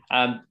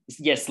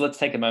 Yes, let's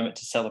take a moment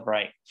to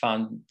celebrate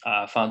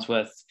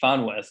Farnsworth.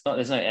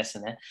 There's no S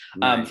in there.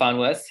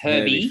 Farnsworth,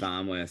 Herbie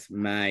Farnsworth,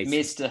 mate,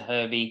 Mr.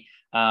 Herbie.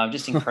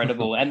 Just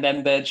incredible. And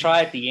then the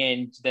try at the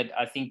end that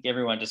I think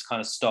everyone just kind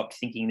of stopped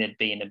thinking there'd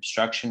be an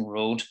obstruction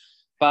ruled.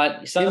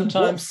 But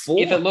sometimes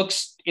if it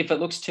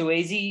looks too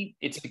easy,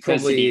 it's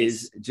because it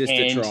is just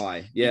a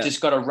try. Yeah, you just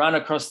got to run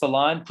across the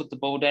line, put the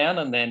ball down,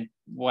 and then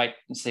wait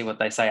and see what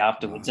they say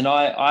afterwards. And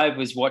I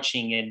was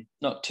watching and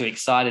not too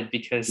excited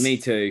because me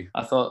too.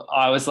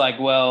 I was like,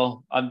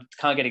 well, I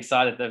can't get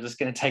excited. They're just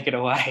going to take it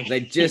away.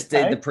 They just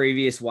did the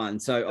previous one,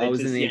 so I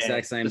was in the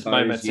exact same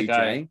boat as you,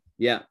 Jay.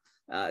 Yeah.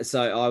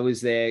 So I was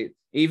there.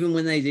 Even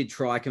when they did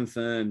try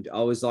confirmed,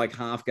 I was like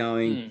half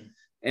going.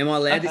 Am I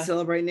allowed to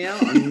celebrate now?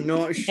 I'm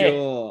not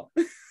sure.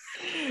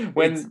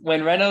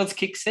 When Reynolds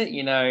kicks it,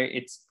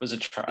 it was a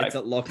try. It's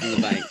a lock in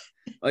the bank.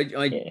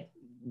 I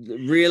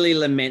really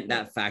lament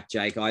that fact,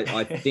 Jake.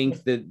 I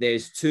think that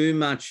there's too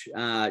much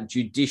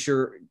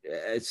judicial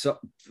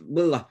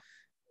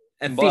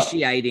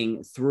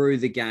officiating through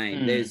the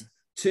game. There's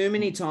too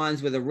many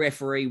times where the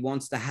referee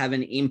wants to have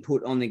an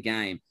input on the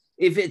game.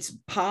 If it's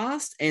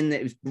passed and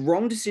the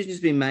wrong decision has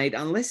been made,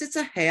 unless it's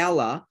a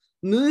howler,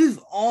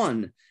 move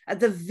on. At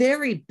the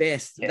very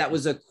best, that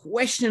was a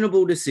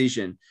questionable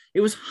decision.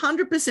 It was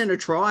 100% a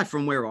try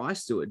from where I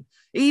stood.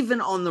 Even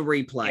on the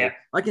replay,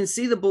 I can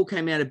see the ball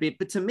came out a bit,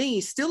 but to me,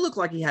 he still looked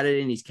like he had it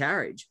in his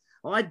carriage.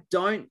 I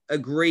don't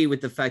agree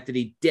with the fact that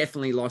he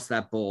definitely lost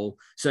that ball.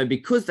 So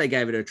because they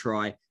gave it a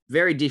try,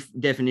 very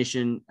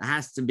definition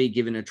has to be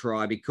given a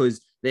try because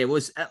there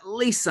was at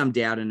least some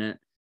doubt in it.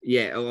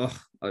 Yeah,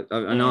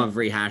 I know I've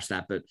rehashed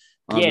that, but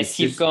yes,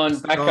 you've gone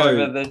back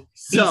over the...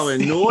 So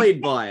annoyed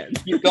by it.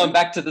 You've gone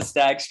back to the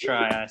Stags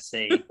try, I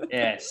see.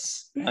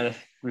 Yes, I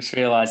just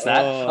realised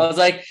that. I was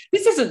like,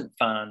 this isn't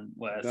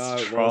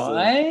Farnsworth's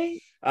try.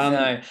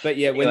 No. But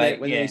yeah, when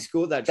they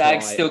scored that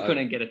Stags try... still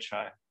couldn't get a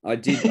try. I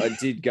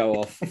did go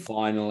off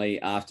finally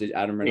after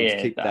Adam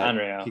Reynolds kicked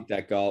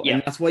that goal. Yep.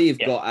 And that's where you've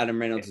got Adam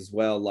Reynolds as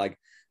well. Like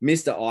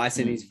Mr. Ice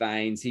in his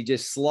veins. He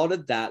just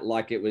slotted that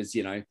like it was,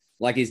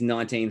 like his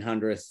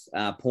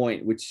 1900th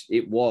point, which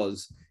it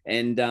was.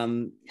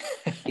 And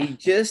he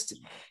just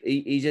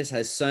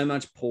has so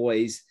much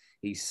poise.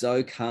 He's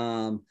so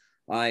calm.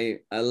 I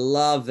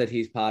love that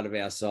he's part of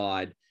our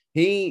side.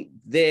 He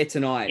there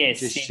tonight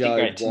just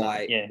showed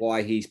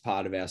why he's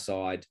part of our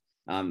side.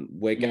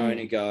 We're going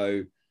to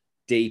go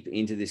deep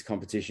into this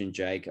competition,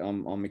 Jake.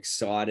 I'm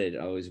excited.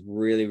 I was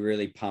really,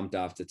 really pumped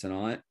after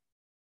tonight.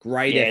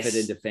 Great effort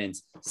in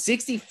defense.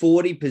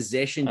 60-40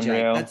 possession,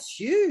 Jake. That's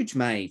huge,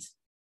 mate.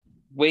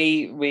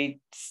 We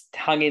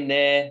hung in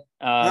there.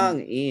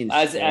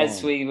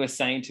 As we were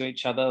saying to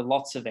each other,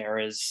 lots of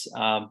errors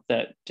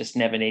that just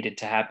never needed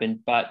to happen.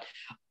 But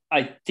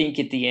I think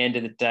at the end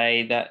of the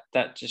day,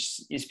 that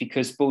just is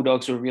because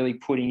Bulldogs were really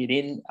putting it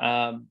in,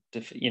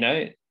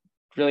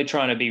 really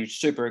trying to be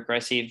super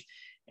aggressive,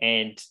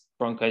 and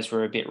Broncos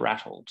were a bit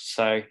rattled.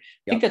 So I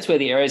think that's where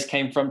the errors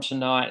came from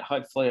tonight.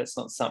 Hopefully that's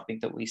not something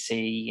that we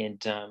see and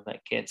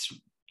that gets,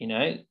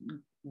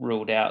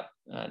 ruled out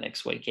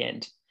next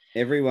weekend.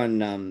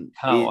 Everyone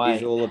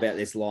is all about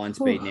this line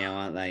speed now,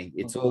 aren't they?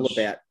 It's all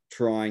about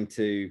trying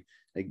to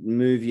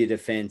move your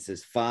defense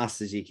as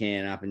fast as you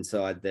can up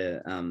inside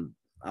the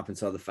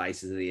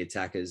faces of the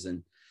attackers,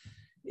 and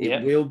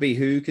it will be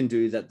who can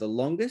do that the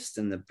longest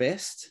and the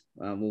best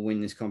will win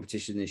this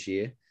competition this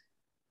year.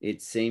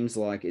 It seems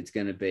like it's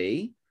going to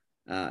be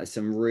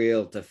some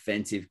real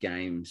defensive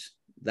games.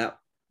 That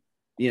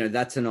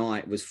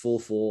tonight was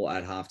 4-4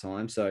 at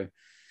halftime, so.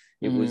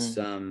 It was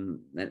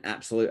an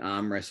absolute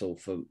arm wrestle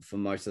for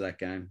most of that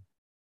game.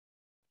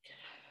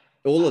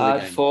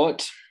 Hard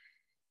fought.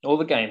 All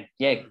the game.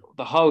 Yeah,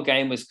 the whole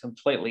game was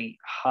completely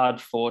hard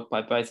fought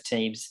by both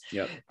teams.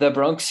 Yep. The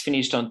Broncos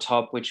finished on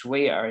top, which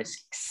we are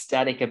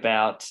ecstatic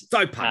about.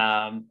 So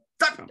pumped.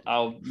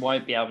 I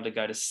won't be able to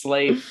go to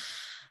sleep.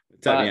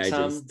 It took me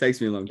ages. It takes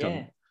me a long time.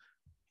 Yeah.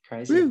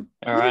 Crazy. Woo.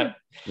 All right.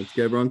 Let's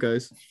go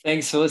Broncos.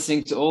 Thanks for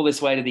listening to all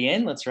this way to the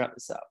end. Let's wrap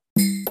this up.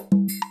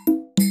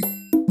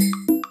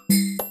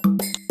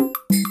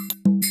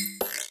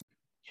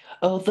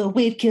 Although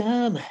we've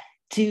come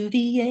to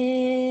the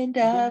end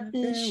of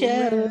the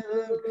show.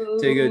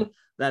 Too good.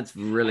 That's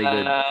really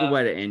good. Good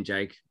way to end,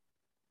 Jake.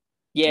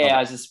 Yeah,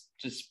 I just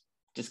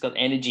got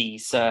energy,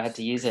 so I had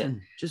to use it.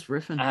 Just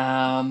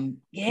riffing.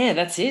 Yeah,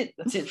 that's it.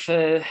 That's it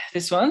for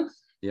this one.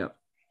 Yep.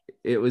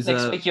 it was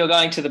next week. You're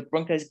going to the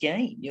Broncos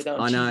game. You're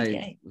going to the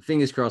game.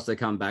 Fingers crossed they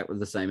come back with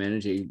the same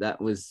energy.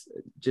 That was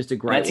just a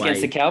great That's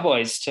against the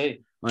Cowboys too.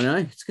 I know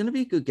it's going to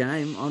be a good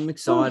game. I'm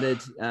excited.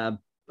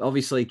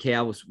 Obviously,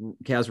 Cows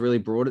really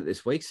brought it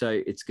this week, so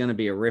it's going to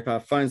be a ripper.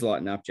 Phone's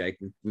lighting up, Jake.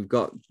 We've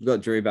got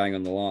Drew Bang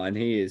on the line.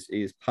 He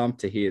is pumped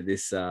to hear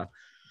this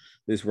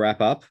wrap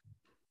up,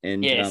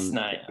 and he's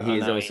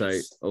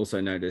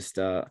also noticed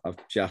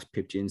I've just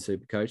pipped you in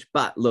Supercoach.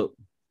 But look,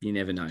 you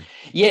never know.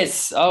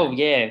 Yes. Oh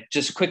yeah.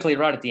 Just quickly,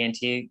 right at the end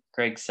here,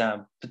 Greg's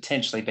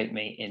potentially beat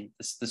me in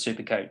the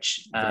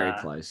Supercoach. Very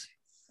close.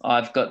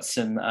 I've got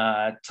some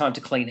time to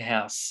clean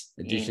house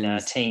additions,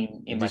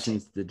 in my team.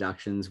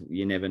 Deductions,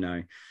 you never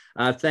know.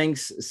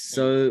 Thanks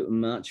so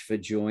much for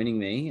joining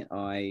me.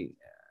 I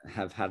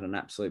have had an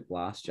absolute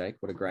blast, Jake.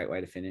 What a great way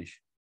to finish.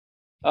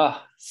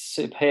 Oh,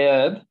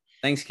 superb.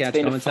 Thanks, Couch It's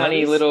been Commentators. a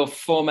funny little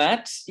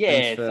format.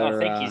 Yeah,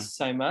 thank you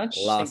so much.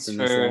 Thanks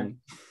for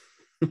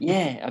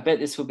yeah, I bet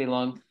this will be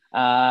long.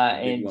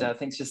 And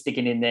thanks for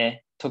sticking in there.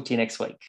 Talk to you next week.